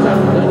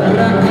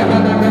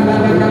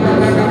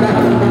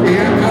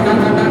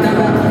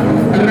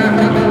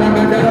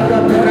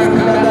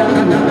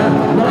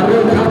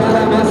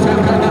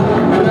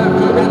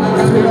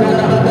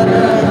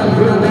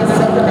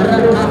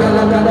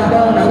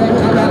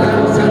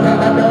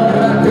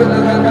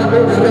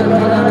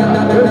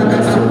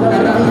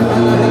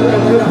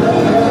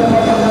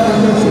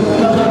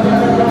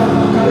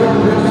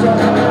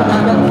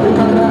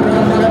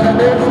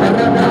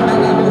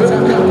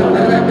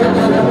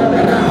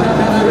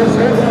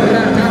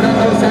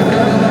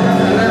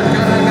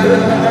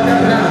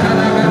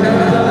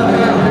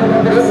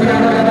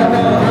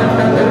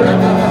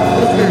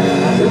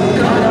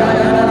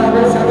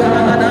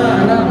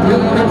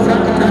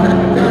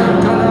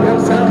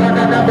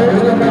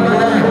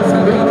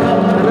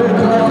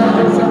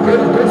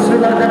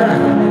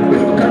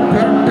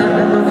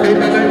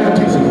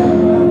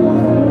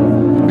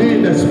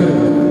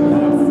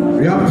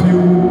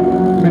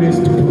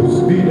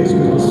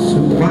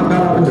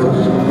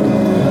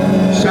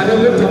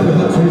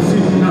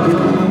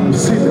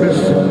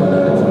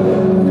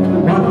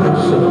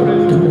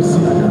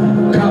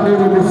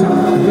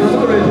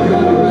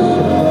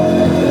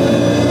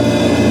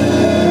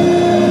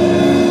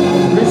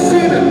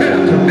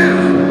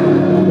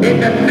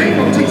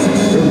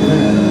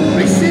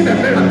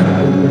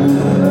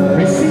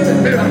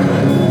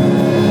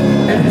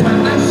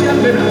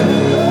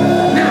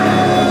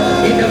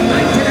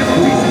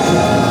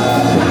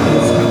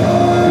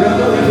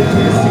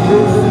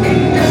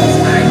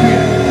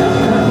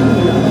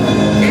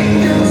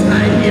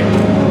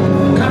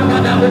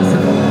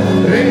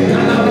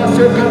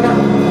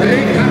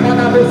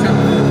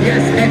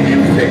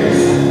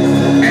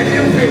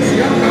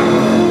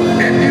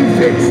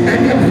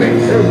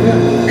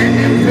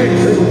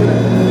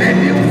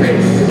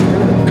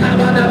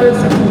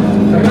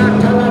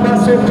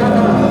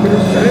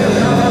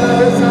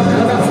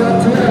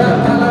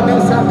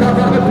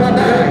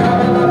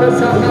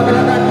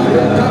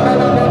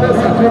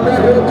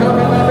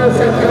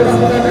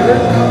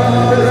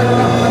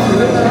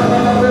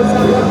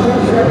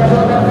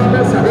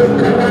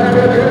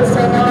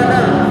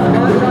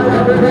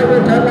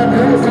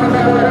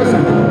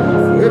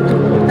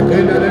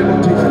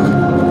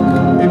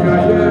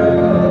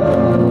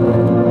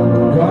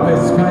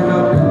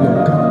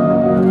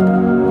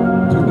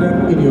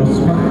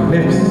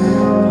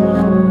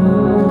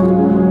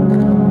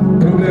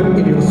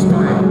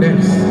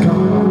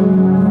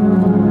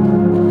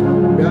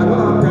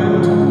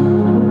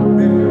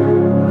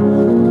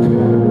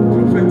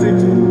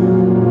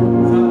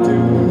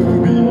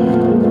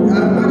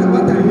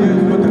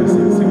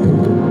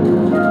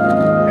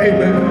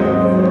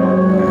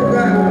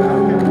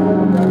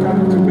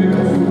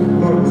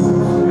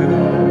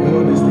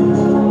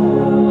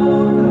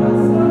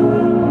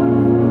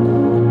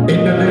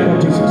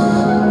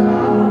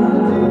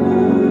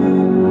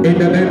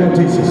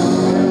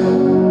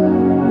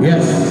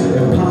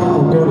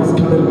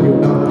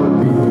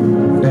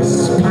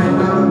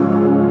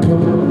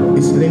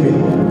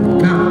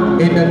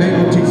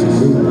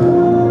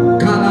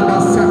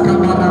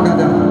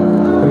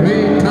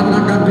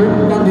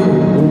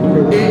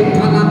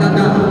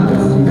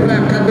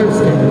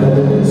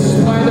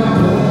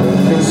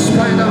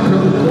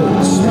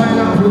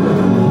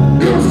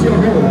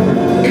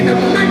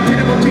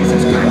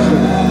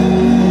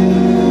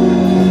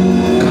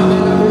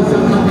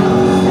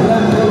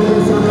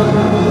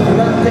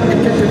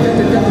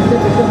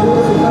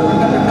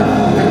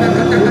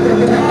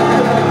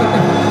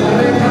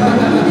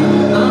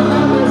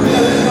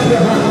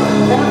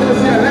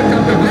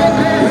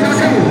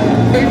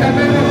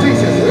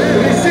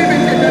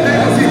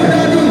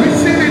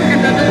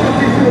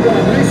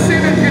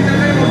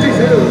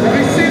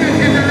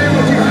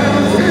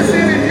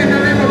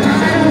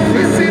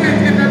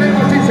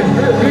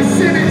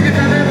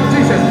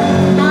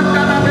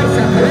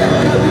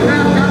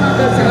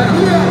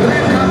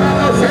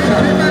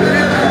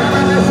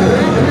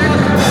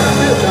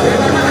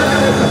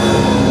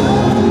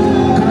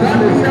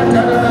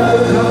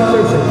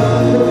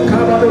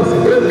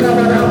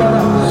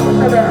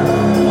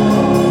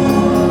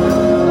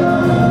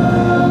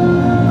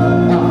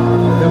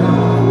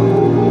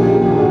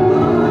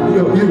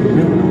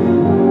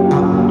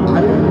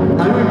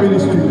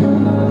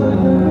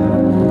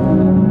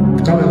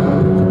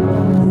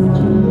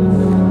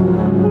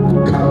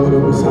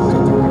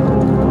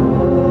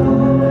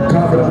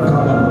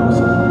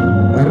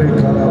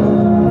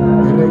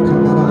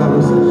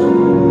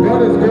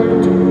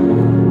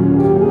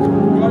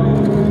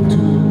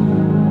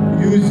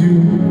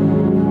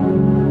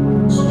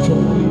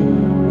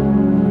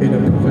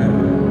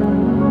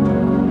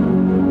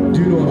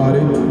 about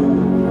it?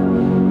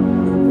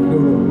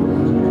 No.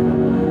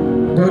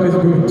 God is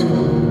going to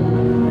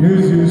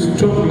use you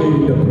strongly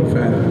in the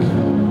prophetic.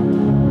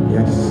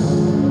 Yes.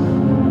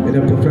 In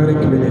the prophetic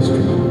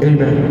ministry.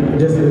 Amen.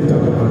 Just lift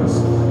up your hands.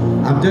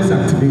 I'm just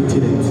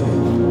activating it.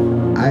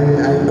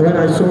 When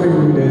I saw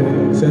you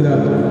then said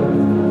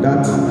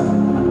that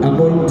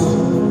anoint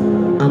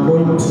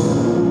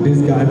this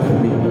guy for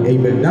me.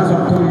 Amen. That's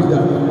what I call you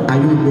that. Are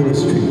you in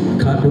ministry?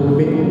 Have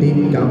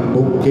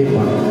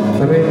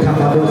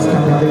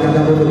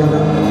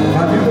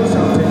you know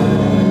something?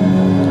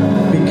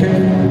 Be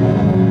careful.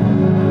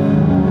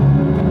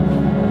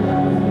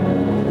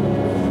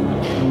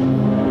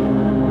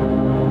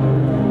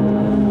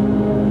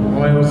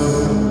 Or else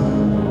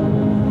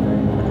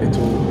it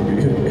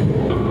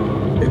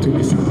will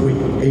be some way.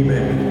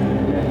 Amen.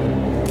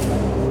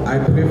 I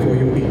pray for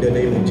you in the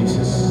name of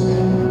Jesus.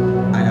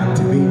 I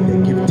activate the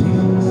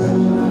giftings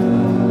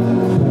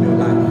in your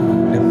life,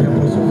 the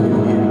purpose of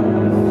your year,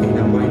 in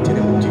the mighty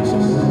name of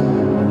Jesus.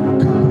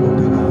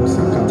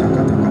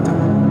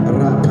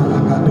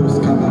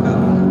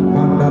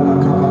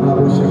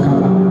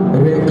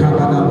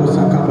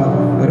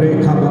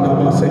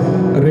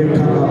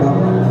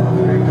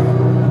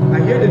 I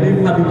hear the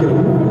name Abigail.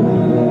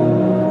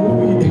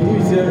 Who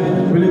is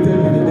related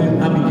with the name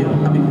Abigail?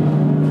 Abigail.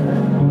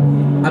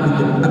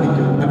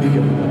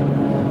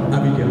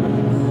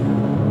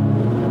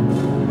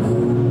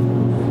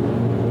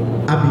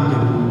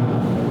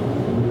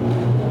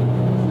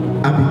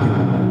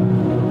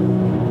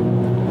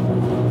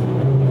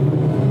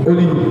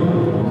 Only you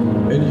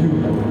and you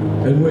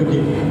and who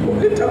again?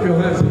 Lift up your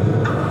hands.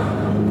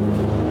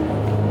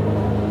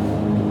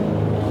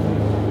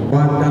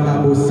 Bandala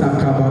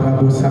Sakaba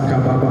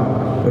Sakababa,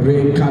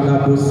 Rekala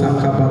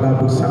Sakabala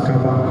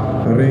Sakaba,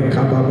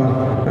 Rekababa,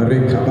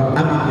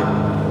 Abigail.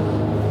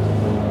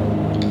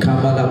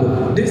 Kabalabo.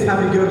 This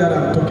Abigail that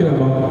I'm talking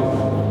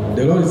about,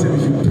 the Lord said we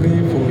should pray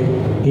for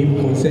him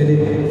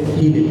concerning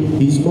healing.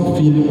 He's not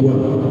feeling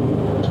well.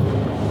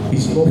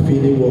 She's not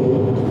feeling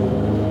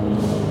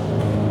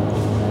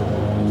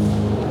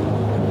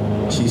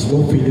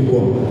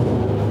well.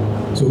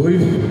 So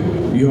if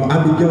your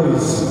Abigail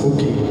is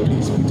okay,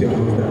 please put your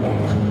hands down.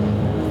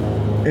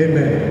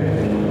 Amen.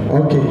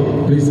 Okay,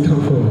 please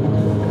come forward.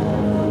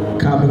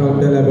 Kabro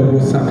Delebo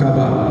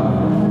Sakaba,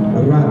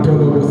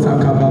 Ratolo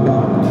Sakababa,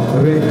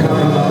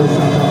 Rekababa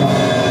Sakaba,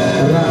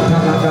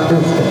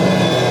 Ratalagadusco.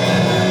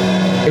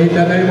 In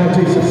the name of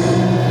Jesus,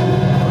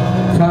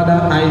 Father,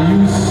 I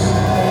use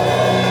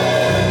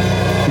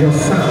your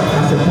son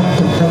as a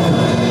point of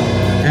contact,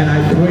 and I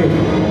pray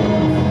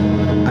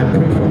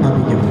for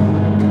Abigail.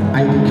 I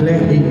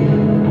declare healing.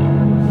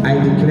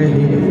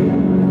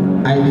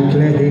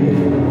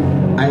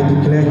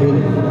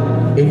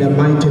 In the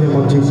mighty name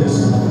of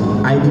Jesus.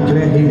 I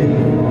declare healing.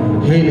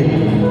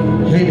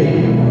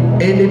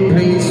 Any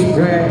place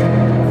where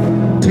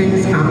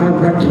things are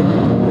not working,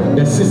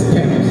 the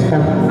systems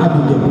of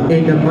Abigail,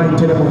 in the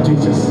mighty name of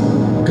Jesus.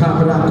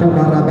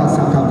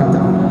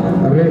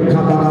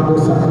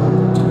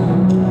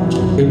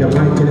 In the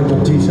mighty name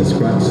of Jesus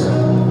Christ.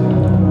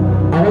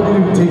 I want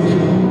you to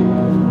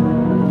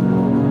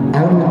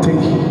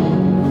take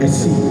a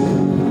seed.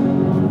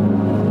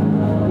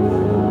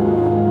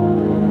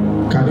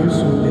 Can you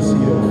sow a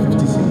seed of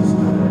 50 seeds?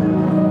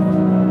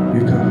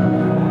 You can.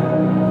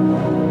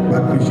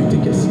 But you should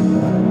take a seed.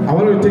 I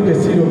want you to take a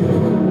seed of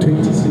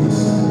 20 seeds.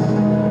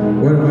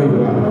 Wherever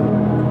you are.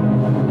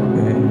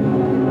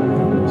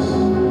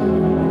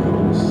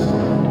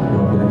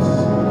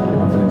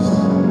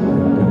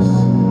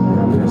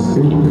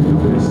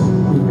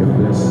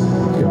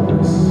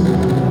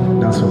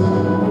 That's all.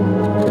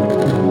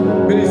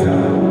 Minister,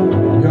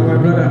 you are my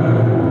brother.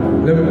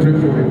 Let me pray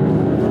for you.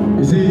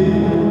 You see,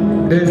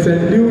 there's a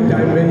new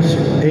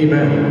dimension.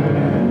 Amen.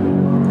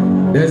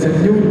 There's a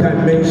new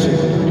dimension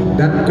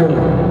that God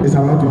is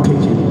about to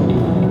take you.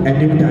 A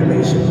new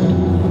dimension.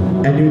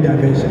 I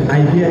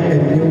hear a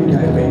new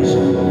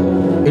dimension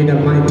in the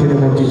mighty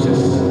name of Jesus.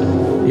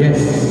 Yes,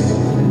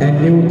 a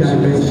new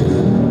dimension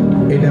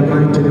in the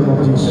mighty name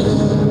of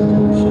Jesus.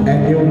 A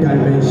new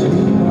dimension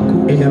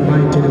in the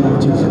mighty name of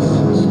Jesus.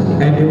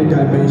 A new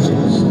dimension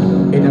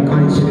in the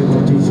mighty name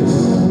of Jesus.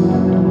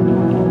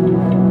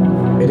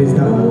 It is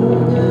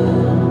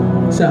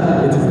done. Sir,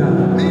 it is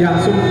done. Yeah,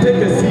 so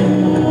take a seat.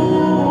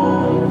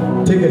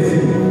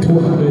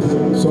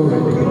 200, sorry,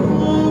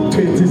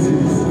 20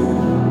 seats,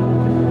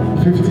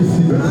 50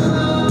 seats,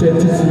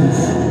 30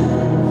 seats.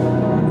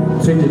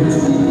 Take it.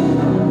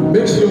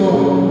 Make sure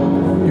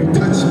you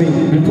touch me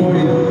before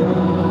you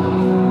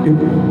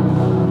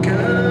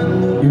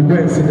go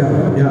and sit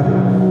down. Yeah.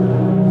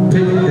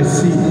 Take a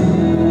seat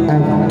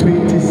of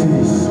 20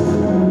 seats,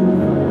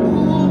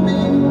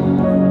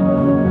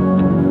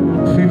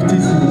 50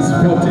 seats,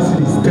 40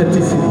 seats,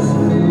 30 seats,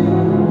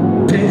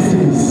 10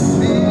 seats.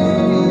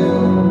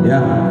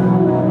 Yeah.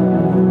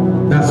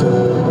 That's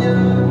all.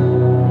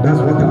 That's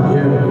what I'm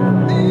hearing.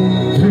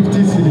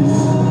 50 seats,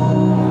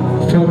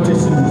 40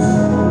 seats,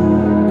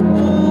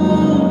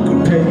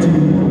 30,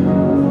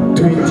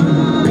 20,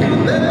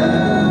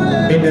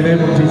 10. In the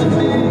name of Jesus.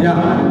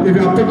 Yeah. If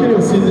you are taking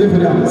your seat, lift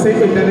it up.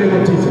 Say in the name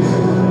of Jesus.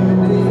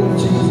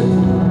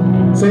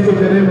 Say in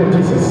the name of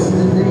Jesus.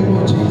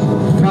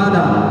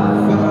 Father,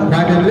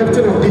 by the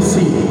lifting of this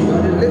seed,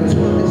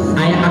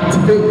 I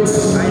activate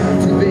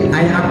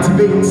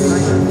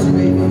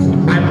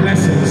my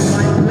blessings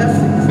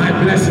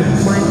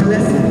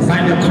by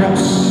the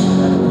cross.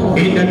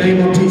 In the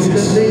name of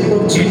Jesus.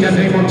 In the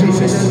name of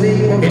Jesus.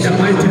 In the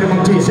mighty name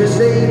of Jesus.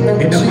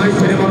 In the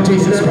mighty name of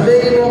Jesus Christ.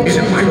 In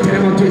the mighty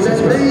name of Jesus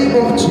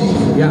Christ.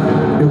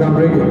 Yeah, you can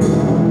bring it.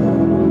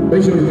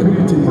 Make sure you put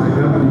it in my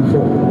hand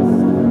before.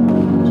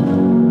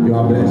 You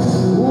are blessed.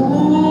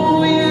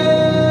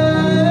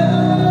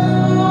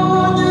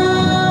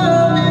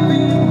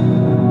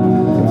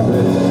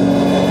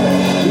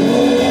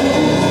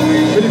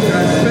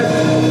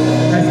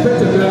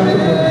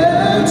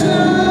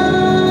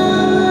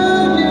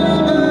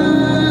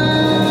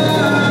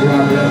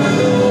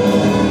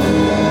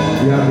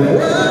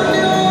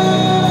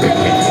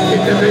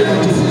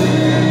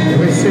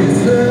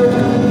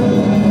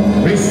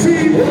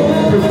 Receive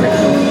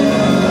protection.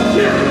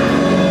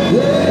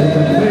 In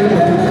the name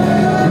of Jesus.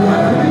 You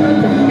are delivered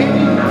from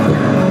any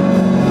attack,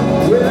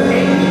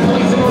 any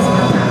poisonous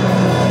attack.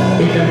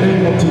 In the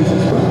name of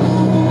Jesus Christ.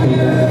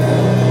 Amen.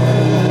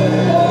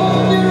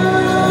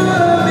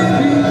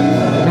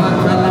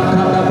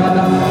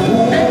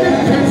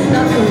 Anything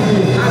that will be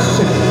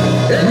action,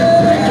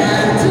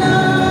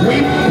 we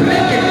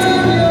break it.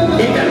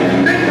 In the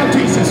name of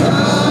Jesus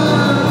Christ.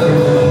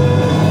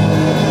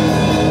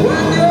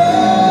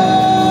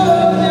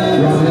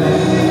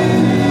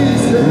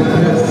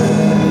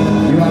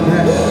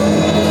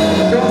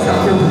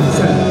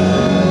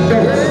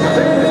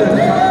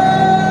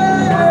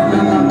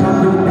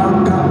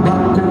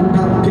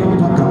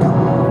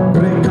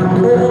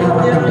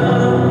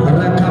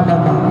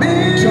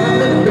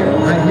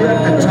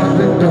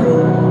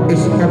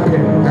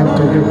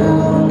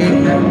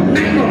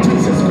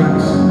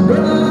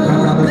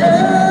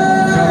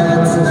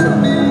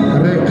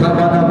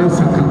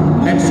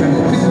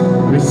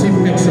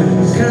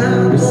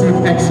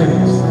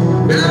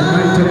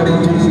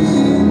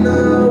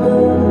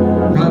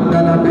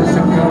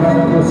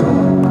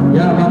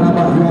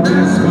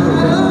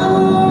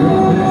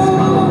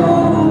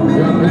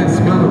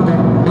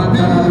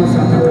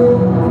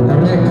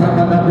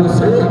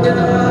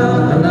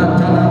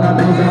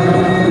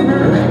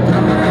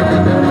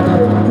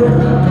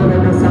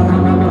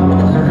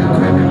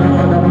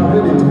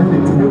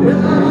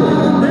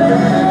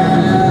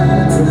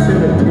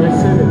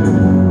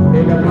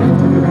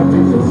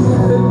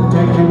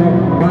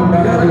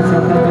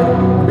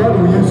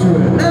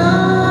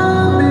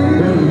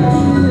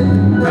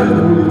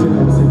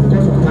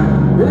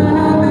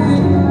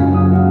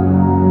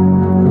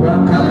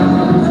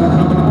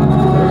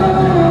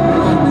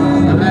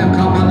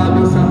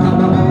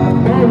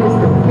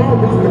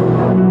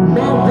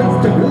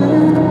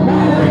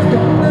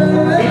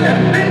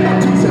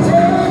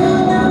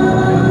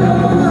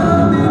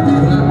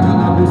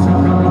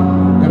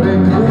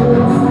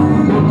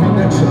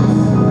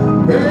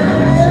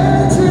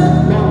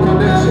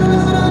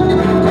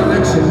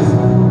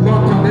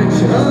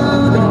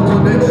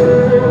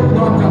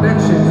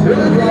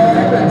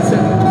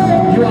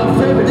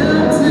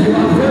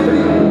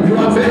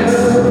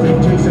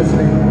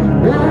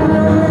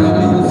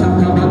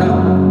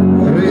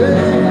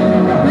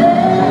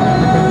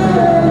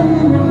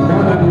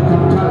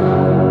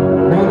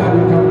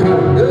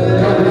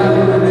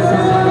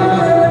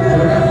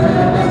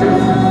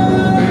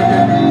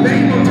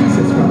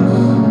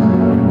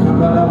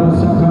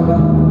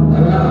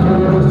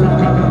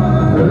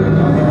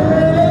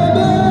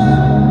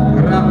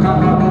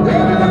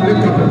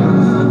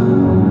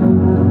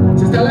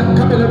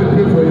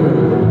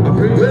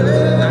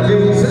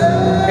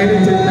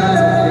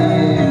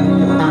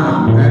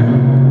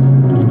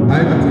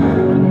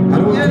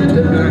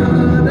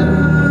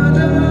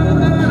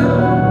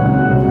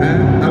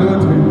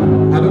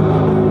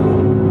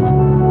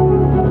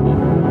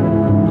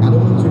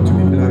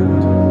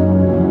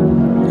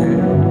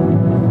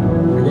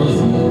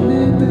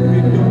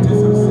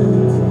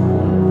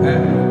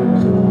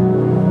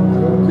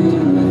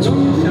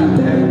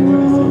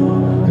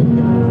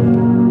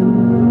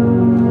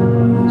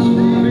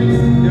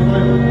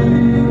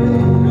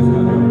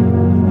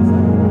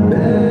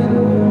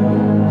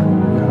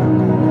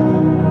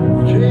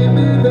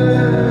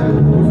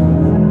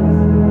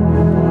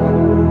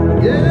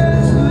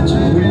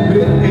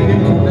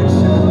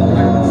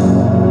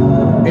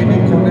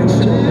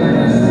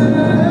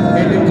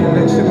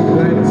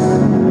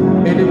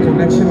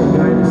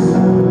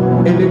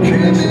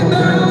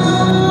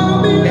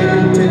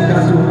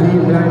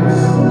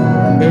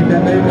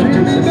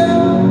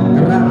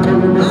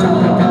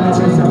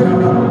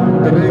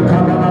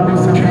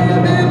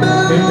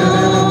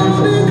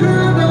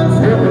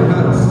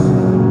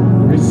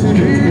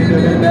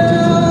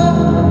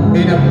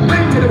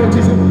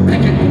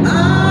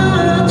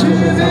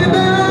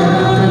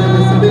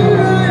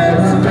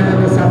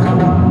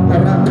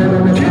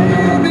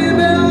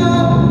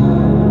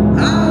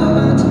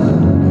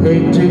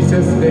 In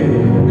Jesus'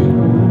 name.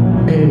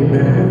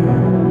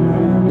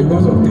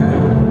 because of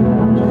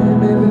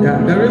time. Yeah,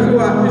 the reason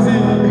why, you see,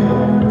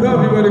 some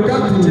people they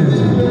come to church.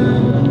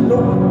 No,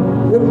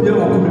 what you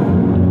are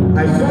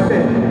I saw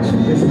that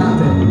it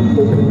started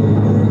open,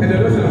 and the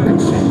rest of the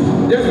bullshit.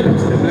 Just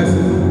watch the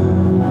blessing.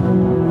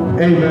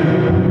 Amen.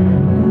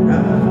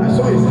 Yeah, I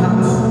saw his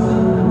heart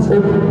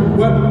open.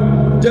 Well,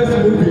 just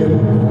move here.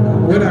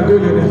 When I go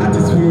here, the heart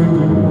is flowing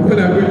me. When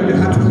I go here, the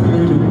heart is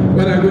flowing me.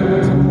 When I go,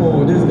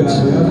 oh, this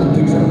guy, we have to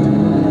take something.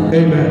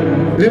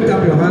 Amen. Lift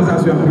up your hands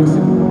as we are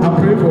closing. I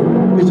pray for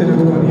each and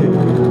every one here.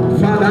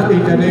 Father,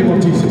 in the name of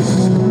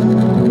Jesus,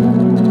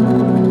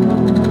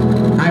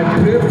 I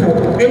pray for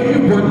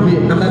anyone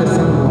here under the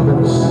sound of my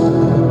voice.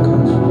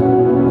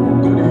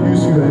 God will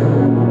use you.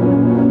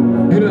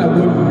 You know that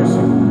God will use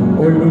you.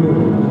 Or you don't know.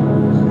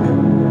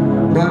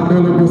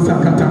 Mandolo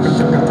sakata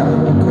sakata.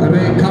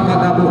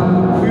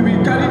 We will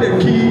carry the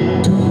key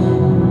to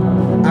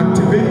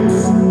activate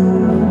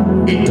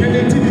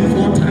eternity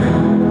before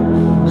time.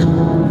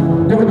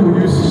 God will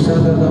use you.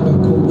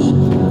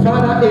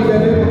 Father, in the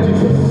name of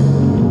Jesus,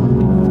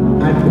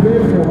 I pray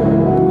for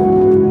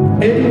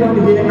anyone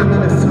here under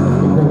the sound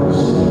of my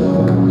voice.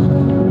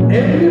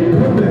 Any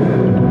problem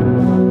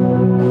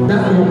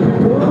that your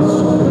people are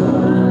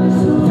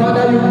suffering,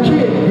 Father, you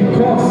came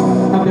because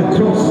of the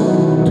cross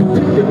to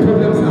take the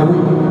problems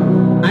away.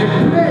 I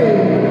pray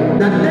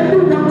that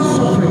everyone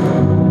suffering,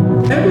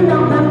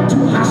 everyone going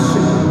through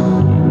hardship,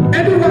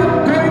 everyone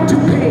going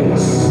through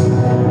pains,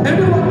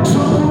 everyone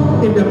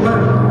troubled in the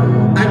mind,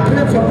 I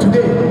pray from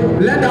today,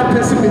 let that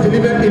person be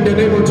delivered in the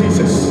name of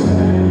Jesus.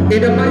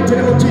 In the mighty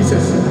name of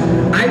Jesus,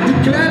 I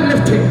declare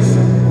liftings.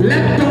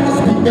 Let doors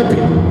be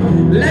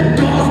open. Let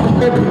doors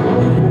be open.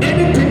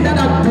 Anything that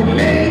has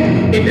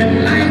delayed in the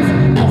life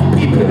of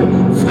people,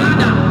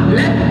 Father,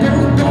 let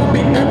those doors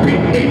be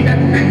open in the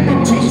name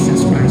of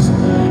Jesus Christ.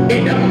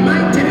 In the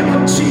mighty name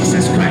of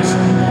Jesus Christ.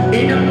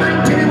 In the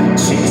mighty name of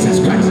Jesus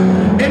Christ.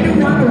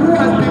 Anyone who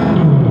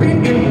has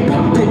been in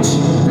bondage,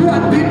 who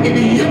has been in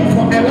the yoke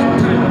for a long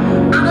time,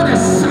 under the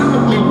sound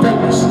of my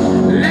voice,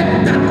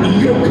 let that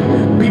yoke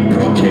be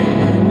broken.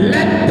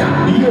 Let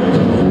that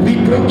yoke be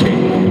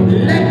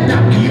broken. Let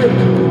that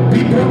yoke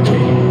be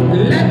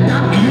broken. Let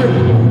that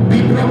yoke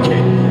be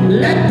broken.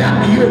 Let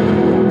that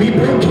yoke be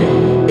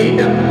broken. In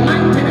the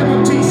mighty name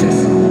of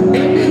Jesus.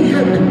 Any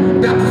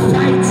yoke that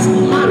fights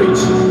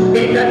marriage,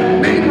 in the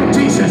name of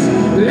Jesus,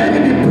 let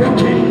it be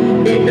broken.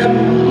 In the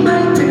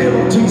mighty name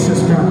of Jesus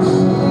Christ.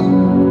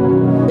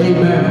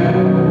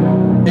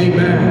 Amen.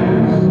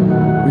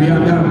 Amen. We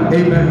are done.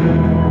 Amen.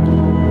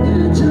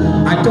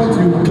 I thought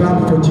you would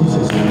clap for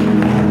Jesus.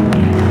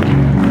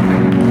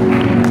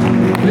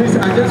 Please,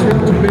 I just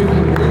want to make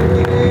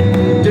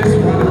just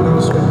one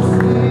announcement.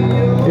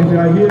 If you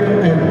are here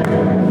and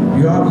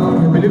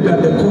you believe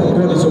that the call of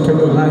God is upon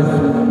your life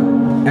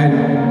and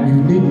you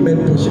need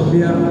mentorship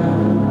here,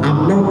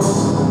 I'm not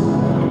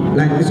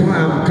like this one.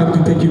 I'm come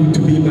to take you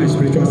to be my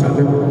spiritual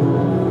son.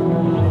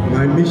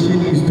 My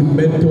mission is to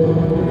mentor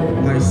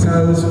my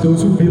sons,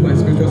 those who be my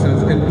spiritual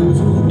sons, and those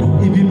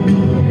who even be.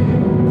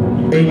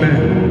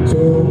 Amen. So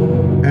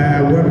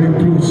when we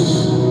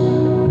close,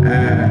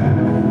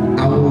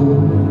 I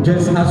will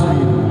just ask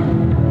you,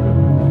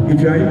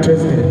 if you are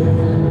interested,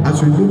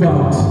 as we move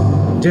out,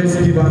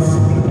 just give us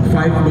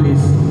 5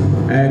 minutes.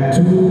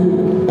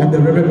 Two of the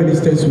Reverend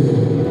Ministers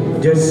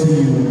will just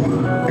see you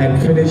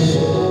and finish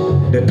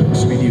the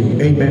talks with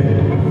you.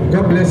 Amen.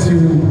 God bless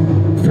you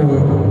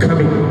for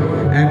coming.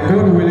 And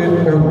God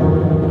willing,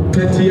 on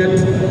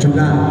 30th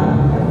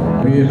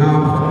July, we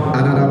have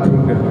another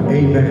program.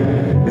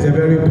 Amen. It's a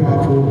very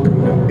powerful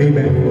program.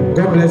 Amen.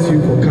 God bless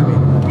you for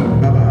coming.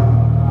 Bye-bye.